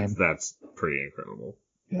doctor name. Yeah, that's pretty incredible.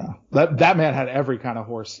 Yeah, that man had every kind of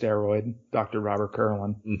horse steroid, Dr. Robert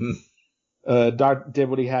Kurlan. Mm-hmm. Did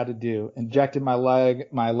what he had to do. Injected my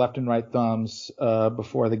left and right thumbs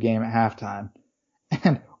before the game at halftime.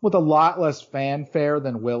 And with a lot less fanfare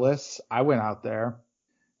than Willis, I went out there.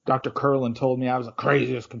 Dr. Kurlan told me I was the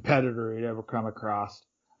craziest competitor he'd ever come across.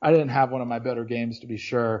 I didn't have one of my better games, to be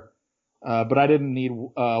sure, but I didn't need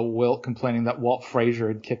Wilt complaining that Walt Frazier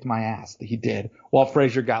had kicked my ass. He did. Walt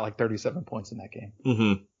Frazier got like 37 points in that game.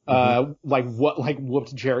 Mm-hmm.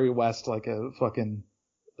 whooped Jerry West like a fucking,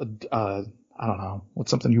 I don't know,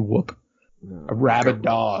 what's something you whoop? A rabid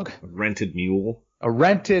dog. A rented mule. A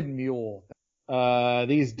rented mule.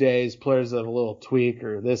 These days, players have a little tweak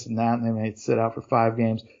or this and that, and they may sit out for 5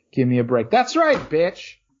 games. Give me a break. That's right,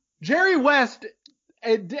 bitch. Jerry West,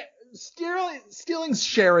 stealing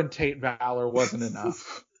Sharon Tate Valor wasn't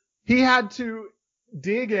enough. He had to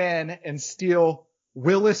dig in and steal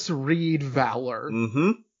Willis Reed Valor.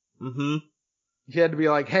 He had to be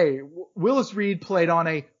like, hey, Willis Reed played on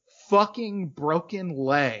a fucking broken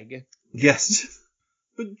leg. Yes.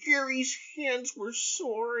 But Jerry's hands were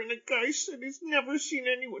sore, and a guy said he's never seen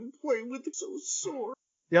anyone play with it so sore.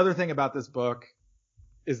 The other thing about this book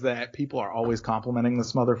is that people are always complimenting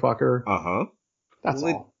this motherfucker. That's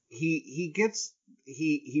all. He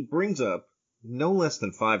brings up no less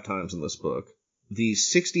than 5 times in this book the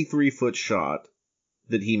 63-foot shot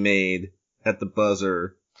that he made at the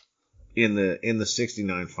buzzer in the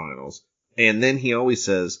 69 finals. And then he always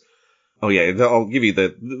says, oh yeah, I'll give you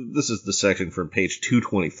this is the section from page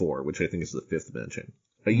 224, which I think is the 5th mention.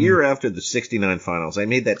 A year after the 69 finals, I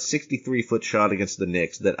made that 63-foot shot against the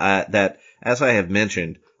Knicks that, as I have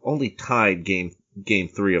mentioned, only tied game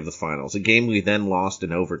 3 of the finals, a game we then lost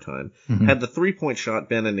in overtime. Had the 3-point shot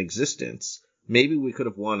been in existence, maybe we could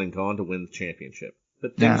have won and gone to win the championship.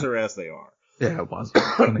 But things are as they are. Yeah, it was.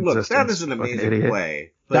 Look, that is an amazing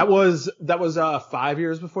play. That was 5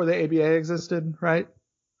 years before the ABA existed, right?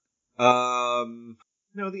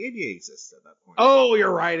 No, the ABA exists at that point. Oh,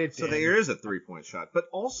 you're right. So there is a 3-point shot. But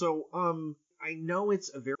also, I know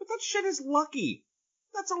it's but that shit is lucky.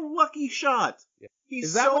 That's a lucky shot. Yeah.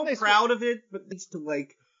 He's so proud of it, but needs to,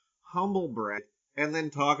 like, humble brag and then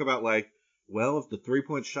talk about, like, well, if the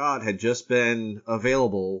 3-point shot had just been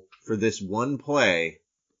available for this one play,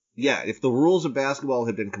 yeah, if the rules of basketball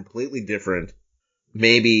had been completely different,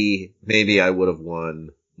 maybe I would have won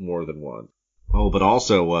more than one. Oh, but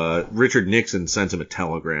also, Richard Nixon sent him a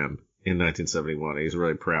telegram in 1971. He's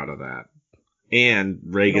really proud of that. And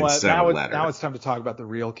Reagan sent a letter. Now it's time to talk about the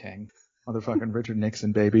real king. Motherfucking Richard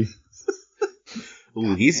Nixon, baby.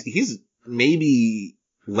 Ooh, he's maybe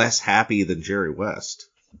less happy than Jerry West.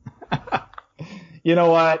 You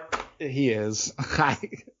know what? He is. I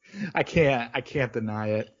can't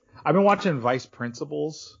deny it. I've been watching Vice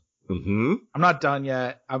Principals. Mm-hmm. I'm not done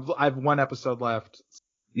yet. I've 1 episode left.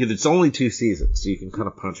 Yeah, it's only 2 seasons, so you can kind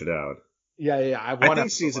of punch it out. Yeah. I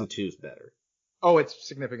think season 2 is better. Oh, it's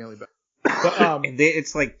significantly better. But,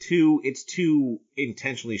 it's too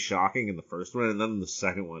intentionally shocking in the first one, and then in the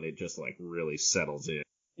second one, it just like really settles in.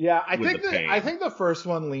 Yeah, I think the first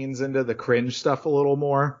one leans into the cringe stuff a little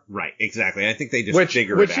more. Right, exactly. I think they just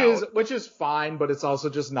figure it out. Which is fine, but it's also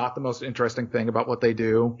just not the most interesting thing about what they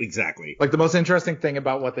do. Exactly. Like, the most interesting thing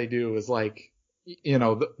about what they do is, like, you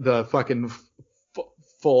know, the fucking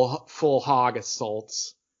full hog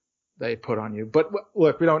assaults they put on you. But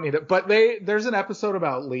look, we don't need it. But there's an episode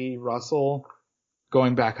about Lee Russell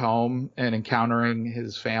going back home and encountering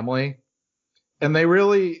his family. And they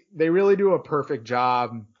really do a perfect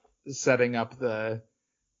job setting up the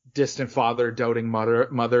distant father, doting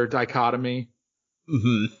mother dichotomy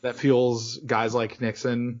that fuels guys like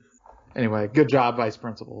Nixon. Anyway, good job, Vice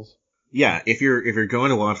Principals. Yeah, if you're going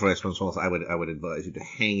to watch Vice Principals, I would advise you to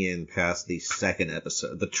hang in past the second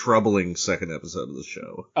episode, the troubling second episode of the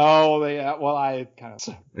show. Oh, yeah. Well, I kind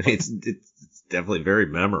of. It's definitely very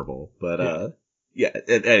memorable, but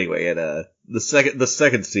anyway, the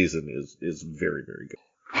second season is very, very good.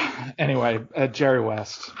 Anyway, Jerry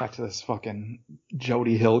West, back to this fucking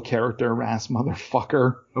Jody Hill character ass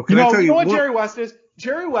motherfucker. Oh, you know what Jerry West is?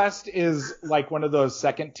 Jerry West is like one of those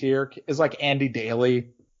second tier, is like Andy Daly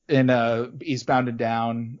in Eastbound and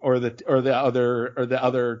Down, or the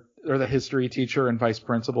history teacher in Vice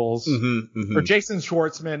Principals, or Jason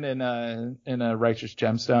Schwartzman in Righteous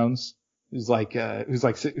Gemstones, who's like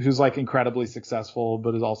incredibly successful,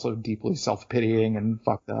 but is also deeply self-pitying and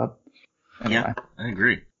fucked up. Anyway. Yeah, I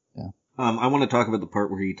agree. Yeah. I want to talk about the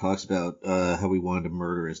part where he talks about how he wanted to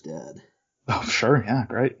murder his dad. Oh, sure. Yeah,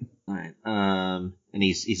 great. All right. And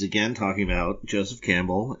he's again talking about Joseph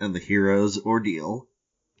Campbell and the hero's ordeal.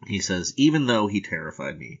 He says, even though he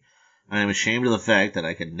terrified me, I am ashamed of the fact that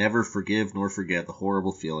I can never forgive nor forget the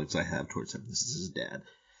horrible feelings I have towards him. This is his dad.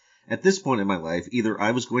 At this point in my life, either I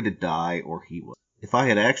was going to die or he was. If I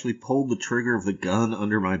had actually pulled the trigger of the gun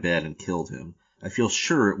under my bed and killed him, I feel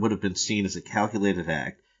sure it would have been seen as a calculated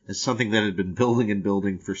act, as something that had been building and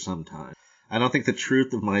building for some time. I don't think the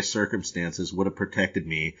truth of my circumstances would have protected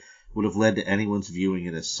me, would have led to anyone's viewing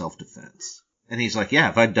it as self-defense. And he's like, yeah,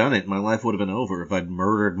 if I'd done it, my life would have been over if I'd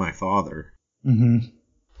murdered my father. Mm-hmm.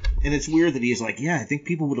 And it's weird that he's like, yeah, I think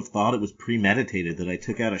people would have thought it was premeditated that I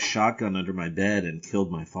took out a shotgun under my bed and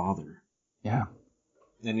killed my father. Yeah.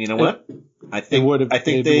 And you know what? I think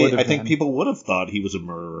people would have thought he was a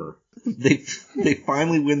murderer. They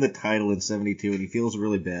finally win the title in 72, and he feels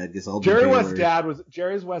really bad because Jerry West's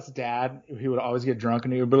dad. He would always get drunk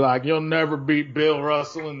and he would be like, "You'll never beat Bill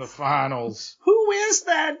Russell in the finals." Who is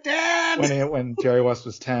that, Dad? When Jerry West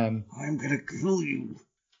was 10. I'm gonna kill you.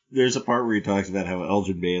 There's a part where he talks about how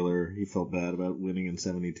Elgin Baylor, he felt bad about winning in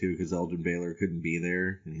 72 because Elgin Baylor couldn't be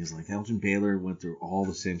there, and he's like, Elgin Baylor went through all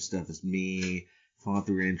the same stuff as me. Fought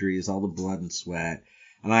through injuries, all the blood and sweat.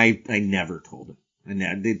 And I never told him.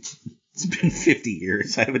 It's been 50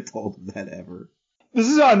 years. I haven't told him that ever. This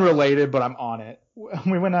is unrelated, but I'm on it.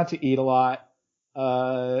 We went out to eat a lot.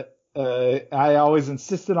 I always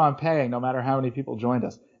insisted on paying no matter how many people joined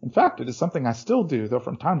us. In fact, it is something I still do, though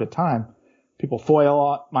from time to time, people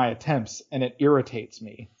foil my attempts, and it irritates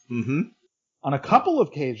me. Mm-hmm. On a couple of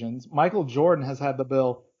occasions, Michael Jordan has had the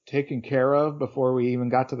bill taken care of before we even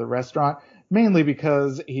got to the restaurant. Mainly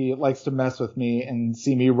because he likes to mess with me and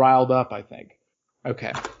see me riled up, I think.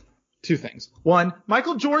 Okay. 2 things. 1,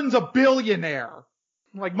 Michael Jordan's a billionaire.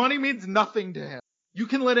 Like, money means nothing to him. You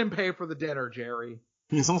can let him pay for the dinner, Jerry.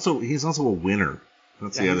 He's also a winner.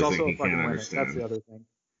 That's the other thing he can't understand. That's the other thing.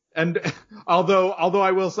 And although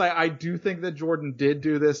I will say, I do think that Jordan did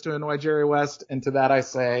do this to annoy Jerry West, and to that I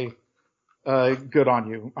say, good on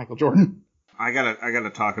you, Michael Jordan. I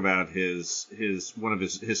gotta talk about his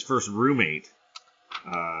first roommate,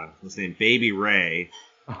 his name Baby Ray,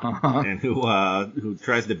 and who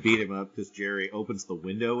tries to beat him up because Jerry opens the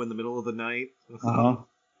window in the middle of the night.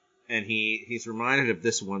 And he's reminded of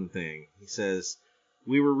this one thing. He says,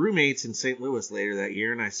 "We were roommates in St. Louis later that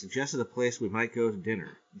year, and I suggested a place we might go to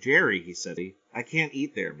dinner. Jerry," he said, "I can't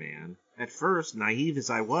eat there, man. At first, naive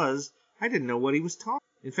as I was, I didn't know what he was talking.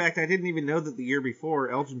 In fact, I didn't even know that the year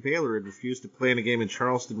before, Elgin Baylor had refused to play in a game in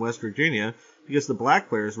Charleston, West Virginia, because the black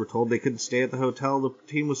players were told they couldn't stay at the hotel the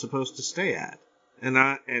team was supposed to stay at.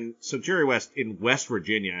 And so Jerry West in West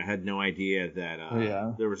Virginia had no idea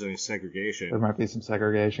that there was any segregation. There might be some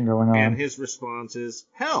segregation going on. And his response is,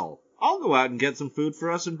 "Hell, I'll go out and get some food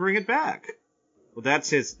for us and bring it back." Well,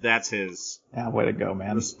 that's his. Yeah, way to go,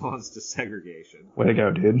 man. Response to segregation. Way to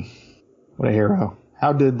go, dude. What a hero.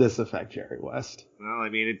 How did this affect Jerry West? Well, I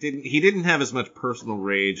mean, he didn't have as much personal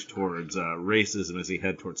rage towards racism as he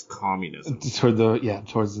had towards communism.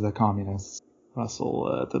 Towards the communists.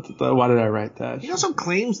 Russell, why did I write that? He also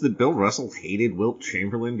claims that Bill Russell hated Wilt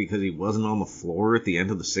Chamberlain because he wasn't on the floor at the end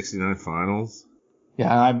of the '69 finals.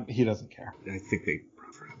 Yeah, he doesn't care. I think they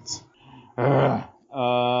were friends.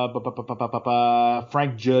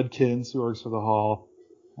 Frank Judkins, who works for the Hall.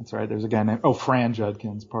 That's right, there's a guy named... Oh, Fran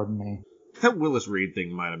Judkins, pardon me. That Willis Reed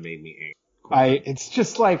thing might have made me angry. It's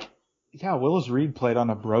just like, yeah, Willis Reed played on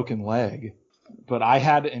a broken leg, but I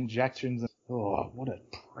had injections. Oh, what a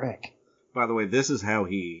prick. By the way, this is how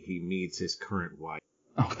he meets his current wife.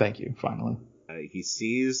 Oh, thank you, finally. He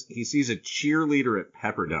sees a cheerleader at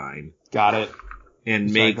Pepperdine. Got it.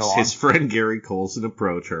 And makes his friend Gary Coulson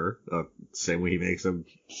approach her. Same way he makes him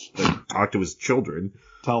talk to his children.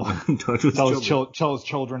 Tell his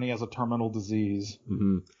children he has a terminal disease.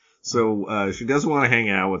 Mm-hmm. So she doesn't want to hang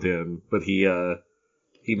out with him, but he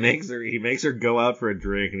makes her go out for a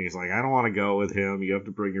drink, and he's like, "I don't want to go with him. You have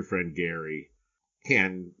to bring your friend Gary."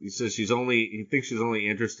 And he says he thinks she's only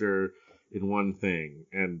interested in one thing,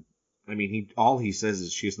 and I mean, all he says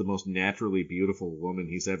is she's the most naturally beautiful woman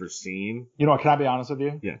he's ever seen. You know what? Can I be honest with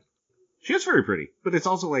you? Yeah, she is very pretty, but it's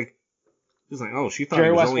also like, it's like, oh, she thought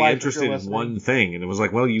he was only interested in one thing, and it was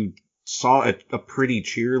like, well, you saw a pretty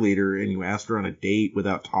cheerleader and you asked her on a date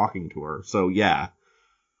without talking to her, so yeah.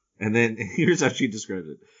 And then here's how she describes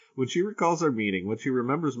it. When she recalls our meeting, what she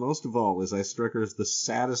remembers most of all is I struck her as the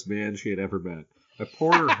saddest man she had ever met. I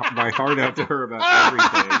poured my heart out to her about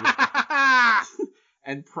everything.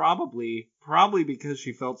 And probably because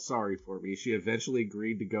she felt sorry for me, she eventually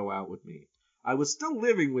agreed to go out with me. I was still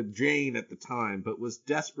living with Jane at the time, but was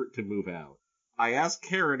desperate to move out. I asked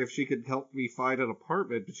Karen if she could help me find an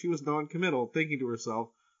apartment, but she was non-committal, thinking to herself,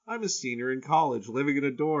 I'm a senior in college, living in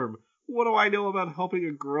a dorm. What do I know about helping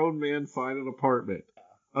a grown man find an apartment?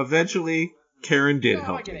 Eventually, Karen did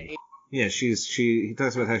help me. Yeah, he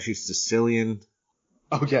talks about how she's Sicilian.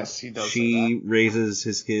 Oh, yes, he does. She raises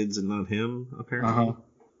his kids and not him, apparently.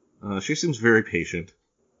 She seems very patient.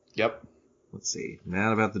 Yep. Let's see.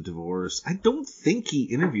 Mad about the divorce. I don't think he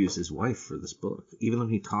interviews his wife for this book, even though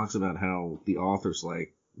he talks about how the author's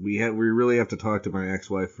like, we really have to talk to my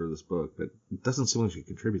ex-wife for this book, but it doesn't seem like she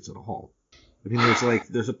contributes at all. I mean,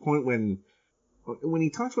 there's a point when when he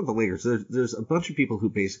talks about the Lakers, there's a bunch of people who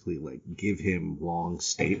basically like give him long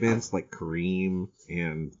statements, like Kareem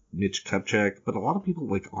and Mitch Kupchak, but a lot of people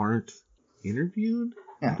like aren't interviewed.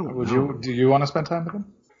 Yeah. Do you want to spend time with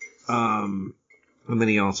him? And then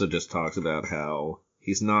he also just talks about how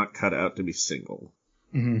he's not cut out to be single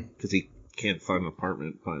because he can't find an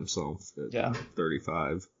apartment by himself at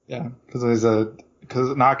 35. Yeah, because he's an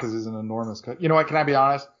enormous. You know what? Can I be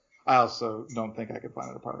honest? I also don't think I could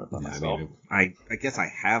find an apartment by myself. I guess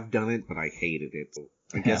I have done it, but I hated it. So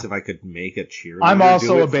I guess if I could make a cheerleader, I'm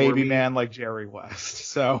also a baby man like Jerry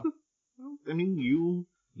West. So I mean,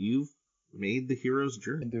 you've made the hero's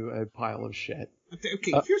journey into a pile of shit.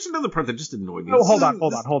 Okay, here's another part that just annoyed me. Oh, hold on.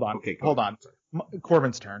 Okay, hold on.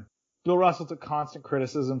 Corbin's turn. Bill Russell took constant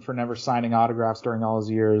criticism for never signing autographs during all his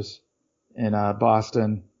years in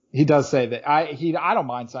Boston. He does say that I don't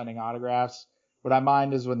mind signing autographs. What I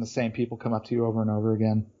mind is when the same people come up to you over and over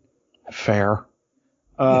again. Fair.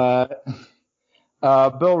 Bill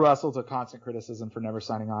Russell took constant criticism for never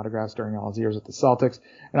signing autographs during all his years at the Celtics,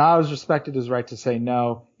 and I always respected his right to say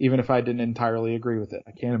no, even if I didn't entirely agree with it.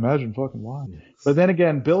 I can't imagine fucking why. But then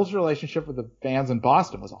again, Bill's relationship with the fans in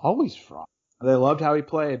Boston was always fraught. They loved how he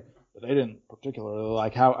played, but they didn't particularly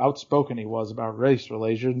like how outspoken he was about race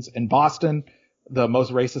relations in Boston, the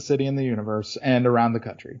most racist city in the universe, and around the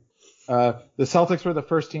country. The Celtics were the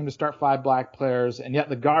first team to start 5 black players, and yet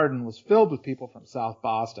the Garden was filled with people from South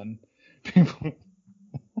Boston. People,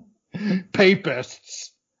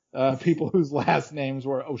 papists, people whose last names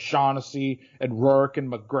were O'Shaughnessy and Rourke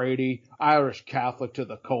and McGrady, Irish Catholic to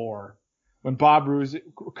the core. When Bob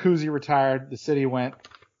Cousy retired, the city went,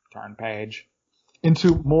 turn page,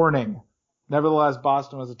 into mourning. Nevertheless,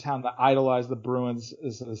 Boston was a town that idolized the Bruins,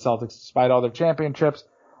 the Celtics, despite all their championships,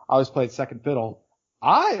 always played second fiddle.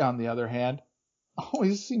 I, on the other hand,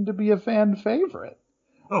 always seemed to be a fan favorite.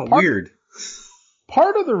 Oh, weird.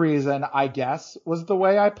 Part of the reason, I guess, was the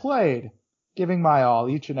way I played, giving my all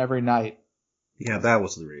each and every night. Yeah, that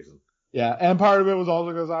was the reason. Yeah, and part of it was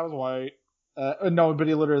also because I was white. And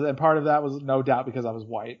part of that was no doubt because I was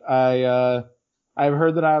white. I've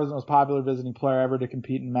heard that I was the most popular visiting player ever to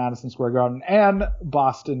compete in Madison Square Garden and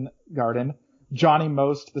Boston Garden. Johnny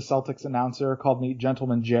Most, the Celtics announcer, called me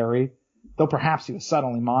Gentleman Jerry, though perhaps he was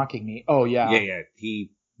subtly mocking me. Oh, yeah. Yeah. You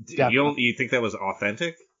think that was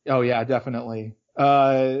authentic? Oh, yeah, definitely.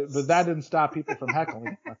 But that didn't stop people from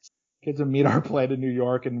heckling. Kids at Mead Art played in New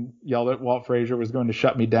York and yelled that Walt Frazier was going to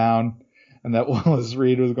shut me down and that Willis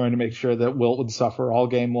Reed was going to make sure that Wilt would suffer all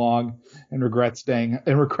game long and regret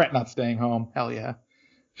not staying home. Hell yeah.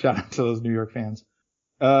 Shout out to those New York fans.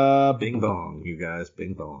 Bing bong, you guys.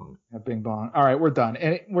 Bing bong. Yeah, bing bong. All right, we're done.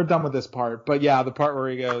 And we're done with this part. But yeah, the part where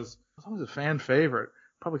he goes, I was always a fan favorite.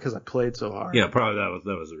 Probably because I played so hard. Yeah, probably that was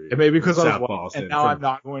the reason. And maybe because I was white, and now I'm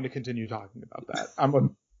not going to continue talking about that.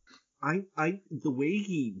 The way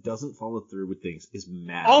he doesn't follow through with things is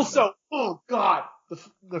mad. Also, oh god,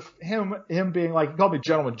 him being like, he called me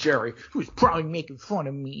Gentleman Jerry, who's probably making fun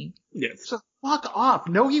of me. Yes. So fuck off.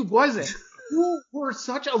 No, he wasn't. You were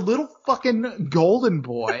such a little fucking golden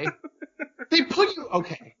boy. They put you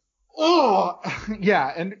okay. Oh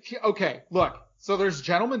yeah, and okay, look. So there's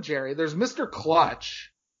Gentleman Jerry. There's Mr.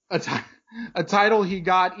 Clutch, a title he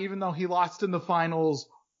got even though he lost in the finals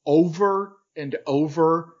over and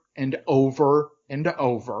over and over and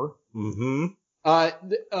over. Mm-hmm.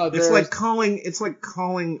 It's like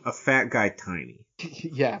calling a fat guy tiny.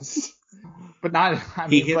 Yes, but not.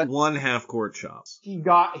 He hit one half court shots. He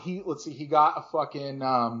got a fucking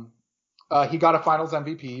he got a finals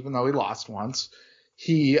MVP even though he lost once.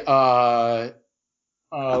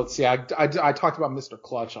 Let's see. I talked about Mr.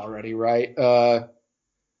 Clutch already, right?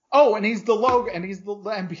 And he's the logo, and he's the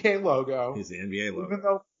NBA logo. He's the NBA logo. Even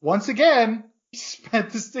though, once again, he spent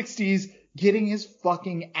the 60s getting his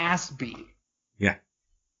fucking ass beat. Yeah.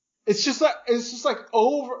 It's just like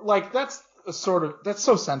over, like that's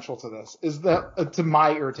so central to this, is that, to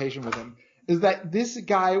my irritation with him, is that this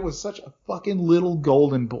guy was such a fucking little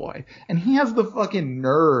golden boy, and he has the fucking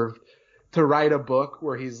nerve to write a book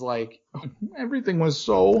where he's like, everything was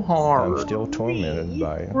so hard. I'm still tormented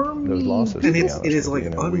by those losses. And it is like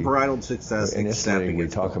unbridled success. Initially, we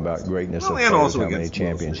talk about greatness of players, how many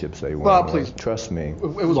championships they won. Well, please. Trust me, it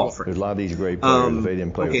was there's a lot of these great players, if they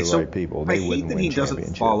didn't play with the right people, they wouldn't win championships. I hate that he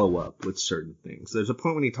doesn't follow up with certain things. There's a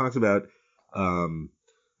point when he talks about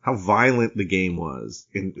how violent the game was,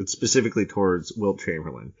 and specifically towards Wilt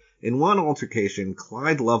Chamberlain. In one altercation,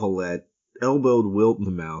 Clyde Levelette elbowed Wilt in the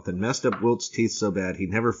mouth and messed up Wilt's teeth so bad he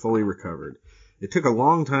never fully recovered. It took a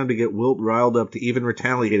long time to get Wilt riled up to even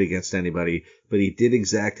retaliate against anybody, but he did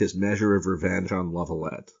exact his measure of revenge on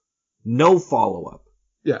Levelette. No follow-up.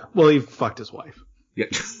 Yeah. Well, he fucked his wife. Yeah.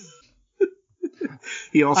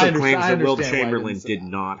 He also claims that Wilt Chamberlain did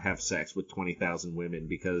not have sex with 20,000 women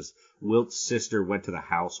because Wilt's sister went to the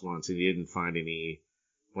house once and he didn't find any,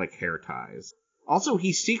 like, hair ties. Also,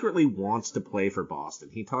 he secretly wants to play for Boston.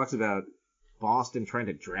 He talks about Boston trying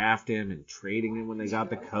to draft him and trading him when they got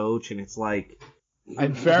the coach, and it's like, he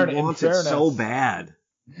wants it so bad.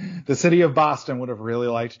 The city of Boston would have really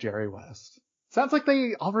liked Jerry West. Sounds like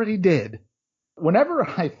they already did. Whenever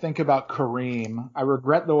I think about Kareem, I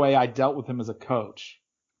regret the way I dealt with him as a coach.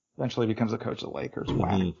 Eventually becomes a coach of the Lakers. Wow.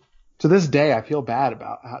 Mm-hmm. To this day, I feel bad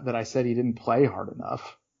about that I said he didn't play hard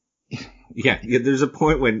enough. Yeah, there's a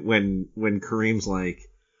point when Kareem's like,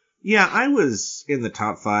 yeah, I was in the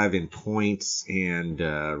top 5 in points and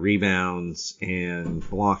rebounds and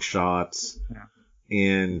block shots. Yeah.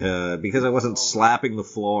 And because I wasn't slapping the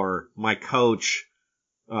floor, my coach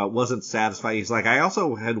wasn't satisfied. He's like, I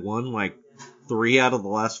also had won like 3 out of the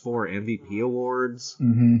last 4 MVP awards.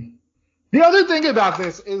 Mm-hmm. The other thing about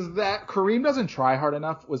this is that Kareem doesn't try hard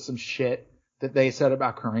enough with some shit that they said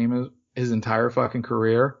about Kareem his entire fucking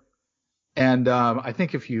career. And I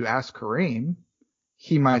think if you ask Kareem,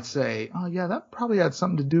 he might say, oh, yeah, that probably had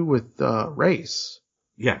something to do with race.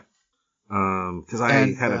 Yeah. Because I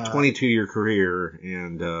had a 22-year career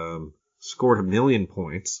and scored 1 million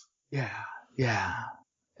points. Yeah, yeah.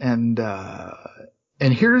 And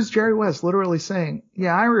here's Jerry West literally saying,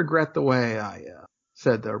 yeah, I regret the way I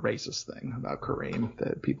said the racist thing about Kareem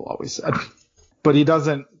that people always said. But he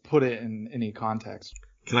doesn't put it in any context.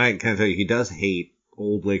 Can I tell you, he does hate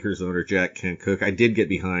old Lakers owner Jack Kent Cooke. I did get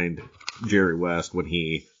behind Jerry West when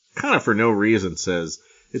he kind of for no reason says,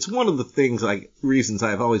 it's one of the reasons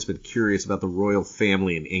I've always been curious about the royal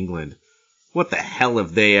family in England. What the hell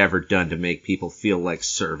have they ever done to make people feel like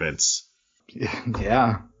servants?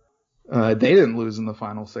 Yeah. They didn't lose in the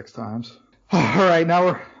final 6 times. All right, now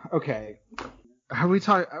we're okay. We're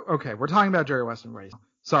talking about Jerry West and race.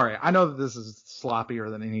 Sorry, I know that this is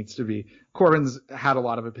sloppier than it needs to be. Corbin's had a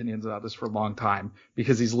lot of opinions about this for a long time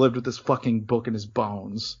because he's lived with this fucking book in his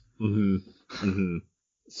bones. Mm-hmm. Mm-hmm.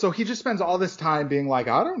 So he just spends all this time being like,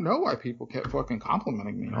 I don't know why people kept fucking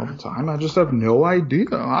complimenting me all the time. I just have no idea.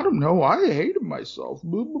 I don't know why I hated myself.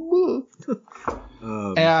 Blah, blah,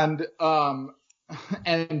 blah.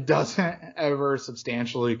 And doesn't ever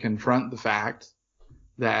substantially confront the fact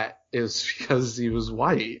that it's because he was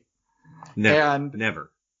white.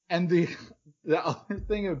 Never. And the other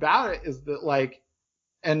thing about it is that, like,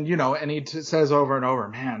 and he says over and over,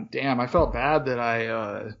 man, damn, I felt bad that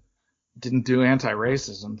I didn't do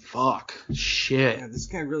anti-racism. Fuck. Shit. Yeah, this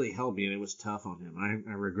guy really helped me, and it was tough on him.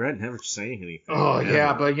 I regret never saying anything. Oh,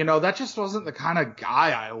 yeah, but, that just wasn't the kind of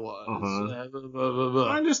guy I was. Uh-huh.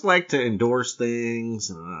 I just like to endorse things,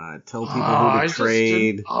 tell people who to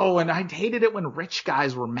trade. And I hated it when rich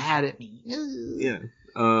guys were mad at me. Yeah.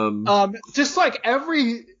 Just like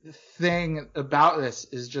everything about this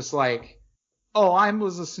is just like, I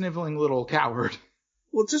was a sniveling little coward.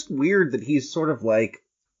 Well, it's just weird that he's sort of like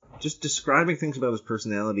just describing things about his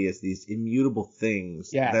personality as these immutable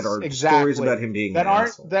things that are stories about him being an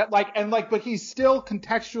asshole. But he's still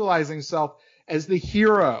contextualizing himself as the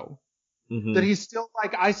hero. Mm-hmm. That he's still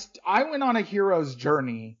like, I went on a hero's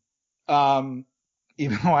journey, even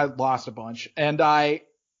though I lost a bunch, and I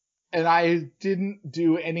didn't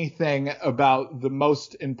do anything about the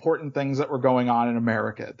most important things that were going on in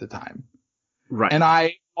America at the time. Right. And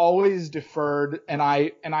I always deferred, and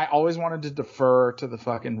I always wanted to defer to the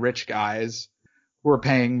fucking rich guys who were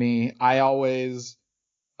paying me. I always,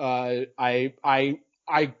 I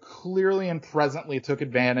clearly and presently took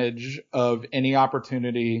advantage of any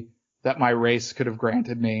opportunity that my race could have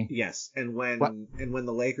granted me. Yes. And when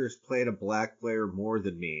the Lakers played a black player more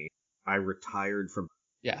than me, I retired from.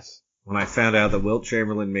 Yes. When I found out that Wilt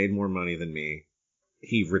Chamberlain made more money than me,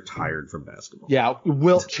 he retired from basketball. Yeah,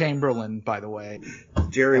 Wilt Chamberlain, by the way.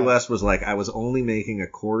 Jerry West was like, I was only making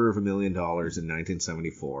 $250,000 in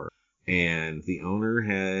 1974, and the owner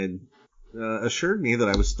had assured me that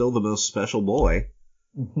I was still the most special boy.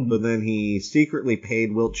 Mm-hmm. But then he secretly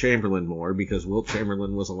paid Wilt Chamberlain more because Wilt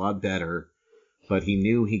Chamberlain was a lot better. But he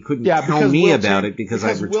knew he couldn't tell me about it because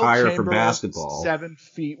I'd retire from basketball. 7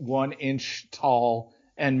 feet 1 inch tall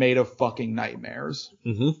and made of fucking nightmares.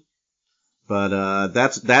 Mm-hmm. But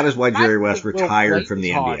that is why Jerry West retired from the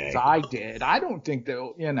NBA. I did. I don't think that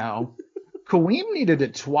Kareem needed to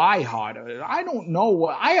try harder. I don't know.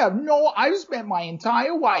 I've spent my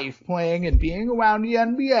entire life playing and being around the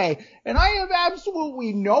NBA, and I have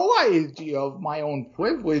absolutely no idea of my own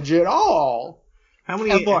privilege at all. How many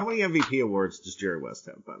MVP awards does Jerry West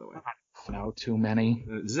have, by the way? No, too many.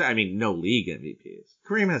 I mean, no league MVPs.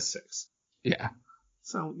 Kareem has 6. Yeah.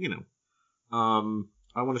 So,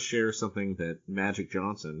 I want to share something that Magic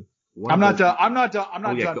Johnson. I'm not done. I'm not done.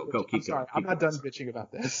 Go, I'm sorry. I'm not done bitching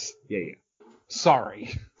about this. Yeah.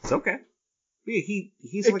 Sorry. It's okay. Yeah,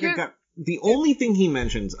 he's like a guy. The only thing he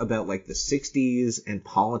mentions about like the 60s and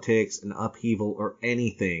politics and upheaval or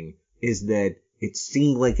anything is that it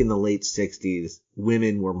seemed like in the late 60s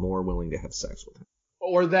women were more willing to have sex with him.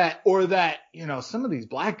 Or that, some of these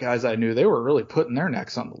black guys I knew, they were really putting their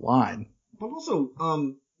necks on the line. But also,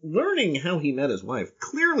 learning how he met his wife,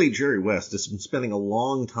 clearly Jerry West has been spending a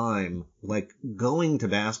long time, like, going to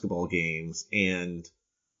basketball games and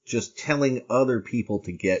just telling other people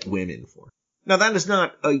to get women for him. Now, that is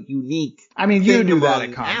not a unique you do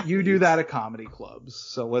that at comedy clubs,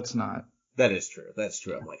 so let's not. That is true. That's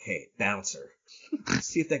true. I'm like, hey, bouncer.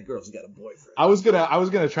 See if that girl's got a boyfriend. I was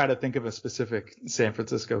gonna try to think of a specific San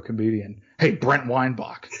Francisco comedian. Hey, Brent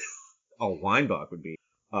Weinbach. Oh, Weinbach would be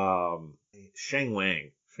Sheng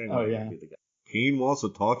Wang. Oh, yeah. Would be the guy. Keen wants to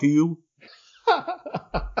talk to you?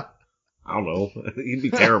 I don't know. He'd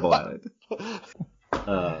be terrible at it.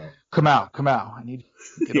 Kamau. I need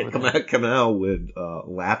to get over there. Kamau would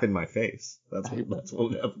laugh in my face. That's what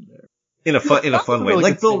would happen there. In a fun way.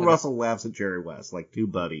 Like Bill Russell laughs at Jerry West, like two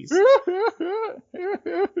buddies.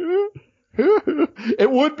 It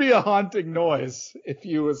would be a haunting noise if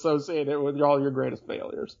you associate it with all your greatest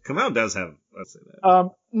failures. Kamau does have, let's say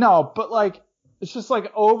that. No, but like, it's just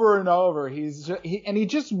like over and over. He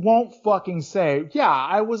just won't fucking say, yeah,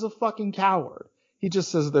 I was a fucking coward. He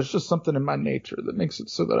just says there's just something in my nature that makes it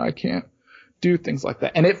so that I can't do things like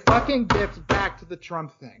that. And it fucking gets back to the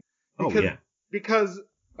Trump thing. Because,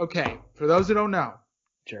 okay, for those who don't know,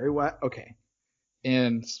 Jerry West, okay,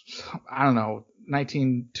 in, I don't know,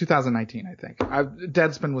 2019, I think.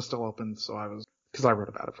 Deadspin was still open, because I wrote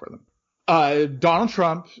about it for them. Donald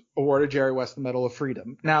Trump awarded Jerry West the Medal of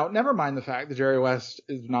Freedom. Now, never mind the fact that Jerry West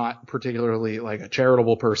is not particularly like a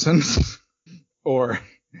charitable person,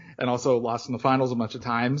 and also lost in the finals a bunch of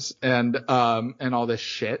times, and all this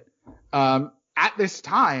shit. At this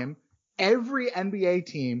time, every NBA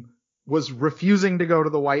team was refusing to go to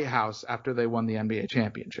the White House after they won the NBA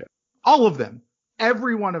championship. All of them.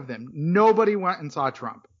 Every one of them. Nobody went and saw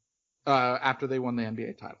Trump after they won the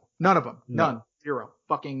NBA title. None of them. No. None. Zero.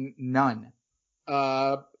 Fucking none.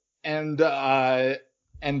 And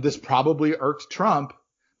this probably irked Trump,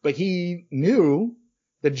 but he knew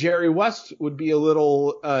that Jerry West would be a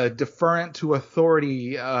little deferent to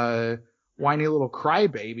authority, whiny little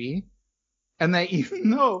crybaby, and that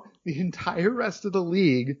even though the entire rest of the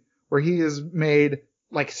league, where he has made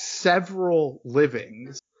like several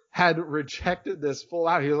livings, had rejected this full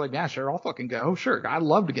out, he was like, yeah, sure, I'll fucking go. Sure, I'd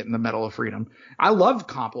love to get in the Medal of Freedom. I love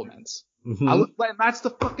compliments. Mm-hmm. And that's the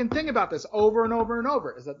fucking thing about this over and over and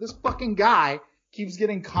over, is that this fucking guy keeps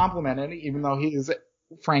getting complimented, even though he is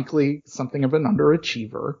frankly something of an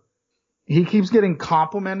underachiever. He keeps getting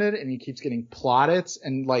complimented and he keeps getting plaudits,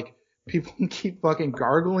 and like people keep fucking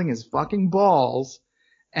gargling his fucking balls,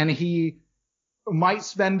 and he might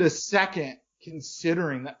spend a second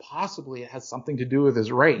considering that possibly it has something to do with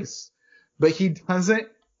his race, but he doesn't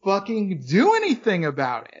fucking do anything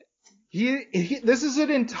about it. This is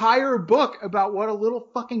an entire book about what a little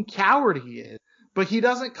fucking coward he is, but he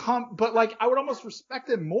doesn't but like, I would almost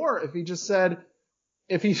respect him more if he just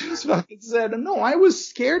fucking said, no, I was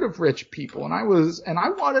scared of rich people and I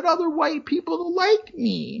wanted other white people to like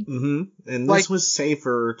me. Mm-hmm. And this was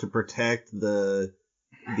safer to protect the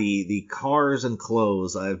cars and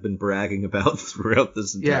clothes I've been bragging about throughout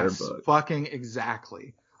this entire book. Fucking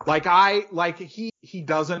exactly. He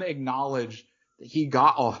doesn't acknowledge that he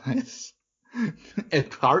got all this in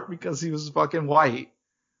part because he was fucking white,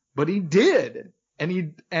 but he did.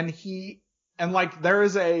 And there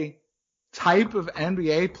is a type of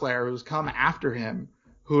NBA player who's come after him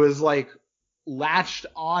who is like latched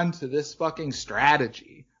on to this fucking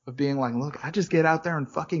strategy of being like, look, I just get out there and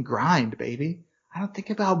fucking grind, baby. I don't think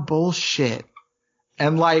about bullshit.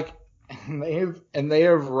 And they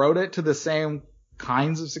have wrote it to the same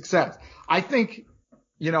kinds of success. I think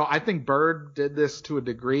Bird did this to a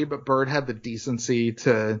degree, but Bird had the decency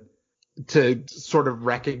to sort of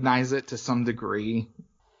recognize it to some degree.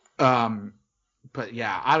 But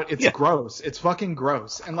yeah, it's gross. It's fucking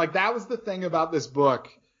gross. And like, that was the thing about this book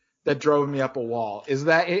that drove me up a wall, is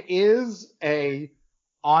that it is a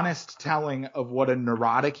honest telling of what a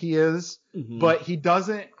neurotic he is, mm-hmm. but he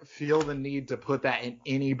doesn't feel the need to put that in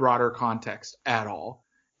any broader context at all.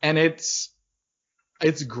 And it's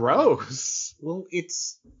gross. Well,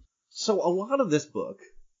 so a lot of this book,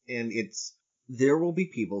 and there will be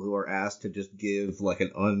people who are asked to just give like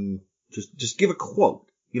just give a quote,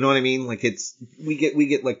 You know what I mean? Like we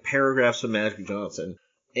get like paragraphs from Magic Johnson,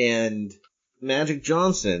 and Magic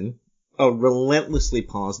Johnson, a relentlessly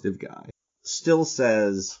positive guy, still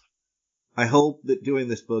says, I hope that doing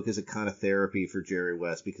this book is a kind of therapy for Jerry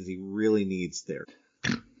West because he really needs therapy.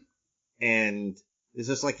 And it's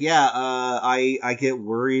just like, I get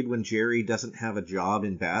worried when Jerry doesn't have a job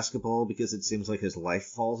in basketball because it seems like his life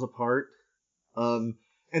falls apart. And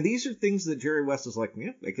these are things that Jerry West is like,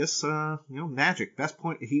 yeah, I guess, Magic. Best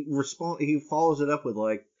point. He follows it up with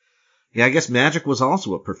like, yeah, I guess Magic was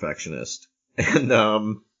also a perfectionist. And,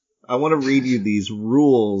 I want to read you these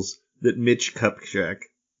rules that Mitch Kupchak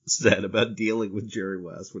said about dealing with Jerry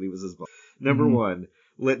West when he was his boss. Number 1,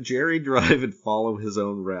 let Jerry drive and follow his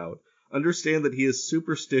own route. Understand that he is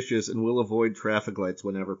superstitious and will avoid traffic lights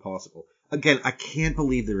whenever possible. Again, I can't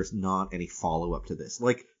believe there is not any follow-up to this.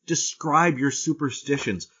 Like, describe your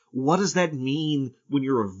superstitions. What does that mean when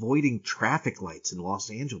you're avoiding traffic lights in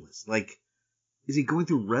Los Angeles? Like, is he going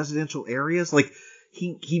through residential areas? Like,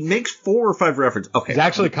 he makes 4 or 5 references. Okay. He's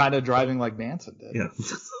actually kind of driving like Manson did. Yeah.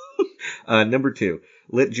 Number 2,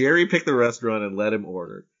 let Jerry pick the restaurant and let him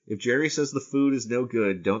order. If Jerry says the food is no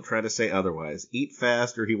good, don't try to say otherwise. Eat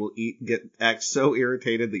fast or he will act so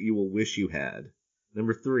irritated that you will wish you had.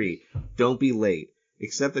 Number 3, don't be late.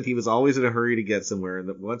 Accept that he was always in a hurry to get somewhere and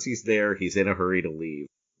that once he's there, he's in a hurry to leave.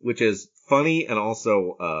 Which is funny and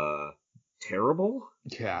also, terrible.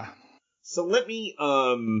 Yeah. So let me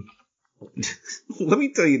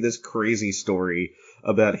tell you this crazy story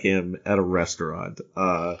about him at a restaurant,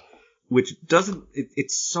 which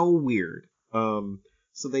it's so weird.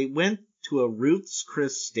 So they went to a Ruth's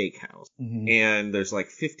Chris Steakhouse, and there's like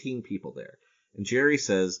 15 people there. And Jerry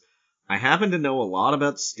says, I happen to know a lot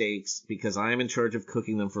about steaks because I am in charge of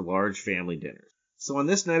cooking them for large family dinners. So on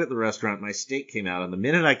this night at the restaurant, my steak came out, and the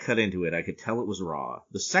minute I cut into it, I could tell it was raw.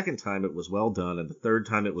 The second time it was well done, and the third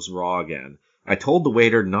time it was raw again. I told the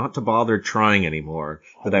waiter not to bother trying anymore,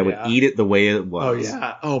 that I would eat it the way it was. Oh,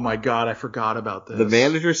 yeah. Oh, my God, I forgot about this. The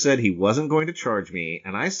manager said he wasn't going to charge me,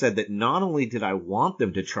 and I said that not only did I want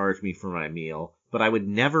them to charge me for my meal, but I would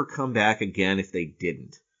never come back again if they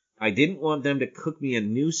didn't. I didn't want them to cook me a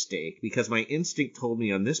new steak, because my instinct told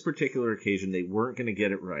me on this particular occasion they weren't going to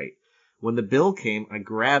get it right. When the bill came, I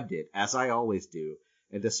grabbed it, as I always do,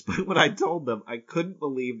 and despite what I told them, I couldn't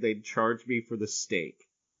believe they'd charge me for the steak.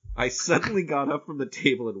 I suddenly got up from the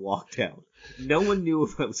table and walked out. No one knew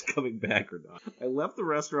if I was coming back or not. I left the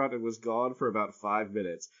restaurant and was gone for about 5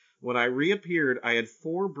 minutes. When I reappeared, I had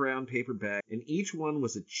 4 brown paper bags, and each one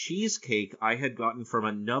was a cheesecake I had gotten from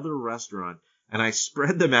another restaurant, and I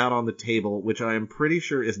spread them out on the table, which I am pretty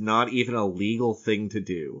sure is not even a legal thing to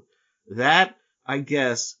do. That, I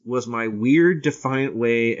guess, was my weird, defiant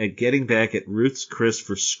way at getting back at Ruth's Chris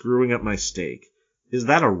for screwing up my steak. Is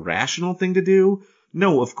that a rational thing to do?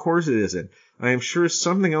 No, of course it isn't. I am sure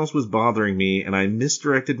something else was bothering me, and I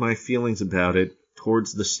misdirected my feelings about it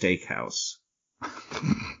towards the steakhouse.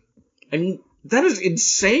 I mean, that is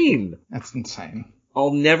insane. That's insane.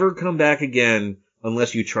 I'll never come back again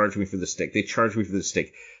unless you charge me for the steak. They charge me for the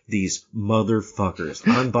steak. These motherfuckers.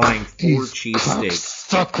 I'm buying 4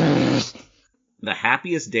 cheesesteaks. The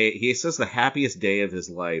happiest day, he says the happiest day of his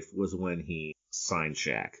life was when he signed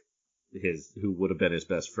Shaq. Who would have been his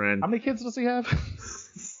best friend. How many kids does he have?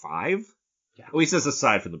 5? Yeah. Oh, he says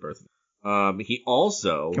aside from the birth. He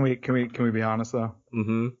also... Can we be honest, though?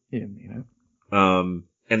 Mm-hmm. He didn't mean it.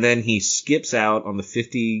 And then he skips out on the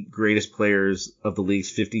 50 greatest players of the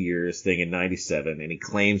league's 50 years thing in 97, and he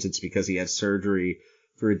claims it's because he had surgery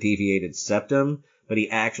for a deviated septum, but he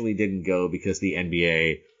actually didn't go because the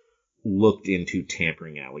NBA looked into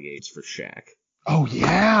tampering allegations for Shaq. Oh,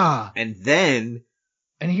 yeah! And then...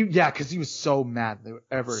 because he was so mad they were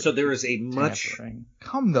ever. So there is a much.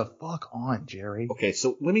 Come the fuck on, Jerry. Okay,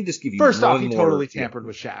 so let me just give you First one off, he totally tampered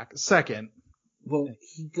with Shaq. Second. Well,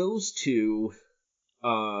 he goes to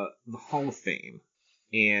the Hall of Fame,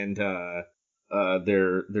 and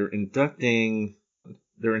they're inducting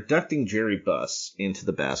Jerry Buss into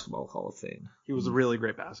the Basketball Hall of Fame. He was a really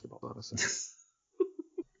great basketball player.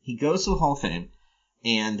 He goes to the Hall of Fame,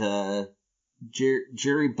 and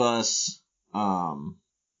Jerry Buss.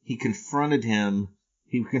 He confronted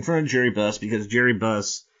Jerry Buss because Jerry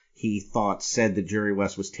Buss, he said that Jerry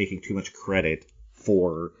West was taking too much credit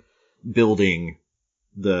for building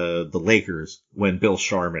the Lakers when Bill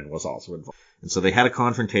Sharman was also involved. And so they had a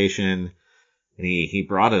confrontation, and he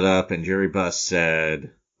brought it up, and Jerry Buss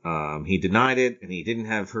said he denied it, and he didn't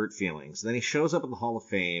have hurt feelings. Then he shows up at the Hall of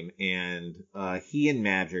Fame, and he and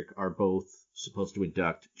Magic are both supposed to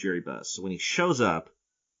induct Jerry Buss. So when he shows up,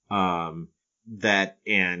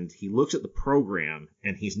 and he looks at the program,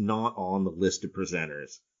 and he's not on the list of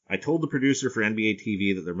presenters. I told the producer for NBA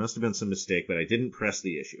TV that there must have been some mistake, but I didn't press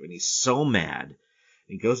the issue. And he's so mad.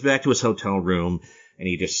 He goes back to his hotel room, and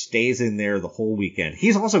he just stays in there the whole weekend.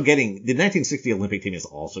 He's also the 1960 Olympic team is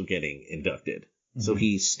also getting inducted. Mm-hmm. So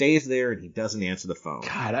he stays there, and he doesn't answer the phone.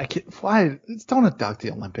 God, I can't, why? Don't induct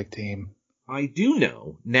the Olympic team. I do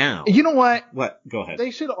know now. You know what? What? Go ahead.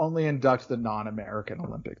 They should only induct the non-American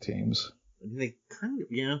Olympic teams. They kind of,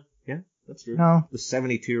 yeah, that's true. No. The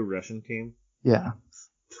 72 Russian team. Yeah.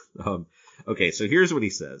 Okay, so here's what he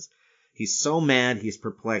says. He's so mad, he's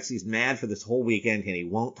perplexed, he's mad for this whole weekend, and he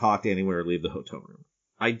won't talk to anyone or leave the hotel room.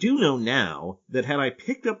 I do know now that had I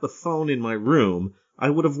picked up the phone in my room, I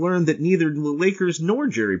would have learned that neither the Lakers nor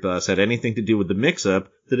Jerry Buss had anything to do with the mix-up,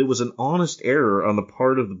 that it was an honest error on the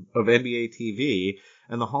part of NBA TV,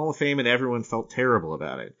 and the Hall of Fame and everyone felt terrible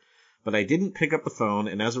about it. But I didn't pick up the phone,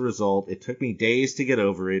 and as a result, it took me days to get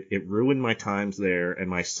over it, it ruined my times there, and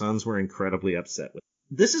my sons were incredibly upset with it.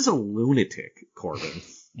 This is a lunatic, Corbin.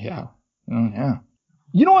 Yeah. Oh, yeah.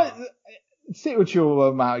 You know what? Say what you will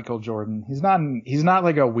about Michael Jordan. He's not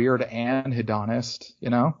like a weird anhedonist, you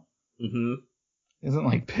know? Mm-hmm. He doesn't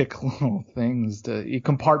like pick little things he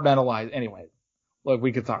compartmentalize. Anyway, look,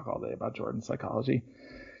 we could talk all day about Jordan psychology.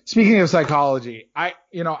 Speaking of psychology, I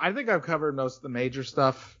think I've covered most of the major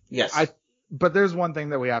stuff. Yes. But there's one thing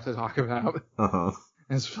that we have to talk about. Uh-huh.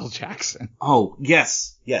 It's Phil Jackson. Oh,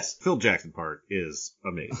 yes. Phil Jackson part is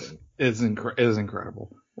amazing. It is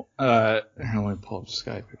incredible. Let me pull up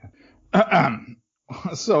Skype again.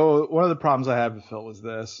 So one of the problems I had with Phil was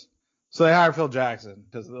this. So they hired Phil Jackson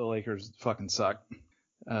because the Lakers fucking suck.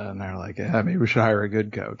 And they're like, yeah, maybe we should hire a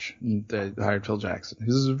good coach. And they hired Phil Jackson.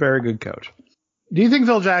 He's a very good coach. Do you think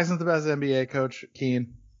Phil Jackson's the best NBA coach,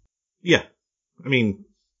 Keen? Yeah. I mean,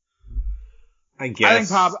 I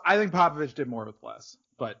guess. I think Popovich did more with less,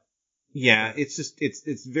 but. Yeah, it's just,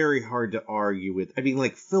 it's very hard to argue with. I mean,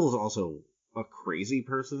 like, Phil's also a crazy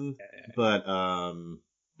person, but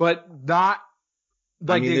not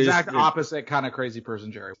like the exact opposite kind of crazy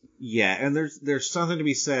person, Jerry. Yeah, and there's something to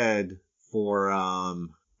be said for,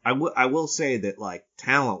 I will say that, like,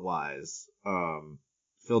 talent-wise,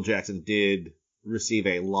 Phil Jackson did receive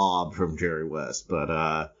a lob from Jerry West,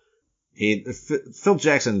 but, Phil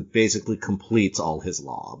Jackson basically completes all his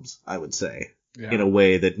lobs, I would say, in a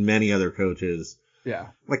way that many other coaches. Yeah.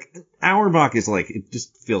 Like, Auerbach is like, it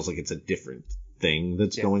just feels like it's a different thing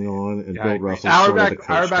that's going on, and Bill Russell's sort of the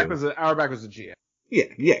coach. Auerbach was a GM.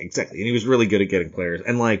 Yeah, exactly. And he was really good at getting players.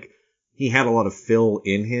 And, like, he had a lot of Phil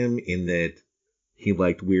in him in that he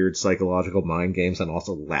liked weird psychological mind games and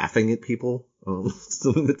also laughing at people.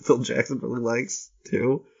 Something that Phil Jackson really likes,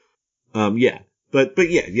 too. But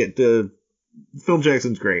Phil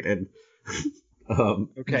Jackson's great. And,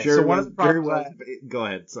 okay, Jerry so one of the problems go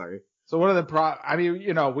ahead, sorry. So one of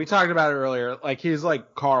the we talked about it earlier, like, he's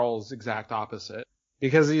like Carl's exact opposite.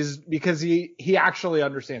 Because he actually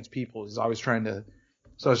understands people. He's always trying to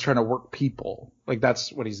work people. Like,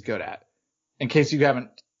 that's what he's good at. In case you haven't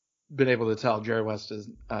been able to tell, Jerry West is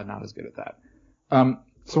not as good at that.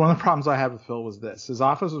 So one of the problems I had with Phil was this. His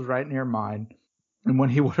office was right near mine, and when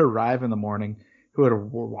he would arrive in the morning, he would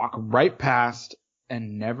walk right past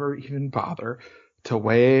and never even bother to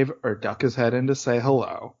wave or duck his head in to say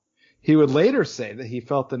hello. He would later say that he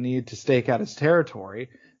felt the need to stake out his territory,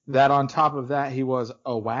 that on top of that he was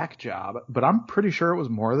a whack job, but I'm pretty sure it was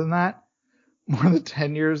more than that. More than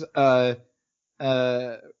 10 years, I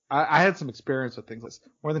had some experience with things like this.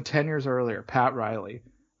 More than 10 years earlier, Pat Riley,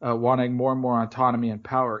 wanting more and more autonomy and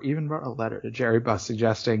power, even wrote a letter to Jerry Buss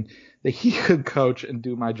suggesting that he could coach and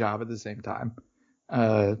do my job at the same time.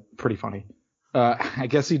 Pretty funny. I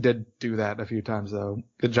guess he did do that a few times, though.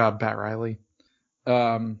 Good job, Pat Riley.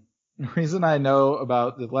 The reason I know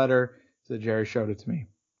about the letter is that Jerry showed it to me.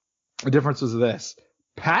 The difference was this.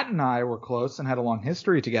 Pat and I were close and had a long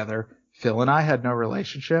history together. Phil and I had no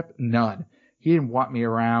relationship. None. He didn't want me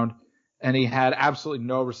around, and he had absolutely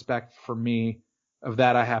no respect for me. Of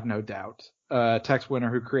that, I have no doubt. Tex Winter,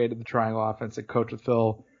 who created the triangle offense and coached with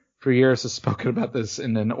Phil for years, has spoken about this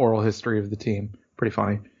in an oral history of the team. Pretty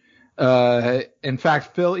funny. In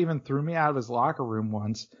fact, Phil even threw me out of his locker room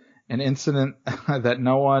once, an incident that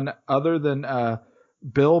no one other than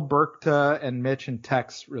Bill Burkta and Mitch and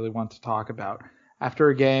Tex really want to talk about. After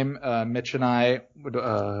a game, Mitch and I would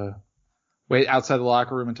wait outside the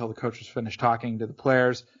locker room until the coach was finished talking to the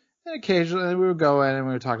players. And occasionally we would go in and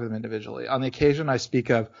we would talk to them individually. On the occasion I speak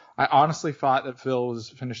of, I honestly thought that Phil was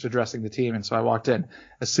finished addressing the team, and so I walked in.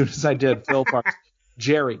 As soon as I did, Phil barked,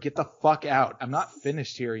 "Jerry, get the fuck out. I'm not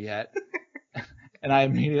finished here yet." And I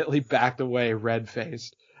immediately backed away,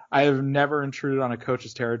 red-faced. I have never intruded on a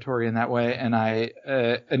coach's territory in that way, and I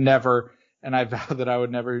vowed that I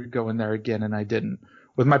would never go in there again, and I didn't.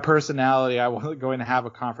 With my personality, I wasn't going to have a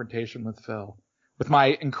confrontation with Phil. With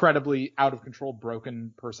my incredibly out of control,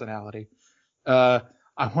 broken personality, I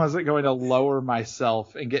wasn't going to lower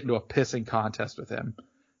myself and get into a pissing contest with him.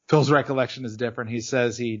 Phil's recollection is different. He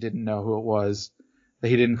says he didn't know who it was, that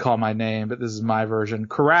he didn't call my name, but this is my version,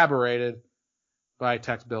 corroborated by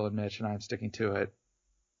Tex, Bill, and Mitch, and I'm sticking to it.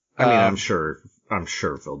 I mean, I'm sure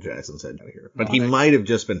Phil Jackson said no here, but he might have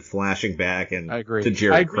just been flashing back and to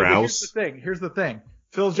Jerry Krause. Here's the thing.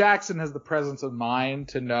 Phil Jackson has the presence of mind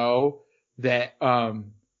to know that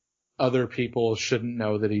other people shouldn't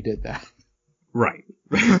know that he did that. Right.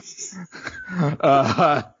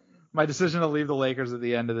 My decision to leave the Lakers at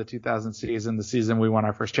the end of the 2000 season, the season we won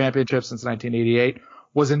our first championship since 1988,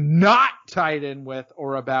 was not tied in with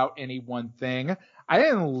or about any one thing. I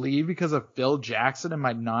didn't leave because of Phil Jackson and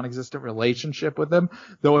my non-existent relationship with him,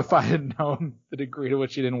 though if I had known the degree to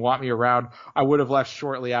which he didn't want me around, I would have left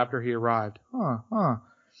shortly after he arrived. I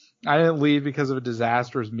didn't leave because of a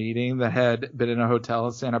disastrous meeting that had been in a hotel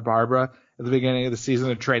in Santa Barbara at the beginning of the season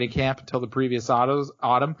of training camp until the previous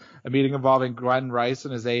autumn, a meeting involving Glenn Rice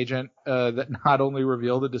and his agent that not only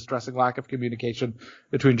revealed a distressing lack of communication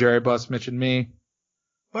between Jerry Buss, Mitch, and me.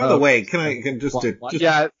 By the way,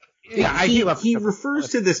 he refers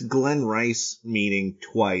to this Glenn Rice meeting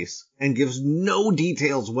twice and gives no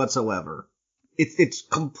details whatsoever. It's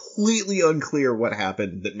completely unclear what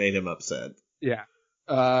happened that made him upset. Yeah.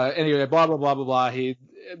 Anyway, blah, blah, blah, blah, blah. It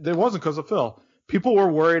wasn't because of Phil. People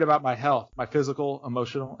were worried about my health, my physical,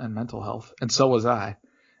 emotional, and mental health, and so was I.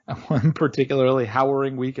 And one particularly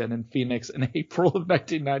harrowing weekend in Phoenix in April of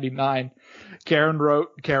 1999,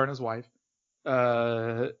 Karen, his wife,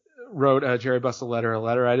 wrote Jerry Buss a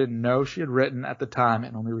letter I didn't know she had written at the time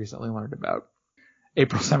and only recently learned about.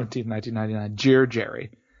 April 17, 1999. Dear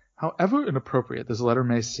Jerry, however inappropriate this letter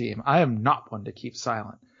may seem, I am not one to keep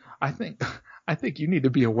silent. I think you need to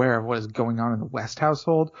be aware of what is going on in the West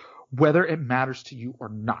household, whether it matters to you or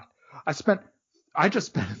not. I just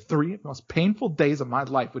spent 3 most painful days of my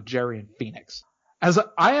life with Jerry in Phoenix. As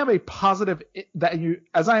I am positive that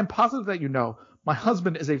you know, my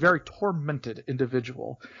husband is a very tormented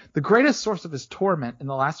individual. The greatest source of his torment in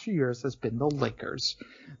the last few years has been the Lakers.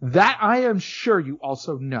 That I am sure you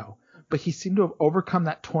also know. But he seemed to have overcome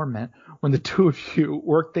that torment when the two of you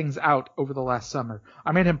worked things out over the last summer.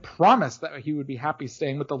 I made him promise that he would be happy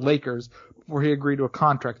staying with the Lakers before he agreed to a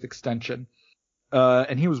contract extension.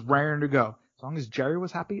 And he was raring to go. As long as Jerry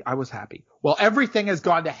was happy, I was happy. Well, everything has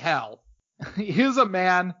gone to hell. He's a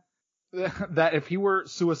man that if he were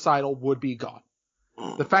suicidal would be gone.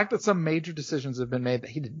 The fact that some major decisions have been made that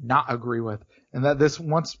he did not agree with, and that this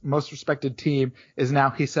once most respected team is now,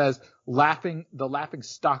 he says, the laughing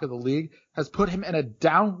stock of the league, has put him in a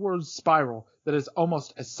downward spiral that is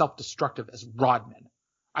almost as self-destructive as Rodman.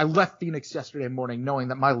 I left Phoenix yesterday morning knowing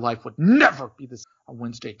that my life would never be this. On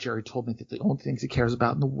Wednesday, Jerry told me that the only things he cares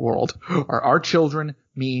about in the world are our children,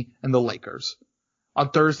 me, and the Lakers. On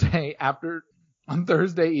Thursday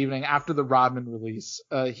evening after the Rodman release,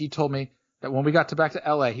 he told me that when we got back to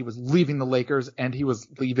LA, he was leaving the Lakers and he was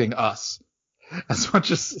leaving us. As much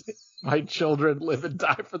as my children live and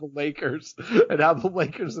die for the Lakers and how the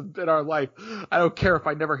Lakers have been our life, I don't care if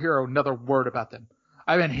I never hear another word about them.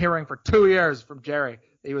 I've been hearing for 2 years from Jerry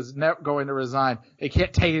that he was never going to resign. He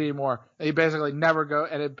can't take it anymore. And he basically never go,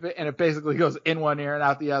 and it basically goes in one ear and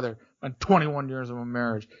out the other. In 21 years of a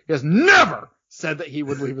marriage, he has never said that he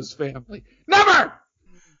would leave his family. Never!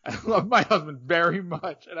 I love my husband very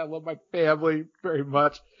much, and I love my family very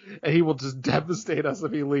much, and he will just devastate us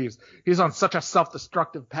if he leaves. He's on such a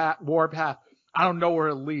self-destructive war path. I don't know where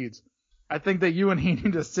it leads. I think that you and he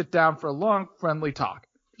need to sit down for a long, friendly talk.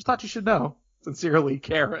 Just thought you should know. Sincerely,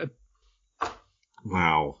 Karen.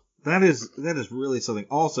 Wow. That is really something.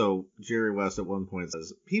 Also, Jerry West at one point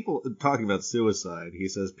says, people talking about suicide, he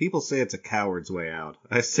says, people say it's a coward's way out.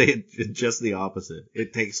 I say it's just the opposite.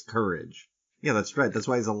 It takes courage. Yeah, that's right. That's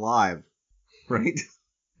why he's alive. Right?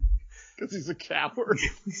 Because he's a coward.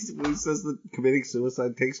 He says that committing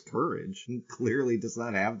suicide takes courage, and clearly does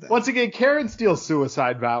not have that. Once again, Karen steals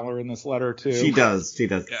suicide valor in this letter, too. She does.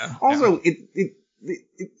 Yeah. Also,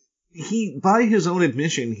 he, by his own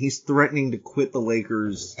admission, he's threatening to quit the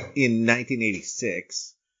Lakers in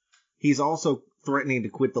 1986. He's also threatening to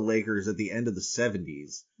quit the Lakers at the end of the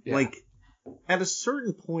 70s. Yeah. Like, at a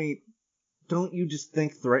certain point, don't you just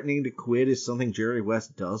think threatening to quit is something Jerry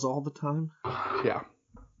West does all the time? Yeah.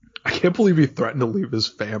 I can't believe he threatened to leave his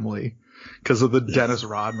family. because of the Dennis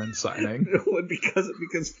Rodman signing.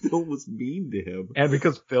 because Phil was mean to him. And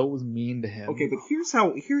because Phil was mean to him. Okay, but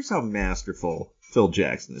here's how masterful Phil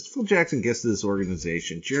Jackson is. Phil Jackson gets to this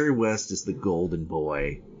organization. Jerry West is the golden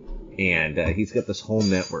boy, and he's got this whole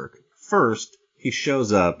network. First, he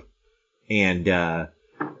shows up, and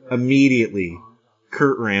immediately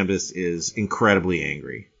Kurt Rambis is incredibly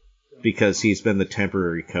angry because he's been the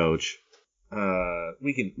temporary coach.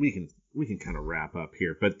 We can kind of wrap up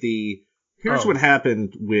here, but here's what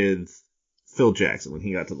happened with Phil Jackson when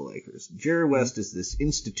he got to the Lakers. Jerry West is this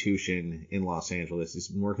institution in Los Angeles. He's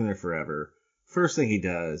been working there forever. First thing he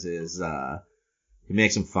does is he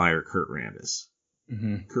makes him fire Kurt Rambis.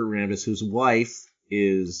 Mm-hmm. Kurt Rambis, whose wife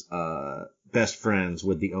is best friends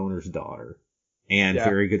with the owner's daughter. And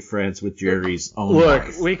very good friends with Jerry's own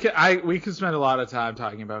wife. Look, we could spend a lot of time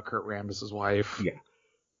talking about Kurt Rambis' wife. Yeah.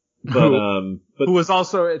 But who was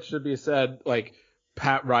also, it should be said, like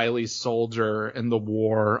Pat Riley's soldier in the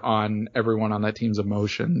war on everyone on that team's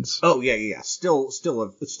emotions. Oh yeah. Still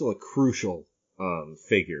a crucial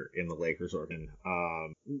figure in the Lakers organ.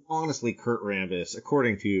 Honestly, Kurt Rambis,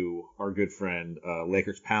 according to our good friend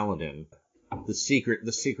Lakers Paladin, the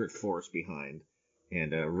secret force behind,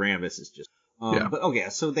 and Rambis is just. But okay,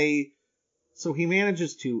 so he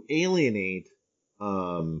manages to alienate,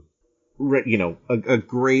 a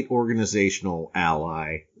great organizational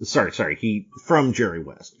ally. Sorry, from Jerry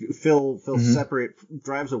West. Phil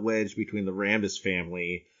drives a wedge between the Rambis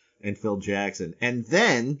family and Phil Jackson, and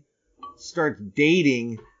then starts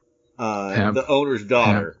dating, the owner's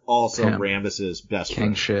daughter, also Rambis's best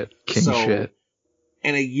friend. King shit.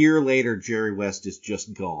 And a year later, Jerry West is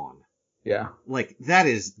just gone. Yeah. Like, that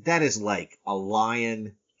is like a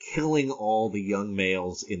lion killing all the young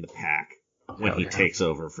males in the pack when he takes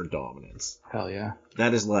over for dominance. Hell yeah.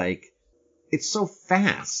 That is like, it's so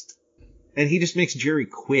fast. And he just makes Jerry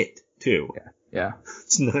quit, too. Yeah.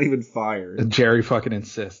 It's not even fire. And Jerry fucking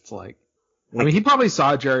insists, I mean, he probably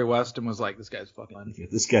saw Jerry West and was like, this guy's fucking...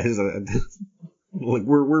 This guy's like,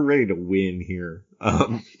 we're ready to win here.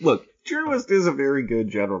 Look, Jerry West is a very good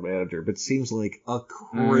general manager, but seems like a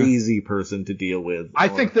crazy person to deal with. I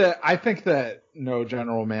think that no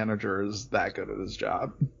general manager is that good at his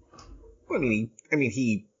job. I mean,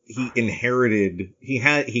 he inherited.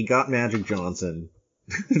 He got Magic Johnson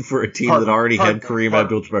for a team that already had Kareem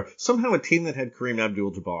Abdul-Jabbar. Somehow, a team that had Kareem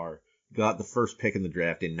Abdul-Jabbar got the first pick in the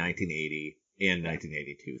draft in 1980 and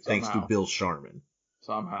 1982, thanks to Bill Sharman.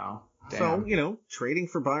 Somehow. Damn. So, trading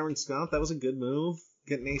for Byron Scott, that was a good move.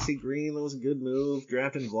 Getting AC Green, that was a good move.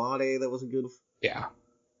 Drafting Vlade, that was a good... Yeah.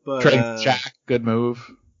 But, trading Shaq, good move.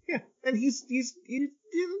 Yeah, and he's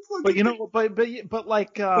but but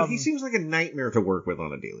he seems like a nightmare to work with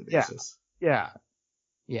on a daily basis. Yeah.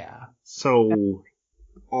 So,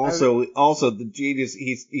 also the genius,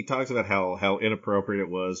 he talks about how inappropriate it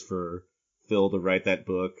was for Phil to write that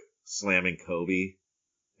book slamming Kobe.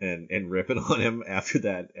 And ripping on him after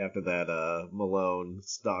that Malone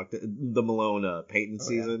Peyton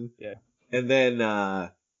season. Yeah. And then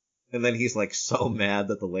he's like so mad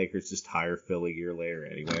that the Lakers just hire Phil a year later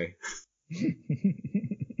anyway.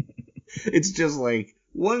 It's just like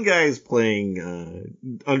one guy is playing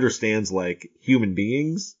understands like human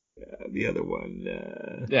beings. The other one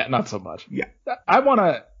not so much. Yeah.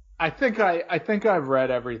 I think I've read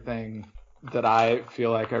everything that I feel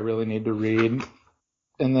like I really need to read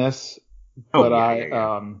in this, but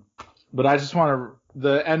but I just want to.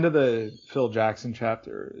 The end of the Phil Jackson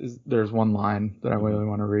chapter there's one line that I really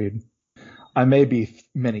want to read. I may be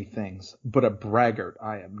many things, but a braggart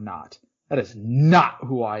I am not. That is not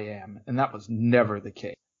who I am, and that was never the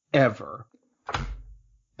case ever.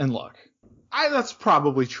 And look, that's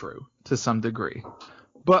probably true to some degree,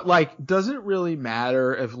 but does it really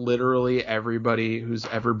matter if literally everybody who's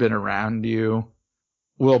ever been around you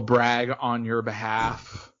will brag on your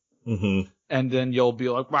behalf, and then you'll be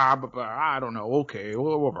like, I don't know, okay,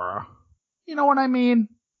 you know what I mean?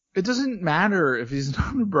 It doesn't matter if he's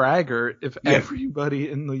not a braggart if everybody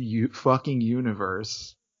in the fucking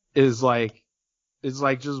universe is just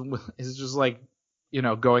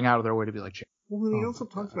going out of their way to be like. Well, he also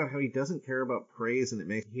talks about how he doesn't care about praise, and it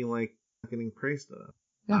makes him like getting praised up.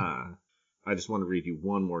 Yeah. I just want to read you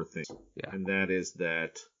one more thing, and that is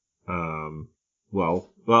that.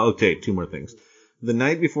 Okay, two more things. The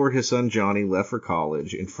night before his son Johnny left for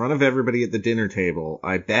college, in front of everybody at the dinner table,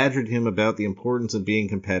 I badgered him about the importance of being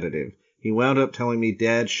competitive. He wound up telling me,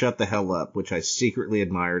 Dad, shut the hell up, which I secretly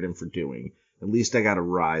admired him for doing. At least I got a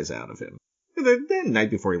rise out of him. The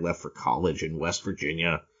night before he left for college in West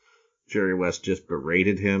Virginia, Jerry West just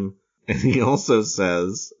berated him. And he also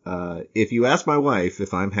says, if you ask my wife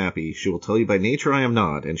if I'm happy, she will tell you by nature I am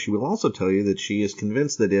not, and she will also tell you that she is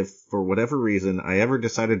convinced that if, for whatever reason, I ever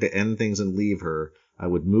decided to end things and leave her, I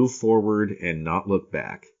would move forward and not look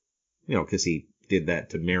back. You know, because he did that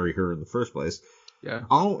to marry her in the first place. Yeah.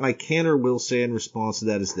 All I can or will say in response to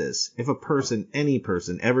that is this. If a person, any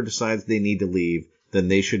person, ever decides they need to leave, then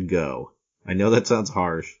they should go. I know that sounds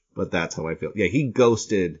harsh, but that's how I feel. Yeah, he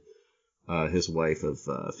ghosted his wife of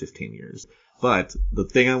 15 years. But the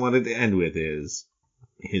thing I wanted to end with is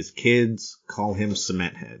his kids call him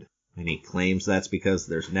Cement Head. And he claims that's because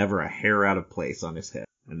there's never a hair out of place on his head.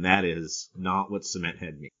 And that is not what Cement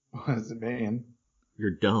Head means. What does it mean?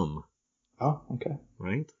 You're dumb. Oh, okay.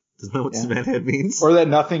 Right? Isn't that what Cement Head means? Or that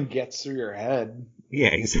nothing gets through your head. Yeah,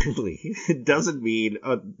 exactly. It doesn't mean,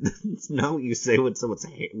 it's not what you say when someone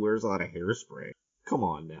wears a lot of hairspray. Come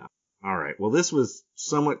on now. Alright, well this was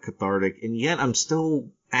somewhat cathartic, and yet I'm still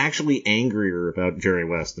actually angrier about Jerry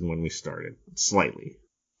West than when we started. Slightly.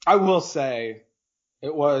 I will say,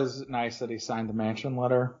 it was nice that he signed the Manchin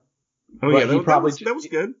letter. Oh yeah, that was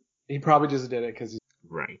good. He probably just did it because he's...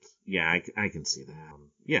 Right. Yeah, I can see that.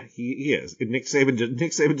 Yeah, he is. Nick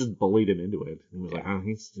Saban just bullied him into it. He was like, oh,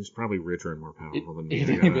 he's probably richer and more powerful than me.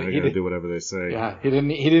 I gotta do whatever they say. Yeah, he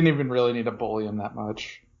didn't even really need to bully him that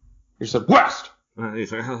much. He said, West!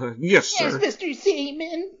 He's like, yes, sir. Yes, Mr.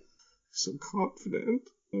 Seaman. So confident.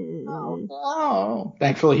 Oh, no.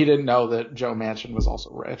 Thankfully, he didn't know that Joe Manchin was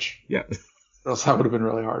also rich. Yeah. Or else that would have been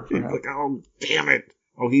really hard for him. He's like, oh, damn it.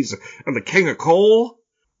 Oh, he's the king of coal?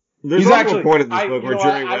 There's also a point in this book where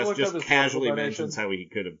Jerry West just casually mentions how he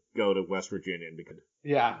could have go to West Virginia and become...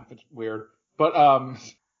 Yeah, it's weird. But,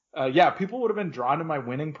 yeah, people would have been drawn to my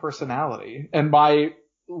winning personality and my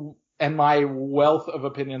wealth of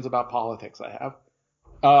opinions about politics I have.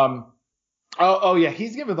 Yeah,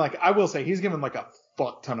 he's given I will say he's given a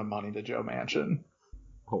fuck ton of money to Joe Manchin.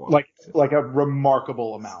 Like a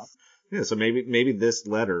remarkable amount. Yeah, so maybe this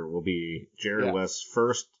letter will be Jerry West's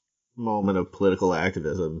first moment of political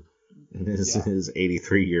activism in his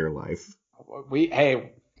 83-year life.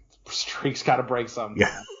 Streak's got to break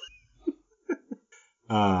sometime.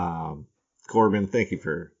 Yeah. Corbin, thank you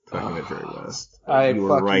for talking to Jerry West. You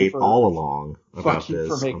were right all along about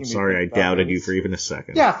this. I'm sorry I doubted you for even a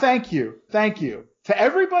second. Yeah, thank you. To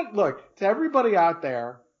everybody out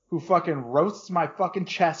there who fucking roasts my fucking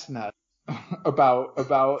chestnut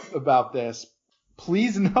about this,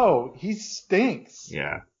 please know he stinks.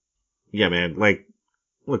 Yeah. Yeah, man.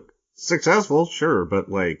 Look, successful, sure, but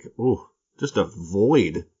just a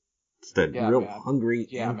void. Just a real hungry,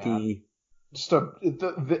 empty. Man. Just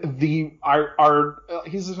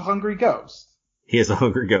he's a hungry ghost. He is a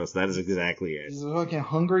hungry ghost. That is exactly it. He's a fucking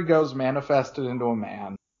hungry ghost manifested into a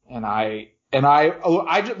man. And I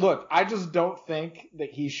just don't think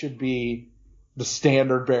that he should be the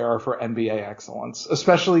standard bearer for NBA excellence,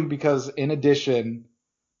 especially because in addition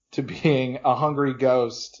to being a hungry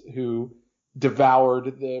ghost who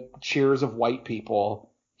devoured the cheers of white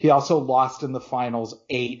people, he also lost in the finals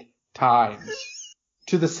 8 times.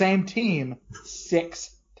 To the same team 6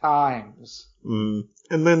 times. And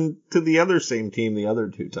then to the other same team the other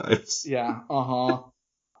 2 times. Yeah, Well,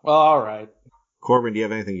 all right. Corbin, do you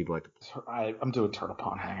have anything you'd like to... I'm doing Turtle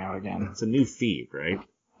Pond Hangout again. It's a new feed, right?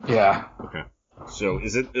 Yeah. Okay. So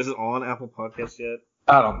is it on Apple Podcasts yet?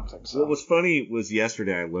 I don't think so. What was funny was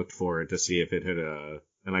yesterday I looked for it to see if it had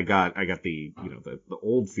and I got the the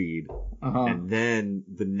old feed, and then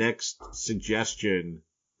the next suggestion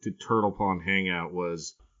to Turtle Pond Hangout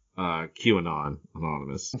was QAnon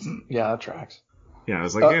Anonymous. Yeah, that tracks. Yeah, I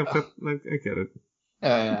was like, I get it.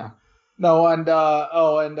 Yeah. No, and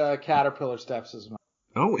Caterpillar Steps is my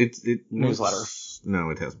newsletter. No,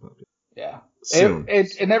 it hasn't popped. Yeah.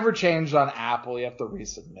 It never changed on Apple. You have to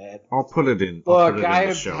resubmit. I'll put it in. Look, I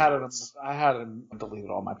had deleted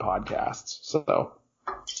all my podcasts, so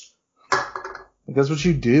that's what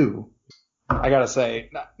you do. I gotta say,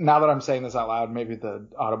 now that I'm saying this out loud, maybe the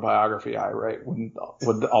autobiography I write would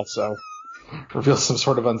also reveal some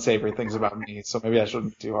sort of unsavory things about me. So maybe I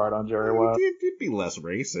shouldn't be too hard on Jerry West. You'd be less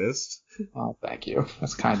racist. Oh, thank you.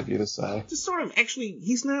 That's kind of you to say. Just sort of, actually,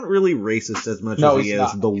 he's not really racist as much as he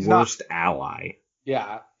is the worst ally.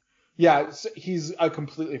 Yeah. Yeah, he's a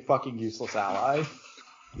completely fucking useless ally.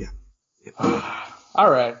 Yeah.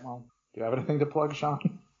 All right. Well, do you have anything to plug,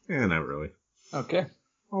 Sean? Yeah, not really. Okay.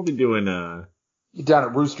 I'll be doing, You down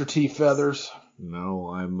at Rooster Teeth Feathers? No,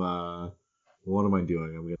 I'm, what am I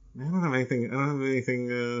doing? I don't have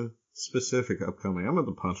anything specific upcoming. I'm at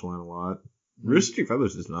the Punchline a lot. Rooster Teeth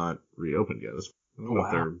Feathers is not reopened yet. I don't know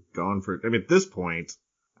if they're gone for... I mean, at this point,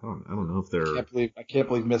 I don't know if they're... I can't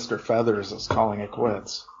believe Mr. Feathers is calling it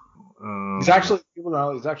quits. He's actually, people don't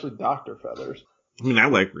know, he's actually Dr. Feathers. I mean, I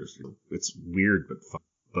like Rooster. It's weird but fun.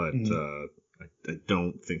 But I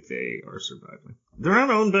don't think they are surviving. They're not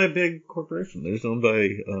owned by a big corporation. They're just owned by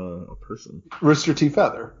a person. Rooster T.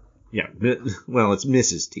 Feather. Yeah. Well, it's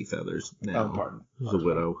Mrs. T. Feathers now. Oh, pardon. Who's a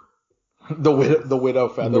widow. The widow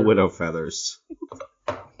Feather. The widow Feathers.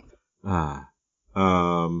 Yeah,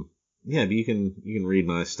 but you can read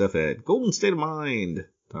my stuff at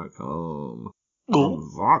goldenstateofmind.com.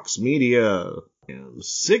 Vox Media. I'm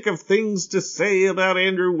sick of things to say about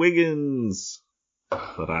Andrew Wiggins,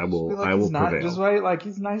 but I will prevail. Just wait, like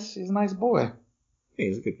he's nice. He's a nice boy. Hey,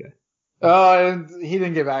 he's a good guy. And he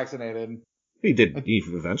didn't get vaccinated. He did. He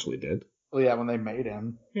eventually did. Well, yeah, when they made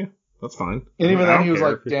him. Yeah, that's fine. And even then, he was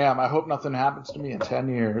like, "Damn, I hope nothing happens to me in 10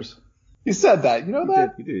 years." He said that. You know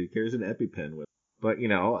that? He did. He carries an EpiPen with him. But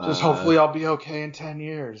just hopefully I'll be okay in 10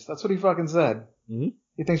 years. That's what he fucking said. Mm-hmm.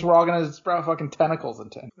 He thinks we're all gonna sprout fucking tentacles in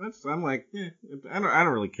 10. I'm like, I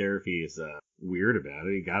don't really care if he's weird about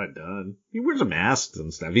it. He got it done. He wears a mask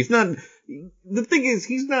and stuff. He's not. The thing is,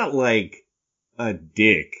 he's not like a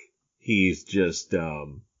dick. He's just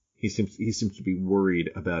he seems to be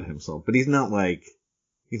worried about himself, but he's not like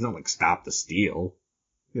Stop the Steal.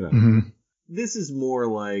 This is more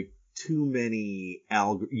like too many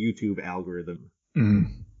YouTube algorithm.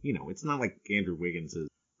 It's not like Andrew Wiggins is.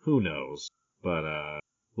 Who knows? But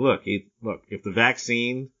look, if the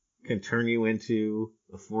vaccine can turn you into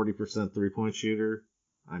a 40% 3-point shooter,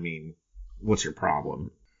 I mean, what's your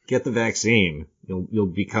problem? Get the vaccine. You'll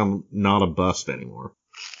become not a bust anymore.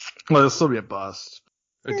 Well, it'll still be a bust.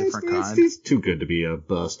 A different kind. It's too good to be a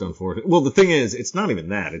bust, unfortunately. Well, the thing is, it's not even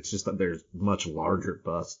that. It's just that there's much larger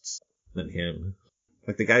busts than him.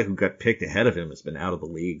 Like, the guy who got picked ahead of him has been out of the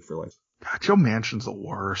league for like... God, Joe Manchin's the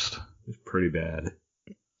worst. It's pretty bad.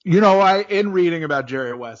 In reading about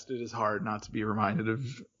Jerry West, it is hard not to be reminded of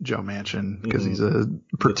Joe Manchin because he's a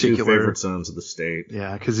particular... The two favorite sons of the state.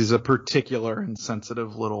 Yeah, because he's a particular and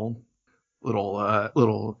sensitive little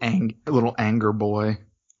anger boy.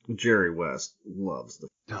 Jerry West loves the...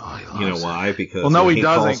 You know why? Because he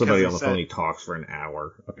calls somebody on the phone, he talks for an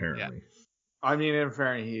hour, apparently. Yeah. I mean, in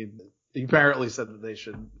fairness, he apparently said that they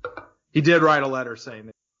should... He did write a letter saying,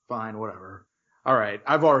 fine, whatever. All right,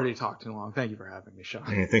 I've already talked too long. Thank you for having me, Sean.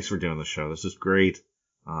 Hey, thanks for doing the show. This is great.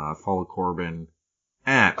 Follow Corbin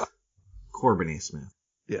at Corbin A. Smith.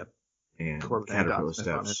 Yep. And Corbin Caterpillar Steps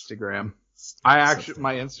on Instagram.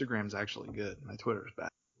 My Instagram's actually good. My Twitter's bad.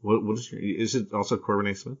 What is it also Corbin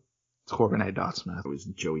A. Smith? It's Corbin A. Smith. It was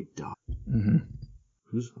Joey Dot. Mm-hmm.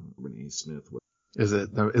 Who's Corbin A. Smith? Is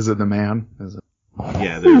it the man? Is it?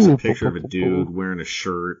 Yeah, there's a picture of a dude wearing a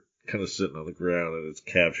shirt, kind of sitting on the ground, and it's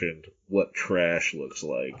captioned, "What trash looks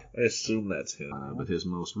like." I assume that's him, but his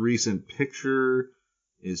most recent picture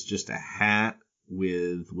is just a hat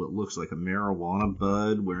with what looks like a marijuana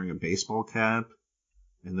bud wearing a baseball cap,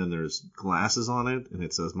 and then there's glasses on it, and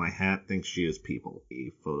it says, "My hat thinks she is people."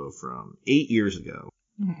 A photo from 8 years ago.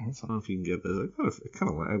 I don't know if you can get this.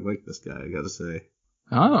 I like this guy, I gotta say.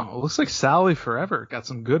 Oh, it looks like Sally Forever got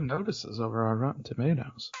some good notices over on Rotten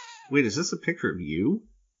Tomatoes. Wait, is this a picture of you?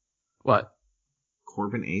 What?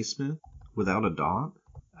 Corbin A. Smith? Without a dot?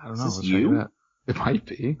 I don't know. Let's you? Check it might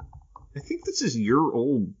be. I think this is your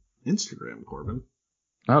old Instagram, Corbin.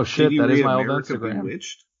 Oh, shit. That is my old Instagram.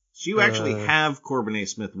 Bewitched? So you actually have Corbin A.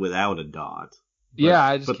 Smith without a dot. Yeah,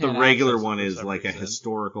 I just But the regular one is like a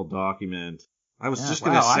historical document. I was just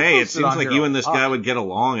going to say, it seems like you and this guy would get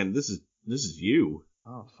along, and this is you.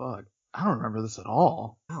 Oh, fuck. I don't remember this at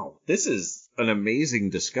all. Wow. This is an amazing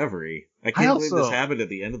discovery. I can't believe this happened at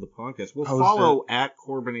the end of the podcast. We'll follow at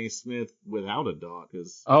Corbin A. Smith without a dot.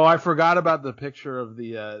 Oh, I forgot about the picture of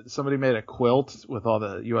the, somebody made a quilt with all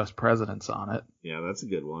the U.S. presidents on it. Yeah, that's a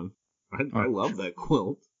good one. I love that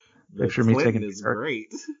quilt. The picture of me taking is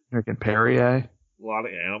great. Drinking Perrier. A lot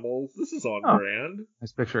of animals. This is on brand.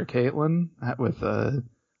 Nice picture of Caitlin with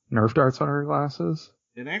Nerf darts on her glasses.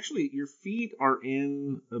 And actually, your feet are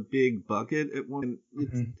in a big bucket at one.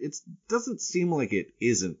 It doesn't seem like it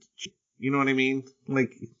isn't. You know what I mean?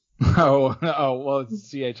 Like. Oh, well,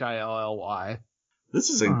 it's CHILLY. This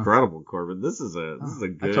is incredible, Corbin. This is a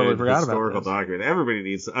good historical document. Everybody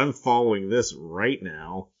needs. I'm following this right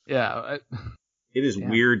now. Yeah. It is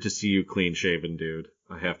weird to see you clean shaven, dude.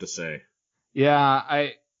 I have to say. Yeah,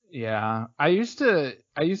 I used to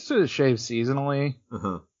shave seasonally.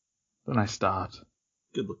 Then I stopped.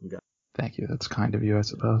 Good looking guy. Thank you. That's kind of you, I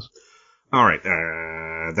suppose. All right.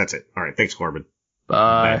 That's it. All right. Thanks, Corbin.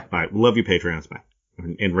 Bye. Bye. Love you, Patreons. Bye.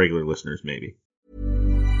 And regular listeners, maybe.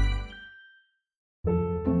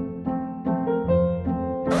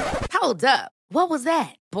 Hold up. What was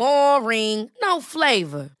that? Boring. No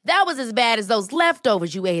flavor. That was as bad as those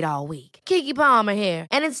leftovers you ate all week. Keke Palmer here,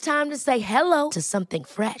 and it's time to say hello to something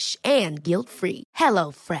fresh and guilt-free.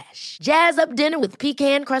 HelloFresh. Jazz up dinner with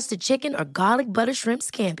pecan-crusted chicken or garlic butter shrimp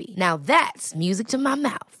scampi. Now that's music to my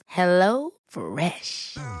mouth.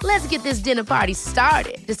 HelloFresh. Let's get this dinner party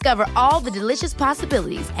started. Discover all the delicious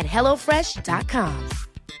possibilities at HelloFresh.com.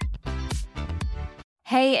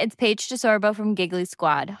 Hey, it's Paige DeSorbo from Giggly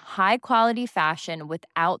Squad. High quality fashion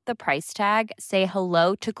without the price tag. Say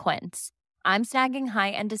hello to Quince. I'm snagging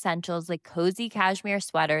high-end essentials like cozy cashmere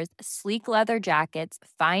sweaters, sleek leather jackets,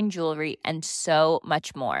 fine jewelry, and so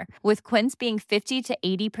much more. With Quince being 50 to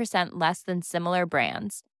 80% less than similar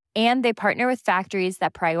brands. And they partner with factories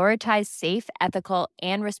that prioritize safe, ethical,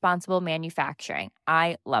 and responsible manufacturing.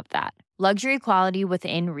 I love that. Luxury quality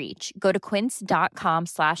within reach. Go to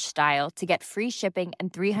quince.com/style to get free shipping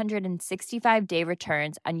and 365-day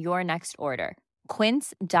returns on your next order.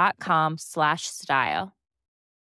 Quince.com/style.